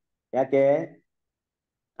ಅಂತ. ಯಾಕೆ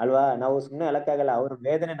ಅಲ್ವಾ? ನಾವು ಸುಮ್ನೆ ಅಲಕ್ಕಾಗಲ್ಲ, ಅವ್ರ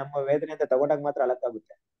ವೇದನೆ ನಮ್ಮ ವೇದನೆ ಅಂತ ತಗೊಂಡಾಗ ಮಾತ್ರ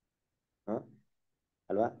ಅಲಕ್ಕಾಗುತ್ತೆ.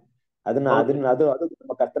 ಅಲ್ವಾ? ಅದು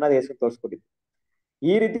ನಮ್ಮ ಕರ್ತನಾದ ಯೇಸು ತೋರಿಸ್ಕೊಟ್ಟಿದ್ದು.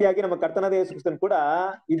 ಈ ರೀತಿಯಾಗಿ ನಮ್ಮ ಕರ್ತನಾದ ಯೇಸು ಕ್ರಿಸ್ತನ್ ಕೂಡ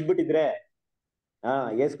ಇದ್ಬಿಟ್ಟಿದ್ರೆ,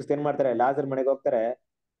 ಯೇಸು ಕ್ರಿಸ್ತ ಏನ್ ಮಾಡ್ತಾರೆ, ಲಾಜರ್ ಮನೆಗೆ ಹೋಗ್ತಾರೆ,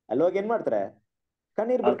 ಅಲ್ಲಿ ಹೋಗಿ ಏನ್ ಮಾಡ್ತಾರೆ,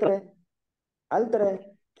 ಕಣ್ಣೀರ್ ಬರ್ತಾರೆ, ಅಳ್ತಾರೆ.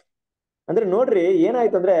 ಅಂದ್ರೆ ನೋಡ್ರಿ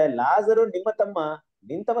ಏನಾಯ್ತು ಅಂದ್ರೆ, ಲಾಜರು ನಿಮ್ಮ ತಮ್ಮ,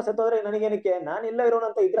 ನಿನ್ ತಮ್ಮ ಸತ್ತೋದ್ರೆ ನನಗೇನಕ್ಕೆ, ನಾನು ಎಲ್ಲ ಇರೋಣ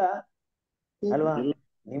ಅಂತ ಇದ್ರ ಅಲ್ವಾ?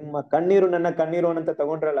 ನಿಮ್ಮ ಕಣ್ಣೀರು ನನ್ನ ಕಣ್ಣೀರು ಅಂತ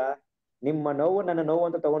ತಗೊಂಡ್ರಲ್ಲ, ನಿಮ್ಮ ನೋವು ನನ್ನ ನೋವು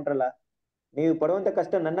ಅಂತ ತಗೊಂಡ್ರಲ್ಲ, ನೀವು ಪಡುವಂತ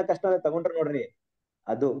ಕಷ್ಟ ನನ್ನ ಕಷ್ಟ ಅಂತ ತಗೊಂಡ್ರ ನೋಡ್ರಿ,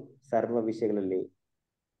 ಅದು ಸರ್ವ ವಿಷಯಗಳಲ್ಲಿ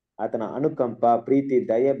ಆತನ ಅನುಕಂಪ, ಪ್ರೀತಿ,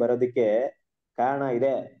 ದಯೆ ಬರೋದಕ್ಕೆ ಕಾರಣ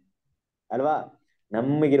ಇದೆ ಅಲ್ವಾ?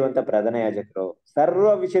 ನಮಗಿರುವಂತ ಪ್ರಧಾನ ಯಾಜಕರು ಸರ್ವ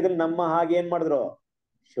ವಿಷಯದಲ್ಲಿ ನಮ್ಮ ಹಾಗೆ ಏನ್ ಮಾಡಿದ್ರು,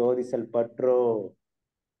 ಶೋಧಿಸಲ್ಪಟ್ರು.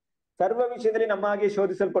 ಸರ್ವ ವಿಷಯದಲ್ಲಿ ನಮ್ಮ ಹಾಗೆ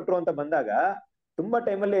ಶೋಧಿಸಲ್ಪಟ್ರು ಅಂತ ಬಂದಾಗ ತುಂಬಾ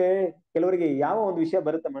ಟೈಮಲ್ಲಿ ಕೆಲವರಿಗೆ ಯಾವ ಒಂದು ವಿಷಯ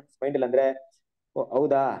ಬರುತ್ತೆ ಮೈಂಡ್ ಅಂದ್ರೆ,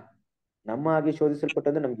 ಹೌದಾ, ನಮ್ಮ ಹಾಗೆ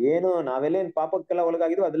ಶೋಧಿಸಲ್ಪಟ್ಟಂದ್ರೆ ನಮ್ಗೆ ಏನು, ನಾವೆಲ್ಲೇನ್ ಪಾಪಕ್ಕೆಲ್ಲ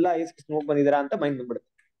ಒಳಗಾಗಿದ್ವು ಅದೆಲ್ಲ ಯೇಸು ಕ್ರಿಸ್ತ ಹೋಗಿ ಬಂದಿದಾರ ಅಂತ ಮೈಂಡ್ ಬಂದ್ಬಿಡುತ್ತೆ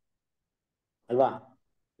ಅಲ್ವಾ?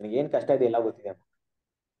 ನನಗೆ ಏನ್ ಕಷ್ಟ ಇದೆ ಎಲ್ಲ ಗೊತ್ತಿದೆ.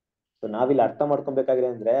 ಸೊ ನಾವಿಲ್ಲಿ ಅರ್ಥ ಮಾಡ್ಕೊಬೇಕಾಗಿದೆ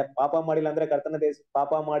ಅಂದ್ರೆ, ಪಾಪ ಮಾಡಿಲ್ಲ ಅಂದ್ರೆ ಕರ್ತನ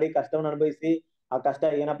ಪಾಪ ಮಾಡಿ ಕಷ್ಟವನ್ನು ಅನುಭವಿಸಿ ಆ ಕಷ್ಟ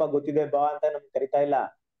ಏನಪ್ಪಾ ಗೊತ್ತಿದೆ ಬಾ ಅಂತ ನಮ್ಗೆ ಕರಿತಾ ಇಲ್ಲ.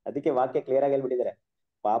 ಅದಕ್ಕೆ ವಾಕ್ಯ ಕ್ಲಿಯರ್ ಆಗಿ ಹೇಳ್ಬಿಟ್ಟಿದ್ದಾರೆ,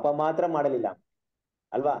 ಪಾಪ ಮಾತ್ರ ಮಾಡಲಿಲ್ಲ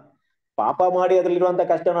ಅಲ್ವಾ? ಪಾಪ ಮಾಡಿ ಅದ್ರಲ್ಲಿರುವಂತ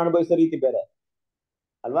ಕಷ್ಟವನ್ನು ಅನುಭವಿಸೋ ರೀತಿ ಬೇರೆ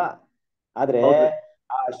ಅಲ್ವಾ? ಆದ್ರೆ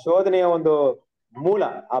ಆ ಶೋಧನೆಯ ಒಂದು ಮೂಲ,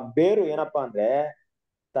 ಆ ಬೇರು ಏನಪ್ಪಾ ಅಂದ್ರೆ,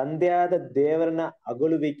 ತಂದೆಯಾದ ದೇವರನ್ನ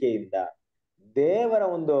ಅಗಳುವಿಕೆಯಿಂದ, ದೇವರ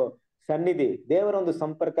ಒಂದು ಸನ್ನಿಧಿ, ದೇವರ ಒಂದು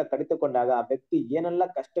ಸಂಪರ್ಕ ಕಡಿತುಕೊಂಡಾಗ ಆ ವ್ಯಕ್ತಿ ಏನೆಲ್ಲ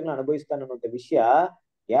ಕಷ್ಟಗಳನ್ನ ಅನುಭವಿಸ್ತಾನೆ ಅನ್ನುವಂತ ವಿಷಯ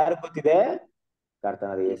ಯಾರು ಗೊತ್ತಿದೆ?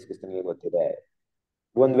 ಕರ್ತನಾದ ಯೇಸು ಕ್ರಿಸ್ತನಿಗೆ ಗೊತ್ತಿದೆ.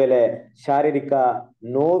 ಒಂದ್ ವೇಳೆ ಶಾರೀರಿಕ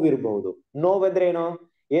ನೋವಿರ್ಬಹುದು. ನೋವಂದ್ರೆ ಏನು?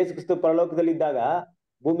 ಯೇಸು ಕ್ರಿಸ್ತ ಪರಲೋಕದಲ್ಲಿ ಇದ್ದಾಗ,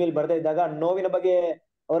 ಭೂಮಿಯಲ್ಲಿ ಬರ್ತಾ ಇದ್ದಾಗ ನೋವಿನ ಬಗ್ಗೆ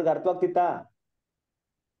ಅವ್ರಿಗೆ ಅರ್ಥವಾಗ್ತಿತ್ತಾ?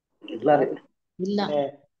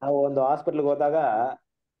 ನಾವು ಒಂದು ಹಾಸ್ಪಿಟ್ಲ್ಗೆ ಹೋದಾಗ,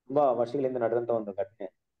 ತುಂಬಾ ವರ್ಷಗಳಿಂದ ನಡೆದಂತ ಒಂದು ಘಟನೆ.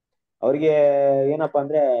 ಅವ್ರಿಗೆ ಏನಪ್ಪಾ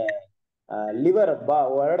ಅಂದ್ರೆ ಲಿವರ್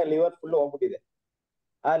ಹೊರಗಡೆ ಲಿವರ್ ಫುಲ್ ಹೋಗ್ಬಿಟ್ಟಿದೆ.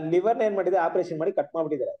 ಆ ಲಿವರ್ನ ಏನ್ ಮಾಡಿದೆ, ಆಪರೇಷನ್ ಮಾಡಿ ಕಟ್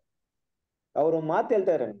ಮಾಡ್ಬಿಟ್ಟಿದ್ದಾರೆ. ಅವ್ರು ಮಾತು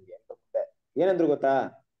ಹೇಳ್ತಾ ಇದಾರೆ ನಿಮ್ಗೆ, ಏನಂದ್ರು ಗೊತ್ತಾ?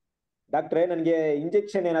 ಡಾಕ್ಟ್ರೇ, ನನ್ಗೆ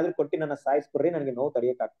ಇಂಜೆಕ್ಷನ್ ಏನಾದ್ರು ಕೊಟ್ಟು ನನ್ನ ಸಾಯಿಸ್ಕೊಡ್ರಿ, ನನ್ಗೆ ನೋವು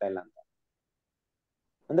ತಡೆಯಕ್ ಆಗ್ತಾ ಇಲ್ಲ ಅಂತ.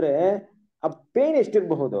 ಅಂದ್ರೆ ಆ ಪೇನ್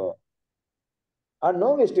ಎಷ್ಟಿರ್ಬಹುದು, ಆ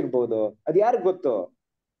ನೋವು ಎಷ್ಟಿರ್ಬಹುದು, ಅದ್ ಯಾರಿಗ್ ಗೊತ್ತು?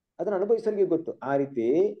 ಅದನ್ನ ಅನುಭವಿಸೋರ್ಗೆ ಗೊತ್ತು. ಆ ರೀತಿ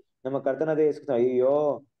ನಮ್ಮ ಕರ್ತನಾದ ಯೇಸು, ಅಯ್ಯೋ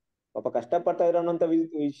ಪಾಪ ಕಷ್ಟ ಪಡ್ತಾ ಇರೋ ಅನ್ನೋಂತ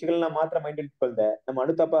ವಿಷಯಗಳನ್ನ ಮಾತ್ರ ಮೈಂಡ್ ಇಟ್ಕೊಳ್ದೆ, ನಮ್ಮ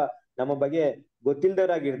ಅನುತಾಪ ನಮ್ಮ ಬಗ್ಗೆ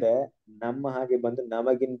ಗೊತ್ತಿಲ್ದವರಾಗಿರ್ದೆ, ನಮ್ಮ ಹಾಗೆ ಬಂದು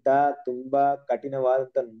ನಮಗಿಂತ ತುಂಬಾ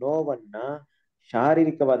ಕಠಿಣವಾದಂತ ನೋವನ್ನ,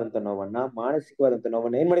 ಶಾರೀರಿಕವಾದಂತ ನೋವನ್ನ, ಮಾನಸಿಕವಾದಂತ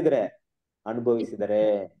ನೋವನ್ನ ಏನ್ ಮಾಡಿದರೆ, ಅನುಭವಿಸಿದರೆ.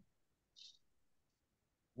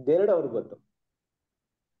 ಇದೆರಡು ಅವ್ರಿಗೆ ಗೊತ್ತು.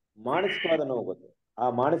 ಮಾನಸಿಕವಾದ ನೋವು ಗೊತ್ತು. ಆ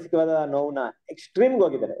ಮಾನಸಿಕವಾದ ನೋವನ್ನ ಎಕ್ಸ್ಟ್ರೀಮ್ಗೆ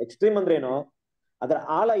ಹೋಗಿದ್ದಾರೆ. ಎಕ್ಸ್ಟ್ರೀಮ್ ಅಂದ್ರೆ ಏನು? ಅದರ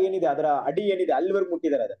ಆಳ ಏನಿದೆ, ಅದರ ಅಡಿ ಏನಿದೆ, ಅಲ್ಲಿವರೆಗೂ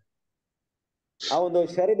ಮುಟ್ಟಿದ್ದಾರೆ ಅದನ್ನ. ಆ ಒಂದು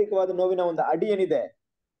ಶಾರೀರಿಕವಾದ ನೋವಿನ ಒಂದು ಅಡಿ ಏನಿದೆ,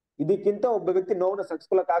 ಇದಕ್ಕಿಂತ ಒಬ್ಬ ವ್ಯಕ್ತಿ ನೋವನ್ನ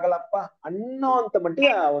ಸಹಿಸ್ಕೊಳಕ್ ಆಗಲ್ಲಪ್ಪ ಅನ್ನೋ ಅಂತ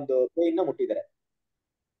ಮಟ್ಟಿಗೆ ಆ ಒಂದು ಪೇಯ್ನ ಮುಟ್ಟಿದ್ದಾರೆ.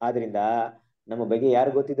 ಆದ್ರಿಂದ ನಮ್ಮ ಬಗ್ಗೆ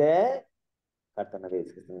ಯಾರು ಗೊತ್ತಿದೆ? ಕರ್ತನಾದ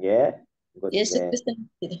ಯೇಸು ಕ್ರಿಸ್ತನಿಗೆ ಯೇಸು ಗೊತ್ತಿದೆ.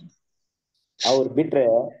 ಕ್ರಿಸ್ತನಿಗೆ. ಅವ್ರು ಬಿಟ್ರೆ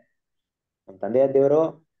ನಮ್ಮ ತಂದೆಯ ದೇವರು,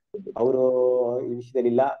 ಅವರು ಈ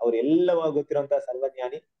ವಿಷಯದಲ್ಲಿ ಇಲ್ಲ. ಅವ್ರು ಎಲ್ಲವೂ ಗೊತ್ತಿರುವಂತ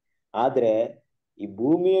ಸರ್ವಜ್ಞಾನಿ. ಆದ್ರೆ ಈ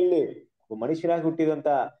ಭೂಮಿಯಲ್ಲಿ ಮನುಷ್ಯರಾಗಿ ಹುಟ್ಟಿದಂತ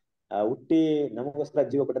ಹುಟ್ಟಿ ನಮಗೋಸ್ಕರ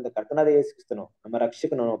ಜೀವ ಕೊಟ್ಟಂತ ಕರ್ತನಾದ ಯೇಸು ಕ್ರಿಸ್ತನು, ನಮ್ಮ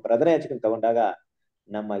ರಕ್ಷಕನು, ಪ್ರಧಾನ ಯಾಜಕನು ತಗೊಂಡಾಗ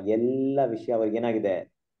ನಮ್ಮ ಎಲ್ಲ ವಿಷಯ ಅವ್ರಿಗೆ ಏನಾಗಿದೆ?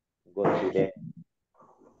 ಗೊತ್ತಿದೆ.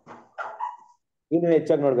 ಇನ್ನು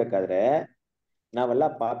ಹೆಚ್ಚಾಗಿ ನೋಡ್ಬೇಕಾದ್ರೆ ನಾವೆಲ್ಲ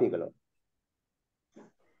ಪಾಪಿಗಳು.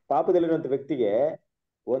 ಪಾಪದಲ್ಲಿರುವಂತ ವ್ಯಕ್ತಿಗೆ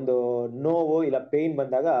ಒಂದು ನೋವು ಇಲ್ಲ ಪೇಯ್ನ್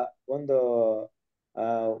ಬಂದಾಗ ಒಂದು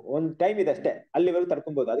ಟೈಮ್ ಇದೆ ಅಷ್ಟೇ, ಅಲ್ಲಿವರೆಗೂ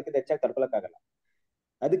ತಡ್ಕೊಬಹುದು. ಅದಕ್ಕಿಂತ ಹೆಚ್ಚಾಗಿ ತಡ್ಕೊಳಕ್ ಆಗಲ್ಲ.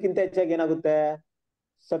 ಅದಕ್ಕಿಂತ ಹೆಚ್ಚಾಗಿ ಏನಾಗುತ್ತೆ?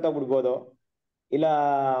 ಸತ್ತೋಗ್ಬಿಡ್ಬೋದು, ಇಲ್ಲ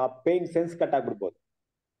ಪೇಯ್ನ್ ಸೆನ್ಸ್ ಕಟ್ ಆಗ್ಬಿಡ್ಬೋದು.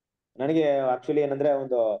 ನನಗೆ ಆಕ್ಚುಲಿ ಏನಂದ್ರೆ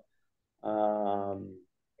ಒಂದು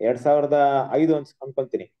 2005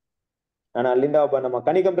 ಅನ್ಕೊಂತೀನಿ. ನಾನು ಅಲ್ಲಿಂದ ಒಬ್ಬ ನಮ್ಮ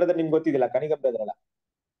ಕಣಿಗಂ ಬ್ರದರ್, ನಿಮ್ಗೆ ಗೊತ್ತಿದ್ದಿಲ್ಲ? ಕಣಿಗಂ ಬ್ರದರ್ ಅಲ್ಲ,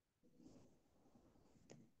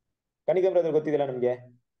 ಕಣಿಗಂ ಬ್ರದರ್ ಗೊತ್ತಿದ್ದಿಲ್ಲ ನಮ್ಗೆ?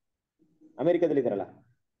 ಅಮೆರಿಕದಲ್ಲಿ ಇದಾರಲ್ಲ.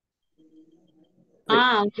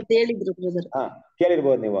 ಹೇಳಿದ್ರು ಬ್ರದರ್. ಹಾ,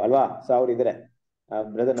 ಕೇಳಿರ್ಬೋದು ನೀವು ಅಲ್ವಾ? ಸೊ ಅವ್ರು ಇದಾರೆ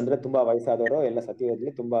ಬ್ರದರ್, ಅಂದ್ರೆ ತುಂಬಾ ವಯಸ್ಸಾದವರು, ಎಲ್ಲ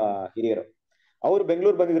ಸತ್ಯದಲ್ಲಿ ತುಂಬಾ ಹಿರಿಯರು. ಅವ್ರು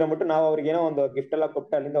ಬೆಂಗಳೂರು ಬಂದಿದ್ರು ಅಂದ್ಬಿಟ್ಟು ನಾವು ಅವ್ರಿಗೆ ಏನೋ ಒಂದು ಗಿಫ್ಟ್ ಎಲ್ಲ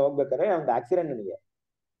ಕೊಟ್ಟು ಅಲ್ಲಿಂದ ಹೋಗ್ಬೇಕಾದ್ರೆ ಒಂದು ಆಕ್ಸಿಡೆಂಟ್, ನನಗೆ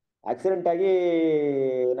ಆಕ್ಸಿಡೆಂಟ್ ಆಗಿ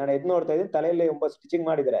ನಾನು ಎದ್ ನೋಡ್ತಾ ಇದ್ದೀನಿ, ತಲೆಯಲ್ಲಿ 9 ಸ್ಟಿಚಿಂಗ್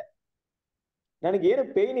ಮಾಡಿದ್ದಾರೆ. ನನಗೇನು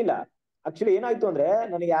ಪೇಯ್ನ್ ಇಲ್ಲ. ಆಕ್ಚುಲಿ ಏನಾಯ್ತು ಅಂದ್ರೆ,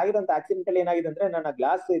 ನನಗೆ ಆಗಿದಂತ ಆಕ್ಸಿಡೆಂಟ್ ಅಲ್ಲಿ ಏನಾಗಿದೆ ಅಂದ್ರೆ, ನನ್ನ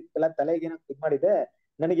ಗ್ಲಾಸ್ ಇತ್ತಲ್ಲ ತಲೆಗೆ ಏನೋ ಇದು ಮಾಡಿದೆ,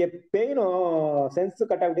 ನನಗೆ ಪೇಯ್ನು ಸೆನ್ಸ್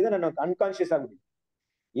ಕಟ್ ಆಗ್ಬಿಟ್ಟಿದೆ, ನಾನು ಅನ್ಕಾನ್ಶಿಯಸ್ ಆಗ್ಬಿಟ್ಟಿದೆ.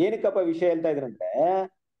 ಏನಕ್ಕಪ್ಪ ವಿಷಯ ಹೇಳ್ತಾ ಇದ್ರಂದ್ರೆ,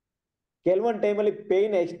 ಕೆಲವೊಂದ್ ಟೈಮಲ್ಲಿ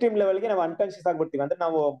ಪೇಯ್ನ್ ಎಕ್ಸ್ಟ್ರೀಮ್ ಲೆವೆಲ್ಗೆ ನಾವು ಅನ್ಕಾನ್ಶಿಯಸ್ ಆಗ್ಬಿಡ್ತೀವಿ. ಅಂದ್ರೆ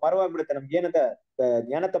ನಾವು ಮರವಾಗ್ಬಿಡುತ್ತೆ, ನಮ್ಗೆ ಏನಂತ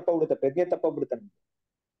ಜ್ಞಾನ ತಪ್ಪಾಗ್ಬಿಡುತ್ತೆ, ಪ್ರಜ್ಞೆ ತಪ್ಪಾಗ್ಬಿಡುತ್ತೆ ನಮ್ಗೆ.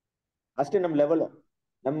 ಅಷ್ಟೇ ನಮ್ ಲೆವೆಲ್,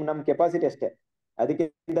 ನಮ್ ಕೆಪಾಸಿಟಿ ಅಷ್ಟೇ.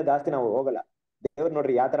 ಅದಕ್ಕಿಂತ ಜಾಸ್ತಿ ನಾವು ಹೋಗಲ್ಲ. ದೇವ್ರು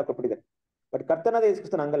ನೋಡ್ರಿ ಯಾವ ತರ ಕೊಟ್ಬಿಟ್ಟಿದ್ದಾರೆ. ಬಟ್ ಕರ್ತನಾದ ಯೇಸು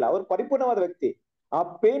ಕ್ರಿಸ್ತನು ಹಂಗಲ್ಲ. ಅವ್ರು ಪರಿಪೂರ್ಣವಾದ ವ್ಯಕ್ತಿ. ಆ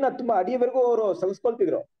ಪೇಯ್ನ ತುಂಬಾ ಅಡಿಯವರೆಗೂ ಅವರು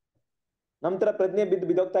ಸಹಿಸ್ಕೊಳ್ತಿದ್ರು. ನಮ್ ತರ ಪ್ರಜ್ಞೆ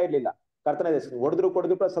ಬಿದ್ದೋಗ್ತಾ ಇರ್ಲಿಲ್ಲ. ಕರ್ತನಾದ ಯೇಸು ಹೊಡೆದ್ರು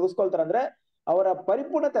ಕೊಡಿದ್ರು ಸಹಿಸ್ಕೊಳ್ತಾರ ಅಂದ್ರೆ ಅವರ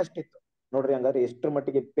ಪರಿಪೂರ್ಣತೆ ಅಷ್ಟಿತ್ತು. ನೋಡ್ರಿ, ಹಂಗಾದ್ರೆ ಎಷ್ಟರ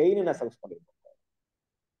ಮಟ್ಟಿಗೆ ಪೇಯ್ನ ಸಹಿಸ್ಕೊಂಡಿರ್ಬೇಕು,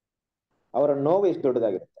 ಅವರ ನೋವು ಎಷ್ಟು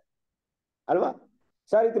ದೊಡ್ಡದಾಗಿರುತ್ತೆ ಅಲ್ವಾ?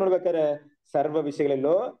 ಆ ರೀತಿ ನೋಡ್ಬೇಕಾದ್ರೆ ಸರ್ವ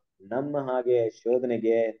ವಿಷಯಗಳಲ್ಲೂ ನಮ್ಮ ಹಾಗೆ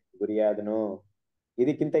ಶೋಧನೆಗೆ ಗುರಿಯಾದನು.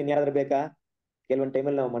 ಇದಕ್ಕಿಂತ ಇನ್ಯಾರಾದ್ರೂ ಬೇಕಾ? ಕೆಲವೊಂದ್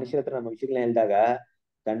ಟೈಮಲ್ಲಿ ನಾವು ಮನುಷ್ಯರ ಹತ್ರ ನಮ್ಮ ವಿಷಯಗಳನ್ನ ಹೇಳಿದಾಗ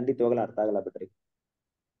ಖಂಡಿತವಾಗ್ಲೂ ಅರ್ಥ ಆಗಲ್ಲ ಬಿಡ್ರಿ.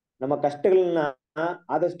 ನಮ್ಮ ಕಷ್ಟಗಳನ್ನ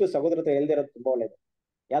ಆದಷ್ಟು ಸಹೋದರ ಹತ್ರ ಹೇಳ್ದೇ ಇರೋದು ತುಂಬಾ ಒಳ್ಳೇದು.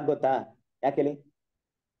 ಯಾಕೆ ಗೊತ್ತಾ? ಯಾಕೆ ಹೇಳಿ?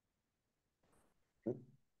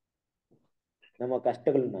 ನಮ್ಮ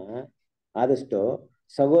ಕಷ್ಟಗಳನ್ನ ಆದಷ್ಟು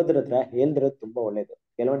ಸಹೋದರ ಹತ್ರ ಹೇಳ್ದಿರೋದು ತುಂಬಾ ಒಳ್ಳೇದು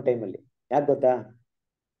ಕೆಲವೊಂದ್ ಟೈಮಲ್ಲಿ. ಯಾಕೆ ಗೊತ್ತಾ?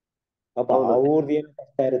 ಪಾಪ ಅವ್ರದ್ದು ಏನು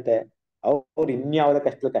ಕಷ್ಟ ಇರುತ್ತೆ, ಅವ್ರು ಇನ್ಯಾವುದೇ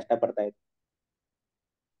ಕಷ್ಟ ಪಡ್ತಾ ಇದ್ರು.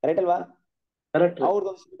 ಕರೆಕ್ಟ್ ಅಲ್ವಾ?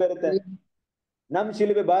 ಅವ್ರದ್ದೊಂದು ಶಿಲ್ಪೆ ಇರುತ್ತೆ, ನಮ್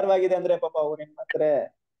ಶಿಲ್ಪೆ ಭಾರವಾಗಿದೆ ಅಂದ್ರೆ ಪಾಪ ಅವ್ರು ಏನ್ ಮಾಡ್ತಾರೆ?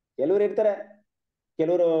 ಕೆಲವ್ರು ಇರ್ತಾರೆ,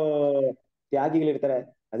 ಕೆಲವರು ತ್ಯಾಗಿಗಳಿರ್ತಾರೆ.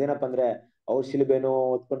 ಅದೇನಪ್ಪ ಅಂದ್ರೆ ಅವ್ರ ಶಿಲ್ಬೆನೋ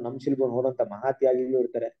ಹೊತ್ಕೊಂಡು ನಮ್ ಶಿಲ್ಬೆನೋ ನೋಡೋಂತ ಮಹಾ ತ್ಯಾಗಿಗಳು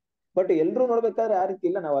ಇರ್ತಾರೆ. ಬಟ್ ಎಲ್ರು ನೋಡ್ಬೇಕಾದ್ರೆ ಆ ರೀತಿ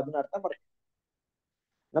ಇಲ್ಲ. ನಾವು ಅದನ್ನ ಅರ್ಥ ಮಾಡ್ತೀವಿ.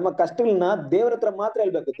 ನಮ್ಮ ಕಷ್ಟಗಳನ್ನ ದೇವ್ರ ಹತ್ರ ಮಾತ್ರ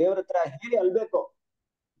ಹೇಳ್ಬೇಕು, ದೇವ್ರ ಹತ್ರ ಹೇಳಿ ಅಳ್ಬೇಕು,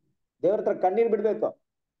 ದೇವ್ರ ಹತ್ರ ಕಣ್ಣೀರ್ ಬಿಡ್ಬೇಕು.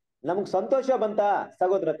 ನಮಗ್ ಸಂತೋಷ ಬಂತ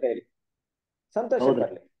ಸಹೋದರ ಹತ್ರ ಹೇಳಿ, ಸಂತೋಷ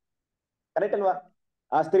ಬರ್ಲಿ. ಕರೆಕ್ಟ್ ಅಲ್ವಾ?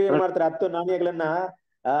 ಆ ಸ್ತ್ರೀ ಏನ್ ಮಾಡ್ತಾರೆ? 10 ನಾಣ್ಯಗಳನ್ನ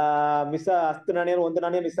 10 ನಾಣ್ಯ, 1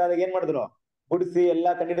 ನಾಣ್ಯ ಮಿಸ್ ಆದಾಗ ಏನ್ ಮಾಡಿದ್ರು? ಗುಡಿಸಿ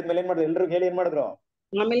ಎಲ್ಲಾ ಕಣ್ಣಿಡಿದ ಮೇಲೆ ಏನ್ ಮಾಡಿದ್ರು? ಎಲ್ರಿಗೂ ಹೇಳಿ ಏನ್ ಮಾಡಿದ್ರು?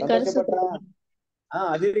 ಸಂತೋಷ ಪಟ್ರ.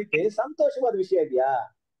 ಅದೇ ರೀತಿ ಸಂತೋಷವಾದ ವಿಷಯ ಇದೆಯಾ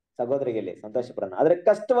ಸಹೋದರಿಗೆ ಸಂತೋಷ ಪಡೋಣ. ಆದ್ರೆ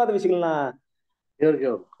ಕಷ್ಟವಾದ ವಿಷಯಗಳನ್ನ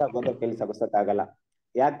ಕೈಲಿ ಸಗಿಸಕ್ಕಾಗಲ್ಲ.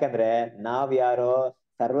 ಯಾಕಂದ್ರೆ ನಾವ್ ಯಾರೋ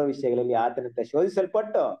ಸರ್ವ ವಿಷಯಗಳಲ್ಲಿ ಆತನಂತೆ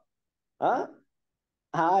ಶೋಧಿಸಲ್ಪಟ್ಟು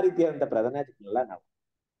ಆ ರೀತಿಯಾದಂತ ಪ್ರಧಾನಲ್ಲ.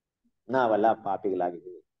 ನಾವೆಲ್ಲ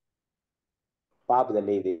ಪಾಪಿಗಳಾಗಿದ್ದೀವಿ,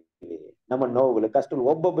 ಪಾಪದಲ್ಲಿ ಇದೀವಿ. ನಮ್ಮ ನೋವುಗಳು, ಕಷ್ಟಗಳು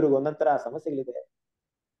ಒಬ್ಬೊಬ್ಬರಿಗೂ ಒಂದೊಂದರ ಸಮಸ್ಯೆಗಳಿದೆ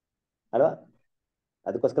ಅಲ್ವಾ?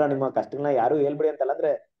 ಅದಕ್ಕೋಸ್ಕರ ನಿಮ್ಮ ಕಷ್ಟಗಳನ್ನ ಯಾರು ಹೇಳ್ಬಿಡಿ ಅಂತಲ್ಲ.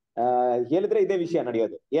 ಅಂದ್ರೆ ಹೇಳಿದ್ರೆ ಇದೇ ವಿಷಯ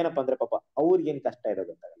ನಡೆಯೋದು. ಏನಪ್ಪಾ ಅಂದ್ರೆ ಪಾಪ ಅವ್ರಿಗೇನ್ ಕಷ್ಟ ಇರೋದು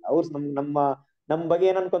ಗೊತ್ತಾಗಲ್ಲ. ಅವ್ರು ನಮ್ ಬಗ್ಗೆ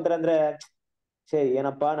ಏನ್ ಅನ್ಕೊಂತಾರೆ ಅಂದ್ರೆ,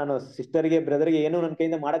 ಏನಪ್ಪಾ ನಾನು ಸಿಸ್ಟರ್ಗೆ ಬ್ರದರ್ಗೆ ಏನು ನನ್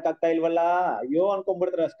ಕೈಯಿಂದ ಮಾಡಕ್ ಆಗ್ತಾ ಇಲ್ವಲ್ಲ, ಅಯ್ಯೋ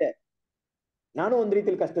ಅನ್ಕೊಂಡ್ಬಿಡ್ತಾರೆ ಅಷ್ಟೇ. ನಾನು ಒಂದ್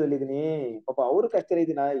ರೀತಿಲಿ ಕಷ್ಟದಲ್ಲಿದ್ದೀನಿ, ಪಾಪ ಅವ್ರು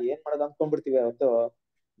ಕಷ್ಟದಲ್ಲಿದ್ದೀನ, ಏನ್ ಮಾಡೋದು ಅನ್ಕೊಂಡ್ಬಿಡ್ತೀವಿ. ಅವತ್ತು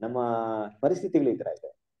ನಮ್ಮ ಪರಿಸ್ಥಿತಿಗಳು ಈ ತರ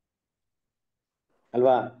ಇದೆ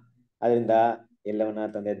ಅಲ್ವಾ? ಅದರಿಂದ ಎಲ್ಲವನ್ನ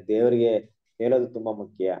ತಂದೆ ದೇವರಿಗೆ ಹೇಳೋದು ತುಂಬಾ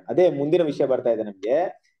ಮುಖ್ಯ. ಅದೇ ಮುಂದಿನ ವಿಷಯ ಬರ್ತಾ ಇದೆ ನಮ್ಗೆ.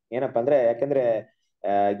 ಏನಪ್ಪಾ ಅಂದ್ರೆ, ಯಾಕಂದ್ರೆ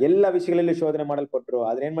ಎಲ್ಲ ವಿಷಯಗಳಲ್ಲಿ ಶೋಧನೆ ಮಾಡಲ್ಪಟ್ರು,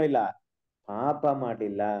 ಆದ್ರೆ ಏನ್ ಮಾಡಿಲ್ಲ? ಪಾಪ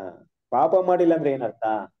ಮಾಡಿಲ್ಲ. ಪಾಪ ಮಾಡಿಲ್ಲ ಅಂದ್ರೆ ಏನರ್ಥ?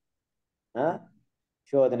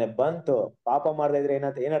 ಶೋಧನೆ ಬಂತು, ಪಾಪ ಮಾಡದೇ ಇದ್ರೆ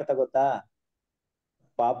ಏನರ್ಥ ಗೊತ್ತಾ?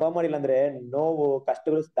 ಪಾಪ ಮಾಡಿಲ್ಲ ಅಂದ್ರೆ ನೋವು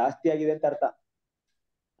ಕಷ್ಟಗಳು ಜಾಸ್ತಿ ಆಗಿದೆ ಅಂತ ಅರ್ಥ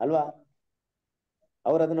ಅಲ್ವಾ?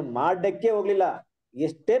 ಅವ್ರು ಅದನ್ನ ಮಾಡಕ್ಕೆ ಹೋಗ್ಲಿಲ್ಲ.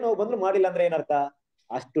 ಎಷ್ಟೇ ನೋವು ಬಂದ್ರು ಮಾಡಿಲ್ಲ ಅಂದ್ರೆ ಏನರ್ಥ?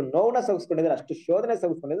 ಅಷ್ಟು ನೋವನ್ನ ಸಹಿಸ್ಕೊಂಡಿದ್ದಾರೆ, ಅಷ್ಟು ಶೋಧನೆ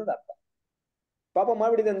ಸಹಿಸ್ಕೊಂಡಿದ್ದಾರೆ ಅರ್ಥ. ಪಾಪ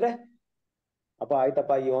ಮಾಡ್ಬಿಟ್ಟಿದೆ ಅಂದ್ರೆ ಅಪ್ಪ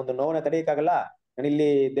ಆಯ್ತಪ್ಪ, ಈ ಒಂದು ನೋವನ್ನ ತಡೆಯಕ್ಕಾಗಲ್ಲ, ನಾನು ಇಲ್ಲಿ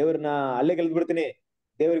ದೇವ್ರನ್ನ ಅಲ್ಲೇ ಗೆಲ್ದ್ ಬಿಡ್ತೀನಿ,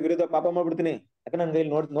 ದೇವ್ರ ವಿರುದ್ಧ ಪಾಪ ಮಾಡ್ಬಿಡ್ತೀನಿ, ಯಾಕಂದ್ರೆ ನನ್ಗೆ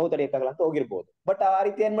ಇಲ್ಲಿ ನೋವು ತಡೆಯಕ್ಕಾಗಲ್ಲ ಅಂತ ಹೋಗಿರ್ಬೋದು. ಬಟ್ ಆ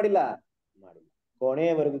ರೀತಿ ಏನ್ ಮಾಡಿಲ್ಲ,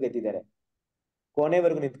 ಕೊನೆಯವರೆಗೂ ಗೆದ್ದಿದ್ದಾರೆ,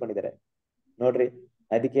 ಕೊನೆವರೆಗೂ ನಿಂತ್ಕೊಂಡಿದ್ದಾರೆ ನೋಡ್ರಿ.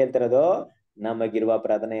 ಅದಕ್ಕೆ ಹೇಳ್ತಿರೋದು, ನಮಗಿರುವ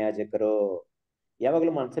ಪ್ರಧಾನ ಯಾಜಕರು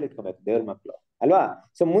ಯಾವಾಗ್ಲೂ ಮನಸ್ಸಲ್ಲಿ ಇಟ್ಕೋಬೇಕು ದೇವ್ರ ಮಕ್ಕಳು ಅಲ್ವಾ.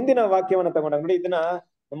 ಸೊ ಮುಂದಿನ ವಾಕ್ಯವನ್ನ ತಗೊಂಡಾಗ ನೋಡಿ, ಇದನ್ನ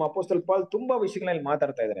ನಮ್ಮ ಅಪೊಸ್ತಲ ಪಾಲ್ ತುಂಬಾ ವಿಷಯಗಳಲ್ಲಿ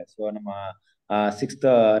ಮಾತಾಡ್ತಾ ಇದಾರೆ. ಸೊ ನಮ್ಮ ಸಿಕ್ಸ್ತ್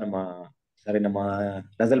ನಮ್ಮ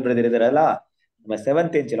ನಜಲ್ ಬ್ರದರ್ ಇದಾರಲ್ಲ, ನಮ್ಮ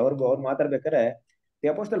ಸೆವೆಂತ್ ಏಂಜಲ್ ಅವ್ರು ಮಾತಾಡ್ಬೇಕಾದ್ರೆ, the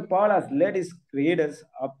ಅಪೊಸ್ತಲ್ Pal has led his readers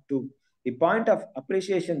up to the point of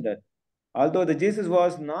appreciation that although the Jesus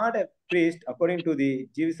was not a priest according to the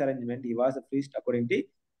Jewish arrangement, he was a priest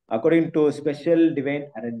according to special divine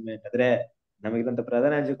arrangement. ಅಂದ್ರೆ ನಮಗಿದಂತ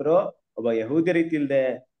ಪ್ರಧಾನ ಯಾಜಕರು ಒಬ್ಬ ಯಹೂದ್ಯ ರೀತಿ ಇಲ್ದೆ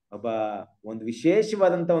ಒಬ್ಬ ಒಂದು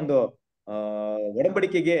ವಿಶೇಷವಾದಂತ ಒಂದು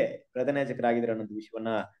ಒಡಂಬಡಿಕೆಗೆ ಪ್ರಧಾನ ಯಾಜಕರಾಗಿದ್ದಾರೆ ಅನ್ನೋ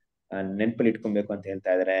ವಿಷಯವನ್ನ ನೆನಪಲ್ಲಿ ಇಟ್ಕೊಬೇಕು ಅಂತ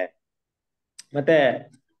ಹೇಳ್ತಾ ಇದಾರೆ. ಮತ್ತೆ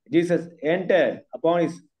Jesus entered upon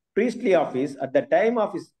his priestly office at the time of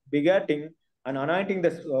his begetting and anointing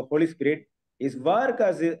the Holy Spirit. His work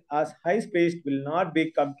as high priest will not be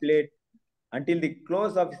complete until the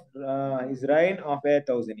close of his reign of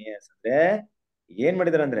 1,000 years. ಅಂದ್ರೆ ಏನ್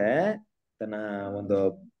ಮಾಡಿದಾರೆ ಅಂದ್ರೆ, ತನ್ನ ಒಂದು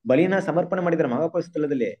ಬಲಿನ ಸಮರ್ಪಣೆ ಮಾಡಿದಾರೆ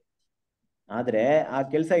ಮಹಾಪುರುಷದಲ್ಲಿ, ಆದ್ರೆ ಆ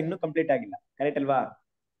ಕೆಲಸ ಇನ್ನೂ ಕಂಪ್ಲೀಟ್ ಆಗಿಲ್ಲ. ಕರೆಕ್ಟ್ ಅಲ್ವಾ?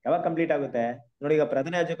 ಯಾವಾಗ ಕಂಪ್ಲೀಟ್ ಆಗುತ್ತೆ ನೋಡಿ. ಈಗ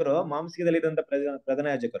ಪ್ರಧಾನ ಯಾಜಕರು, ಮಾಂಸದಲ್ಲಿರುವಂತ ಪ್ರಧಾನ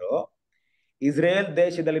ಯಾಜಕರು, ಇಸ್ರೇಲ್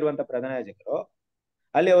ದೇಶದಲ್ಲಿರುವಂತ ಪ್ರಧಾನ ಯಾಜಕರು,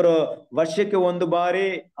 ಅಲ್ಲಿ ಅವರು ವರ್ಷಕ್ಕೆ ಒಂದು ಬಾರಿ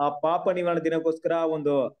ಆ ಪಾಪ ನಿವಾರಣೆ ದಿನಕ್ಕೋಸ್ಕರ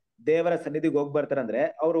ಒಂದು ದೇವರ ಸನ್ನಿಧಿಗೆ ಹೋಗಿ ಬರ್ತಾರಂದ್ರೆ,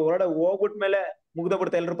 ಅವ್ರು ಹೋಗ್ಬಿಟ್ಮೇಲೆ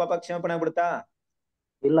ಮುಗ್ದೋಗ್ಬಿಡ್ತಾ ಎಲ್ರು ಪಾಪ ಕ್ಷಮಾಪಣೆ ಆಗ್ಬಿಡ್ತಾ?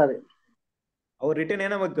 ಇಲ್ಲ ರೀ. ಅವ್ರು ರಿಟರ್ನ್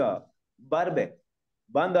ಏನಾಗ್ಬೇಕು, ಬರ್ಬೇಕು,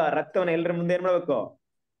 ಬಂದು ಆ ರಕ್ತವನ್ನ ಎಲ್ಲರ ಮುಂದೆ ಏನ್ ಮಾಡ್ಬೇಕು,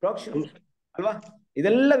 ಪ್ರೋಕ್ಷಣೆ ಅಲ್ವಾ?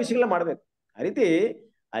 ಇದೆಲ್ಲ ವಿಷಯಗಳ ಮಾಡ್ಬೇಕು. ಆ ರೀತಿ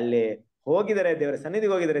ಅಲ್ಲಿ ಹೋಗಿದ್ದಾರೆ, ದೇವರ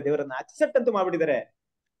ಸನ್ನಿಧಿಗೆ ಹೋಗಿದ್ದಾರೆ, ದೇವರನ್ನ ಅಕ್ಸೆಪ್ಟ್ ಅಂತೂ ಮಾಡ್ಬಿಟ್ಟಿದ್ದಾರೆ,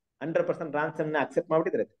 100% ರಾನ್ಸಮ್ ನ ಅಕ್ಸೆಪ್ಟ್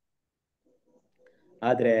ಮಾಡ್ಬಿಟ್ಟಿದ್ದಾರೆ.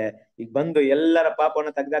 ಆದ್ರೆ ಈಗ ಬಂದು ಎಲ್ಲರ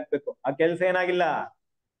ಪಾಪವನ್ನ ತೆಗೆದಾಕ್ಬೇಕು, ಆ ಕೆಲಸ ಏನಾಗಿಲ್ಲ,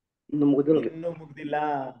 ಇನ್ನೂ ಮುಗ್ದಿಲ್ಲ.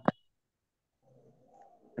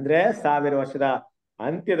 ಅಂದ್ರೆ 1000 ವರ್ಷದ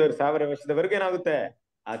ಅಂತ್ಯದವ್ರು 1000 ವರ್ಷದವರೆಗೂ ಏನಾಗುತ್ತೆ,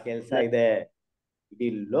 ಆ ಕೆಲಸ ಇದೆ. ಇಡೀ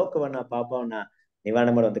ಲೋಕವನ್ನ ಪಾಪವನ್ನ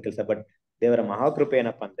ನಿವಾರಣೆ ಮಾಡುವಂತ ಕೆಲಸ. ಬಟ್ ದೇವರ ಮಹಾಕೃಪೆ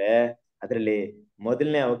ಏನಪ್ಪಾ ಅಂದ್ರೆ, ಅದರಲ್ಲಿ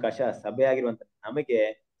ಮೊದಲನೇ ಅವಕಾಶ ಸಭೆ ಆಗಿರುವಂತ ನಮಗೆ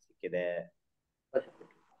ಸಿಕ್ಕಿದೆ.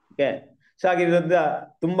 ಓಕೆ, ಸೊ ಆಗಿರೋದ್ರಿಂದ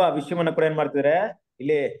ತುಂಬಾ ವಿಷಯವನ್ನ ಕೂಡ ಏನ್ ಮಾಡ್ತಿದ್ರೆ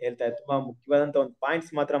ಇಲ್ಲಿ ಹೇಳ್ತಾ ಇದ್ದಾರೆ. ತುಂಬಾ ಮುಖ್ಯವಾದಂತ ಒಂದು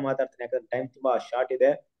ಪಾಯಿಂಟ್ಸ್ ಮಾತ್ರ ಮಾತಾಡ್ತೀನಿ, ಯಾಕಂದ್ರೆ ಟೈಮ್ ತುಂಬಾ ಶಾರ್ಟ್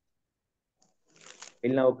ಇದೆ.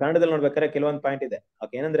 ಇಲ್ಲಿ ನಾವು ಕನ್ನಡದಲ್ಲಿ ನೋಡ್ಬೇಕಾದ್ರೆ ಕೆಲವೊಂದು ಪಾಯಿಂಟ್ ಇದೆ.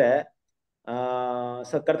 ಓಕೆ, ಏನಂದ್ರೆ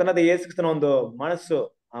ಕರ್ತನಾದ ಯೇಸು ಕ್ರಿಸ್ತನ ಒಂದು ಮನಸ್ಸು,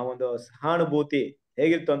 ಆ ಒಂದು ಸಹಾನುಭೂತಿ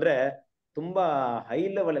ಹೇಗಿತ್ತು ಅಂದ್ರೆ ತುಂಬಾ ಹೈ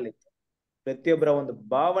ಲೆವೆಲ್ ಅಲ್ಲಿ ಇತ್ತು. ಪ್ರತಿಯೊಬ್ಬರ ಒಂದು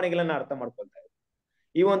ಭಾವನೆಗಳನ್ನ ಅರ್ಥ ಮಾಡ್ಕೊಳ್ತಾ ಇದ್ರು.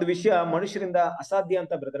 ಈ ಒಂದು ವಿಷಯ ಮನುಷ್ಯರಿಂದ ಅಸಾಧ್ಯ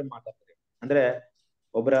ಅಂತ ಬ್ರದರ್ ಮಾತಾಡ್ತಾರೆ. ಅಂದ್ರೆ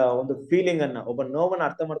ಒಬ್ಬರ ಒಂದು ಫೀಲಿಂಗ್ ಅನ್ನ, ಒಬ್ಬ ನೋವನ್ನ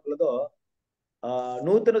ಅರ್ಥ ಮಾಡ್ಕೊಳ್ಳೋದು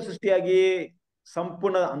ನೂತನ ಸೃಷ್ಟಿಯಾಗಿ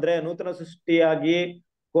ಸಂಪೂರ್ಣ, ಅಂದ್ರೆ ನೂತನ ಸೃಷ್ಟಿಯಾಗಿ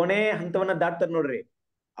ಕೊನೆ ಹಂತವನ್ನ ದಾಟ್ತಾರೆ ನೋಡ್ರಿ,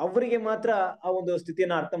 ಅವರಿಗೆ ಮಾತ್ರ ಆ ಒಂದು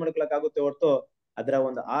ಸ್ಥಿತಿಯನ್ನ ಅರ್ಥ ಮಾಡ್ಕೊಳಕ್ ಆಗುತ್ತೆ. ಹೊರತು ಅದರ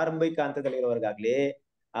ಒಂದು ಆರಂಭಿಕ ಹಂತದಲ್ಲಿ ಇರೋರ್ಗಾಗ್ಲಿ,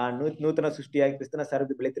 ಆ ನೂತನ ಸೃಷ್ಟಿಯಾಗಿ ಕ್ರಿಸ್ತನ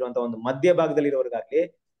ಸಾರಥ್ಯ ಬೆಳೀತಿರುವಂತ ಒಂದು ಮಧ್ಯ ಭಾಗದಲ್ಲಿ ಇರೋರ್ಗಾಗ್ಲಿ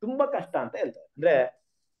ತುಂಬಾ ಕಷ್ಟ ಅಂತ ಹೇಳ್ತಾರೆ. ಅಂದ್ರೆ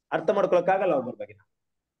ಅರ್ಥ ಮಾಡ್ಕೊಳಕ್ ಆಗಲ್ಲ ಒಬ್ಬರ ಬಗ್ಗೆ.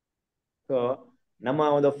 ಸೊ ನಮ್ಮ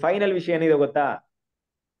ಒಂದು ಫೈನಲ್ ವಿಷಯ ಏನಿದೆ ಗೊತ್ತಾ,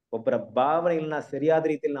 ಒಬ್ಬರ ಭಾವನೆಗಳನ್ನ ಸರಿಯಾದ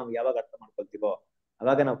ರೀತಿಯಲ್ಲಿ ನಾವು ಯಾವಾಗ ಅರ್ಥ ಮಾಡ್ಕೊಳ್ತೀವೋ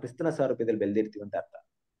ಅವಾಗ ನಾವು ಕ್ರಿಸ್ತನ ಸಾರೂಪ್ಯದಲ್ಲಿ ಬೆಳೆದಿರ್ತೀವಿ ಅಂತ ಅರ್ಥ.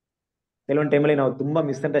 ಕೆಲವೊಂದು ಟೈಮಲ್ಲಿ ನಾವು ತುಂಬಾ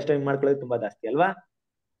ಮಿಸ್ಅಂಡರ್ಸ್ಟ್ಯಾಂಡಿಂಗ್ ಮಾಡ್ಕೊಳ್ಳೋದು ತುಂಬಾ ಜಾಸ್ತಿ ಅಲ್ವಾ?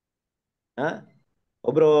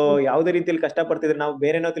 ಒಬ್ರು ಯಾವ್ದೇ ರೀತಿಯಲ್ಲಿ ಕಷ್ಟ ಪಡ್ತಿದ್ರೆ ನಾವು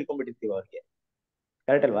ಬೇರೆನೋ ತಿಳ್ಕೊಂಡ್ಬಿಟ್ಟಿರ್ತೀವಿ ಅವ್ರಿಗೆ.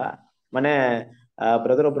 ಕರೆಕ್ಟ್ ಅಲ್ವಾ? ಮನೆ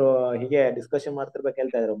ಬ್ರದರ್ ಒಬ್ರು ಹೀಗೆ ಡಿಸ್ಕಷನ್ ಮಾಡ್ತಿರ್ಬೇಕು,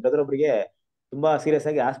 ಹೇಳ್ತಾ ಇದ್ರು. ಬ್ರದರ್ ಒಬ್ರಿಗೆ ತುಂಬಾ ಸೀರಿಯಸ್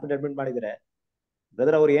ಆಗಿ ಹಾಸ್ಪಿಟಲ್ ಅಡ್ಮಿಟ್ ಮಾಡಿದ್ರೆ,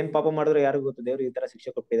 ಬ್ರದರ್ ಅವ್ರು ಏನ್ ಪಾಪ ಮಾಡಿದ್ರು ಯಾರಿಗೂ ಗೊತ್ತು, ದೇವ್ರು ಈ ತರ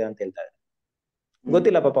ಶಿಕ್ಷೆ ಕೊಟ್ಟಿದೆ ಅಂತ ಹೇಳ್ತಾ ಇದ್ದಾರೆ.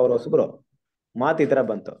 ಗೊತ್ತಿಲ್ಲ ಪಾಪ ಅವ್ರು ಹೊಸಬ್ರು, ಮಾತು ಈ ತರ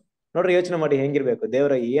ಬಂತು ನೋಡ್ರಿ. ಯೋಚನೆ ಮಾಡಿ ಹೆಂಗಿರ್ಬೇಕು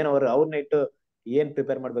ದೇವ್ರ, ಏನ್ ಅವ್ರನ್ನ ಇಟ್ಟು ಏನ್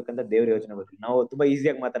ಪ್ರಿಪೇರ್ ಮಾಡ್ಬೇಕಂತ ದೇವ್ರ ಯೋಚನೆ ಬರ್ತೀವಿ. ನಾವು ತುಂಬಾ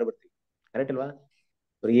ಈಸಿಯಾಗಿ ಮಾತಾಡ್ಬಿಡ್ತೀವಿ. ಕರೆಕ್ಟ್ ಅಲ್ವಾ?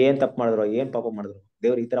 ಅವ್ರು ಏನ್ ತಪ್ಪು ಮಾಡಿದ್ರು, ಏನ್ ಪಾಪ ಮಾಡಿದ್ರು,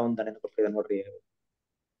 ದೇವ್ರು ಈ ತರ ಒಂದ್ ದಂಡನೆ ಕೊಟ್ಟಿದೆ ನೋಡ್ರಿ.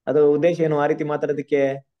 ಅದು ಉದ್ದೇಶ ಏನು? ಆ ರೀತಿ ಮಾತಾಡೋದಕ್ಕೆ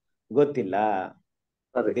ಗೊತ್ತಿಲ್ಲ.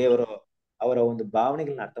 ದೇವರು ಅವರ ಒಂದು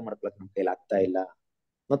ಭಾವನೆಗಳನ್ನ ಅರ್ಥ ಮಾಡ್ಕೊಳಕ್ ನಮ್ ಕೈಲಿ ಆಗ್ತಾ ಇಲ್ಲ.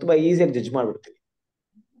 ನಾವು ತುಂಬಾ ಈಸಿಯಾಗಿ ಜಡ್ಜ್ ಮಾಡ್ಬಿಡ್ತೀವಿ.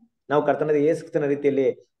 ನಾವು ಕರ್ತನಾದ ಯೇಸು ಕ್ರಿಸ್ತನ ರೀತಿಯಲ್ಲಿ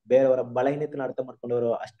ಬೇರೆಯವರ ಬಲಹೀನತೆನ ಅರ್ಥ ಮಾಡ್ಕೊಂಡವರು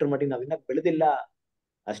ಅಷ್ಟ್ರ ಮಟ್ಟಿಗೆ ನಾವಿನ್ನ ಬೆಳೆದಿಲ್ಲ.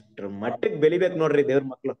 ಅಷ್ಟ್ರ ಮಟ್ಟಿಗೆ ಬೆಳಿಬೇಕು ನೋಡ್ರಿ ದೇವ್ರ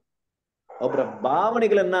ಮಕ್ಳು. ಒಬ್ಬರ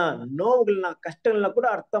ಭಾವನೆಗಳನ್ನ, ನೋವುಗಳನ್ನ, ಕಷ್ಟಗಳನ್ನ ಕೂಡ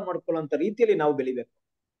ಅರ್ಥ ಮಾಡ್ಕೊಳ್ಳುವಂತ ರೀತಿಯಲ್ಲಿ ನಾವು ಬೆಳಿಬೇಕು.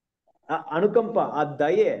 ಆ ಅನುಕಂಪ, ಆ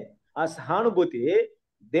ದಯೆ, ಆ ಸಹಾನುಭೂತಿ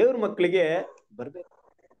ದೇವ್ರ ಮಕ್ಕಳಿಗೆ ಬರ್ಬೇಕು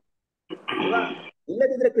ಅಲ್ವಾ?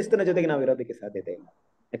 ಇಲ್ಲದಿದ್ರೆ ಕ್ರಿಸ್ತನ ಜೊತೆಗೆ ನಾವು ಇರೋದಕ್ಕೆ ಸಾಧ್ಯತೆ ಇಲ್ಲ.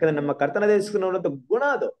 ಯಾಕಂದ್ರೆ ನಮ್ಮ ಕರ್ತನಾದ ಯೇಸು ಕ್ರಿಸ್ತನ ಗುಣ,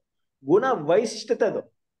 ಅದು ಗುಣ ವೈಶಿಷ್ಟ್ಯತೆ. ಅದು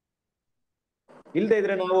ಇಲ್ದೇ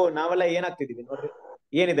ಇದ್ರೆ ನಾವೆಲ್ಲ ಏನಾಗ್ತಿದೀವಿ ನೋಡ್ರಿ.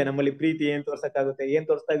 ಏನಿದೆ ನಮ್ಮಲ್ಲಿ? ಪ್ರೀತಿ ಏನ್ ತೋರ್ಸಕ್ಕಾಗುತ್ತೆ? ಏನ್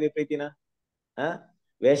ತೋರಿಸ್ತಾ ಇದೀವಿ ಪ್ರೀತಿನ?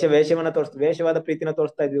 ವೇಷವಾದ ಪ್ರೀತಿನ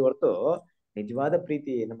ತೋರಿಸ್ತಾ ಇದ್ವಿ ಹೊರತು ನಿಜವಾದ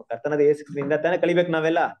ಪ್ರೀತಿ ನಮ್ಮ ಕರ್ತನಾದ ಯೇಸು ಕ್ರಿಸ್ತನಿಂದ ತಾನೇ ಕಲಿಬೇಕು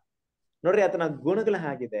ನಾವೆಲ್ಲ. ನೋಡ್ರಿ ಆತನ ಗುಣಗಳ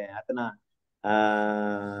ಹಾಗಿದೆ, ಆತನ ಆ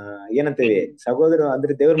ಏನಂತೀವಿ ಸಹೋದರ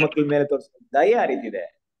ಅಂದ್ರೆ ದೇವ್ರ ಮಕ್ಳ ಮೇಲೆ ತೋರಿಸೋ ದಯ ಆ ರೀತಿ ಇದೆ.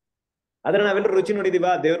 ಆದ್ರೆ ನಾವೆಲ್ಲರೂ ರುಚಿ ನೋಡಿದೀವ,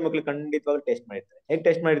 ದೇವ್ರ ಮಕ್ಳು ಖಂಡಿತವಾಗ್ಲೂ ಟೇಸ್ಟ್ ಮಾಡಿರ್ತಾರೆ. ಹೇಗ್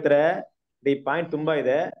ಟೇಸ್ಟ್ ಮಾಡಿರ್ತಾರೆ? ಈ ಪಾಯಿಂಟ್ ತುಂಬಾ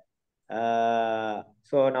ಇದೆ.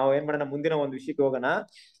 ಸೊ ನಾವು ಏನ್ ಮಾಡೋಣ, ಮುಂದಿನ ಒಂದು ವಿಷಯಕ್ಕೆ ಹೋಗೋಣ.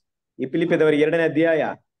 ಈ ಫಿಲಿಪ್ಪಿಯದವರ 2ನೇ ಅಧ್ಯಾಯ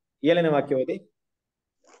 7ನೇ ವಾಕ್ಯ ಓದಿ.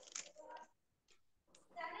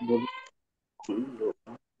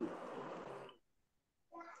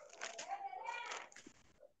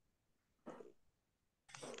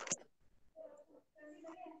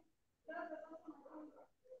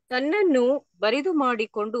 ತನ್ನನ್ನು ಬರಿದು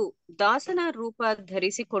ಮಾಡಿಕೊಂಡು ದಾಸನ ರೂಪ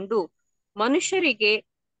ಧರಿಸಿಕೊಂಡು ಮನುಷ್ಯರಿಗೆ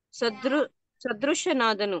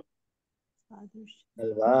ಸದೃಶನಾದನು.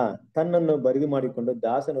 ಅಲ್ವಾ? ತನ್ನನ್ನು ಬರಿದು ಮಾಡಿಕೊಂಡು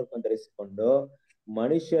ದಾಸನ ರೂಪ ಧರಿಸಿಕೊಂಡು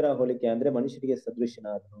ಮನುಷ್ಯರ ಹೋಲಿಕೆ ಅಂದ್ರೆ ಮನುಷ್ಯರಿಗೆ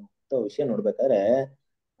ಸದೃಶನಾದನು ಅಂತ ವಿಷಯ ನೋಡ್ಬೇಕಾದ್ರೆ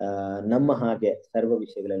ನಮ್ಮ ಹಾಗೆ ಸರ್ವ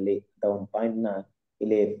ವಿಷಯಗಳಲ್ಲಿ ಅಂತ ಒಂದು ಪಾಯಿಂಟ್ ನ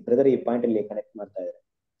ಇಲ್ಲಿ ಬ್ರದರ್ ಈ ಪಾಯಿಂಟ್ ಅಲ್ಲಿ ಕನೆಕ್ಟ್ ಮಾಡ್ತಾ ಇದ್ದಾರೆ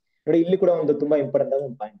ನೋಡಿ. ಇಲ್ಲಿ ಕೂಡ ಒಂದು ತುಂಬಾ ಇಂಪಾರ್ಟೆಂಟ್ ಆದ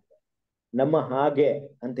ಒಂದು ಪಾಯಿಂಟ್ ಇದೆ. ನಮ್ಮ ಹಾಗೆ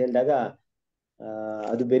ಅಂತ ಹೇಳಿದಾಗ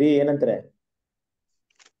ಅದು ಬರೀ ಏನಂತಾರೆ,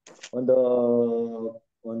 ಒಂದು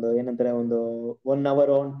ಒಂದು ಏನಂತಾರೆ, ಒಂದು 1 hour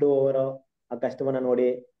 2 hour ಆ ಕಷ್ಟವನ್ನ ನೋಡಿ,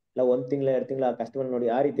 ಇಲ್ಲ 1 ತಿಂಗಳ 2 ತಿಂಗಳ ಆ ಕಷ್ಟವನ್ನ ನೋಡಿ,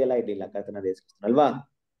 ಆ ರೀತಿ ಎಲ್ಲ ಇರ್ಲಿಲ್ಲ ಕರ್ತನಾದ ಯೇಸು ಕ್ರಿಸ್ತನು ಅಲ್ವಾ?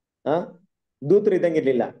 ದೂತರು ಇದ್ದಂಗೆ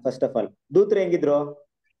ಇರ್ಲಿಲ್ಲ. ಫಸ್ಟ್ ಆಫ್ ಆಲ್ ದೂತರು ಹೆಂಗಿದ್ರು?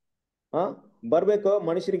 ಬರ್ಬೇಕು,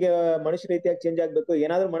 ಮನುಷ್ಯ ರೀತಿಯಾಗಿ ಚೇಂಜ್ ಆಗ್ಬೇಕು.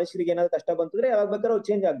 ಏನಾದ್ರು ಮನುಷ್ಯರಿಗೆ ಏನಾದ್ರು ಕಷ್ಟ ಬಂತಂದ್ರೆ ಯಾವಾಗ ಬೇಕಾದ್ರೂ ಅವ್ರು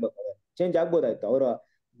ಚೇಂಜ್ ಆಗ್ಬೋದಾಯ್ತು. ಅವರ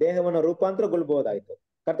ದೇಹವನ್ನ ರೂಪಾಂತರಗೊಳ್ಬಹುದಾಯ್ತು.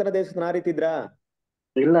 ಕರ್ತನಾದ ಯೇಸು ಕ್ರಿಸ್ತನು ಆ ರೀತಿ ಇದ್ರಾ?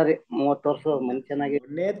 ಇಲ್ಲ ರೀ, 30 ವರ್ಷ ಮನುಷ್ಯನಾಗಿ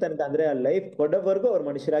ಕೊನೆ ತನಕ ಅಂದ್ರೆ ಆ ಲೈಫ್ ಕೊಡೋವರೆಗೂ ಅವ್ರು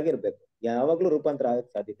ಮನುಷ್ಯರಾಗಿ ಇರ್ಬೇಕು. ಯಾವಾಗ್ಲೂ ರೂಪಾಂತರ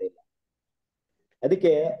ಆಗಕ್ಕೆ ಸಾಧ್ಯತೆ ಇಲ್ಲ.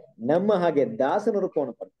 ಅದಕ್ಕೆ ನಮ್ಮ ಹಾಗೆ ದಾಸನ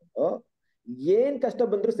ರೂಪವನ್ನು ಪಡ್ಕೊಂಡು ಏನ್ ಕಷ್ಟ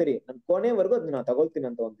ಬಂದ್ರು ಸರಿ, ನಾನು ಕೊನೆವರೆಗೂ ಅದನ್ನ ನಾನು ತಗೊಳ್ತೀನಿ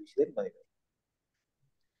ಅಂತ ಒಂದು ವಿಷಯದಲ್ಲಿ ಬಂದಿದೆ.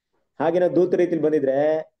 ಹಾಗೆ ನಾವು ದೂತ ರೀತಿಲಿ ಬಂದಿದ್ರೆ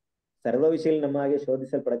ಸರ್ವ ವಿಷಯದಲ್ಲಿ ನಮ್ಮ ಹಾಗೆ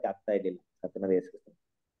ಶೋಧಿಸಲ್ಪಡಕ್ಕೆ ಆಗ್ತಾ ಇರ್ಲಿಲ್ಲ ಕರ್ತನಾದ ಯೇಸು ಕ್ರಿಸ್ತನು.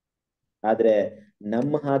 ಆದ್ರೆ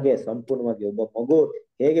ನಮ್ಮ ಹಾಗೆ ಸಂಪೂರ್ಣವಾಗಿ ಒಬ್ಬ ಮಗು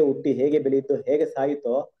ಹೇಗೆ ಹುಟ್ಟಿ ಹೇಗೆ ಬೆಳೆಯಿತೋ ಹೇಗೆ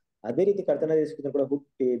ಸಾಯಿತೋ ಅದೇ ರೀತಿ ಕರ್ತನಾದ ಯೇಸು ಕ್ರಿಸ್ತನು ಕೂಡ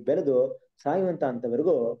ಹುಟ್ಟಿ ಬೆಳೆದು ಸಾಯುವಂತ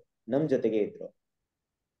ಅಂತವರೆಗೂ ನಮ್ ಜೊತೆಗೆ ಇದ್ರು.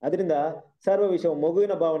 ಅದರಿಂದ ಸರ್ವ ವಿಷಯ,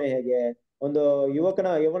 ಮಗುವಿನ ಭಾವನೆ ಹೇಗೆ, ಒಂದು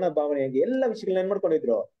ಯವನ ಭಾವನೆ ಹೇಗೆ, ಎಲ್ಲ ವಿಷಯಗಳನ್ನ ಏನ್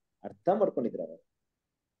ಮಾಡ್ಕೊಂಡಿದ್ರು, ಅರ್ಥ ಮಾಡ್ಕೊಂಡಿದ್ರು ಅವರು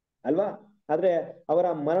ಅಲ್ವಾ? ಆದ್ರೆ ಅವರ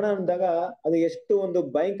ಮರಣ ಅಂದಾಗ ಅದು ಎಷ್ಟು ಒಂದು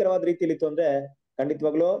ಭಯಂಕರವಾದ ರೀತಿಯಲ್ಲಿ ಇತ್ತು ಅಂದ್ರೆ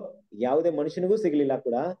ಖಂಡಿತವಾಗ್ಲೂ ಯಾವುದೇ ಮನುಷ್ಯನಿಗೂ ಸಿಗ್ಲಿಲ್ಲ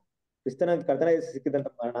ಕೂಡ. ಕರ್ತನಾದ ಯೇಸು ಸಿಕ್ಕಿದಂತ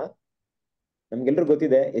ಮರಣ ನಮ್ಗೆಲ್ರಿಗೂ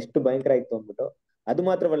ಗೊತ್ತಿದೆ ಎಷ್ಟು ಭಯಂಕರ ಇತ್ತು ಅಂದ್ಬಿಟ್ಟು. ಅದು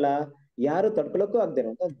ಮಾತ್ರವಲ್ಲ, ಯಾರು ತಡ್ಕೊಳಕ್ಕೂ ಆಗ್ದೇನೋ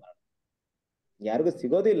ಅಂತ ಒಂದು ಮರಣ, ಯಾರಿಗೂ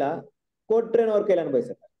ಸಿಗೋದಿಲ್ಲ, ಕೊಟ್ರೇನೋ ಅವ್ರ ಕೈಲಿ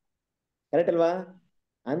ಅನುಭವಿಸ್ತಾರೆ. ಕರೆಕ್ಟ್ ಅಲ್ವಾ?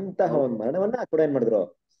 ಅಂತಹ ಒಂದು ಮರಣವನ್ನ ಕೂಡ ಏನ್ ಮಾಡಿದ್ರು,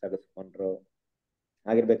 ಸಗಿಸ್ಕೊಂಡ್ರು.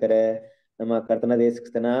 ಆಗಿರ್ಬೇಕಾರೆ ನಮ್ಮ ಕರ್ತನಾದ ಯೇಸು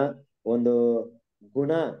ಕ್ರಿಸ್ತನ ಒಂದು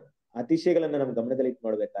ಗುಣ ಅತಿಶಯಗಳನ್ನ ನಮ್ಮ ಗಮನದಲ್ಲಿ ಇಟ್ಟು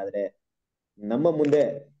ನೋಡ್ಬೇಕಾದ್ರೆ ನಮ್ಮ ಮುಂದೆ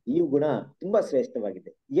ಈ ಗುಣ ತುಂಬಾ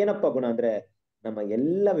ಶ್ರೇಷ್ಠವಾಗಿದೆ. ಏನಪ್ಪಾ ಗುಣ ಅಂದ್ರೆ, ನಮ್ಮ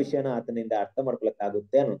ಎಲ್ಲ ವಿಷಯನ ಆತನಿಂದ ಅರ್ಥ ಮಾಡ್ಕೊಳಕ್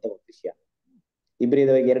ಆಗುತ್ತೆ ಅನ್ನುವಂತ ಒಂದು ವಿಷಯ.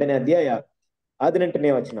 ಇಬ್ರಿಯದವರಿಗೆ 2ನೇ ಅಧ್ಯಾಯ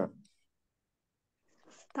 18ನೇ ವಚನ.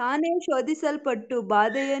 ತಾನೇ ಶೋಧಿಸಲ್ಪಟ್ಟು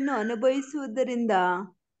ಬಾಧೆಯನ್ನು ಅನುಭವಿಸುವುದರಿಂದ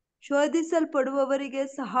ಶೋಧಿಸಲ್ಪಡುವವರಿಗೆ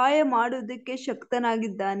ಸಹಾಯ ಮಾಡುವುದಕ್ಕೆ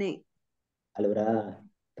ಶಕ್ತನಾಗಿದ್ದಾನೆ. ಅಲ್ವರಾ?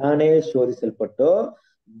 ತಾನೇ ಶೋಧಿಸಲ್ಪಟ್ಟು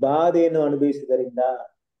ಬಾಧೆಯನ್ನು ಅನುಭವಿಸುವುದರಿಂದ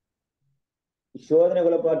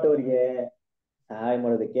ಶೋಧನೆಗೊಳಪಟ್ಟವರಿಗೆ ಸಹಾಯ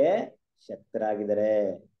ಮಾಡೋದಕ್ಕೆ ಶಕ್ತರಾಗಿದ್ದಾರೆ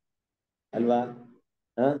ಅಲ್ವಾ?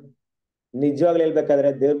 ನಿಜವಾಗ್ಲೂ ಹೇಳ್ಬೇಕಾದ್ರೆ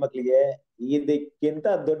ದೇವ್ರ ಮಕ್ಳಿಗೆ ಇದಕ್ಕಿಂತ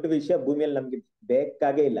ದೊಡ್ಡ ವಿಷಯ ಭೂಮಿಯಲ್ಲಿ ನಮ್ಗೆ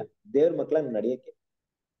ಬೇಕಾಗೇ ಇಲ್ಲ. ದೇವ್ರ ಮಕ್ಳನ್ನ ನಡೆಯಕ್ಕೆ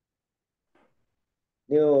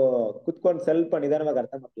ನೀವು ಕುತ್ಕೊಂಡು ಸ್ವಲ್ಪ ನಿಧಾನವಾಗಿ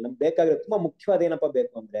ಅರ್ಥ ಮಾಡ್ಕೊಳ್ಳಿ. ನಮ್ಗೆ ಬೇಕಾಗಿರೋ ತುಂಬಾ ಮುಖ್ಯವಾದ ಏನಪ್ಪಾ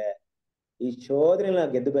ಬೇಕು ಅಂದ್ರೆ, ಈ ಶೋಧನೆ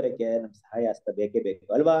ಗೆದ್ದು ಬರಕ್ಕೆ ನಮ್ ಸಹಾಯ ಹಸ್ತ ಬೇಕೇ ಬೇಕು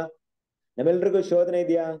ಅಲ್ವಾ? ನಮ್ಮೆಲ್ರಿಗೂ ಶೋಧನೆ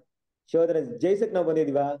ಇದೆಯಾ? ಶೋಧನೆ ಜಯಿಸಕ್ ನಾವು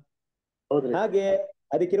ಬಂದಿದೀವಾ? ಹಾಗೆ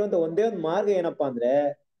ಅದಕ್ಕಿರುವಂತ ಒಂದೇ ಒಂದು ಮಾರ್ಗ ಏನಪ್ಪಾ ಅಂದ್ರೆ,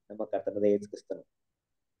 ನಮ್ಮ ಕರ್ತನಾದ ಯೇಸು ಕ್ರಿಸ್ತನು.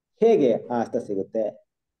 ಹೇಗೆ ಆ ಹಸ್ತ ಸಿಗುತ್ತೆ?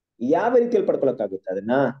 ಯಾವ ರೀತಿಯಲ್ಲಿ ಪಡ್ಕೊಳಕ್ಕಾಗುತ್ತೆ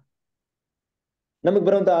ಅದನ್ನ? ನಮಗ್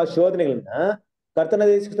ಬರುವಂತ ಆ ಶೋಧನೆಗಳನ್ನ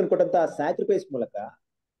ಕರ್ತನಾದ ಯೇಸು ಕ್ರಿಸ್ತನು ಕೊಟ್ಟಂತ ಸ್ಯಾಕ್ರಿಫೈಸ್ ಮೂಲಕ,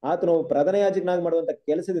 ಆತನು ಪ್ರಧಾನ ಯಾಜಕನಾಗಿ ಮಾಡುವಂತ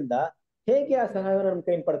ಕೆಲಸದಿಂದ ಹೇಗೆ ಆ ಸಹಾಯವನ್ನು ನಮ್ಮ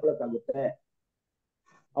ಕೈಯಿಂದ ಪಡ್ಕೊಳಕ್ಕಾಗುತ್ತೆ?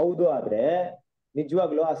 ಹೌದು, ಆದ್ರೆ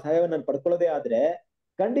ನಿಜವಾಗ್ಲೂ ಆ ಸಹಾಯವನ್ನು ನಾನು ಪಡ್ಕೊಳ್ಳೋದೇ ಆದ್ರೆ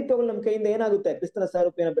ಖಂಡಿತವಾಗ್ಲೂ ನಮ್ಮ ಕೈಯಿಂದ ಏನಾಗುತ್ತೆ, ಕ್ರಿಸ್ತನ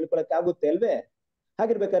ಸಾರೂಪ್ಯನ ಬೆಳ್ಕೊಳಕ್ಕೆ ಆಗುತ್ತೆ ಅಲ್ವೇ?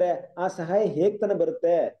 ಹಾಗಿರ್ಬೇಕಾರೆ ಆ ಸಹಾಯ ಹೇಗ್ ತಾನೇ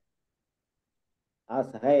ಬರುತ್ತೆ? ಆ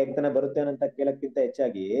ಸಹಾಯ ಹೇಗ್ ತಾನೇ ಬರುತ್ತೆ ಅನ್ನಂತ ಕೇಳಕ್ಕಿಂತ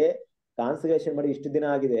ಹೆಚ್ಚಾಗಿ ಕಾನ್ಸಂಟ್ರೇಷನ್ ಮಾಡಿ ಇಷ್ಟು ದಿನ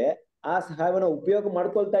ಆಗಿದೆ, ಆ ಸಹಾಯವನ್ನ ಉಪಯೋಗ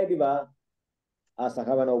ಮಾಡ್ಕೊಳ್ತಾ ಇದೀವಾ? ಆ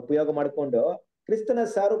ಸಹಾಯವನ್ನ ಉಪಯೋಗ ಮಾಡ್ಕೊಂಡು ಕ್ರಿಸ್ತನ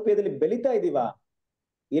ಸಾರೂಪ್ಯದಲ್ಲಿ ಬೆಳಿತಾ ಇದೀವಾ?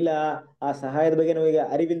 ಇಲ್ಲ ಆ ಸಹಾಯದ ಬಗ್ಗೆ ನಮಗೆ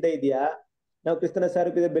ಅರಿವಿಲ್ದೇ ಇದೆಯಾ? ನಾವು ಕ್ರಿಸ್ತನ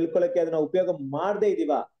ಸಾರೂಪ್ಯದಲ್ಲಿ ಬೆಳ್ಕೊಳ್ಳಕ್ಕೆ ಅದನ್ನ ಉಪಯೋಗ ಮಾಡದೇ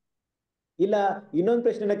ಇದೀವಾ? ಇಲ್ಲ ಇನ್ನೊಂದು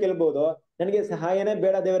ಪ್ರಶ್ನೆನ ಕೇಳ್ಬಹುದು, ನನಗೆ ಸಹಾಯನೇ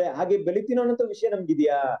ಬೇಡ ದೇವರೇ, ಹಾಗೆ ಬೆಳಿತೀನೋ ಅನ್ನೋ ವಿಷಯ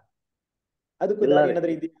ನಮ್ಗಿದ್ಯಾ? ಅದಕ್ಕೂ ದಾರಿ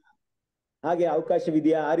ಏನಾದ್ರೂ ಇದೆಯಾ? ಹಾಗೆ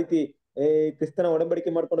ಅವಕಾಶವಿದೆಯಾ? ಆ ರೀತಿ ಕ್ರಿಸ್ತನ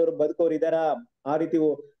ಒಡಂಬಡಿಕೆ ಮಾಡ್ಕೊಂಡವ್ರು ಬದುಕೋರು ಇದಾರಾ? ಆ ರೀತಿ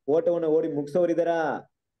ಓಟವನ್ನ ಓಡಿ ಮುಗಿಸೋರು ಇದಾರಾ?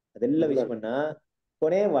 ಅದೆಲ್ಲ ವಿಷಯವನ್ನ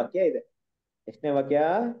ಕೊನೆ ವಾಕ್ಯ ಇದೆ. ಎಷ್ಟನೇ ವಾಕ್ಯ?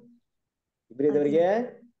 ಇಬ್ರಿಯದವರಿಗೆ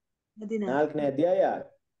 16 4ನೇ ಅಧ್ಯಾಯ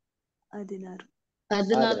 16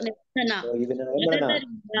 14ನೇ ವಚನ. So, ಇದನ್ನ ಏನ್ ಮಾಡೋಣ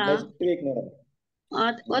ನೆಕ್ಸ್ಟ್ ವೀಕ್ ನೋಡೋಣ.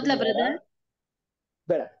 ಓದ್ಲಾ ಬ್ರದರ್?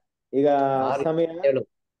 ಬೇಡ, ಈಗ 6 ಸಮಯ 7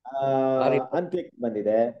 6 ಅಂತ್ಯಕ್ಕೆ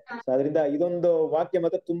ಬಂದಿದೆ. ಸೊ ಅದರಿಂದ ಇದೊಂದು ವಾಕ್ಯ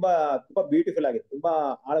ಮಾತ್ರ ತುಂಬಾ ತುಂಬಾ ಬ್ಯೂಟಿಫುಲ್ ಆಗಿದೆ, ತುಂಬಾ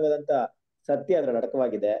ಆಳವಾದಂತ ಸತ್ಯ ಅದ್ರಲ್ಲಿ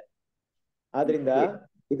ಅಡಕವಾಗಿದೆ. ಆದ್ರಿಂದ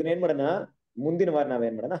ಇದನ್ನ ಏನ್ ಮಾಡೋಣ, ಮುಂದಿನ ವಾರ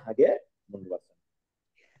ನಾವೇನ್ ಮಾಡೋಣ ಹಾಗೆ ಮುಂದುವರ್ಸೋಣ.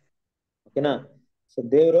 ಓಕೆನಾ? ಸೊ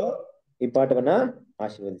ದೇವರು ಈ ಪಾಠವನ್ನ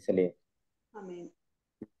ಆಶೀರ್ವದಿಸಲಿ. Amen.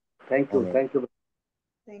 Thank you amen. Thank you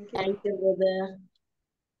thank you brother.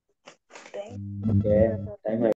 Thank okay, time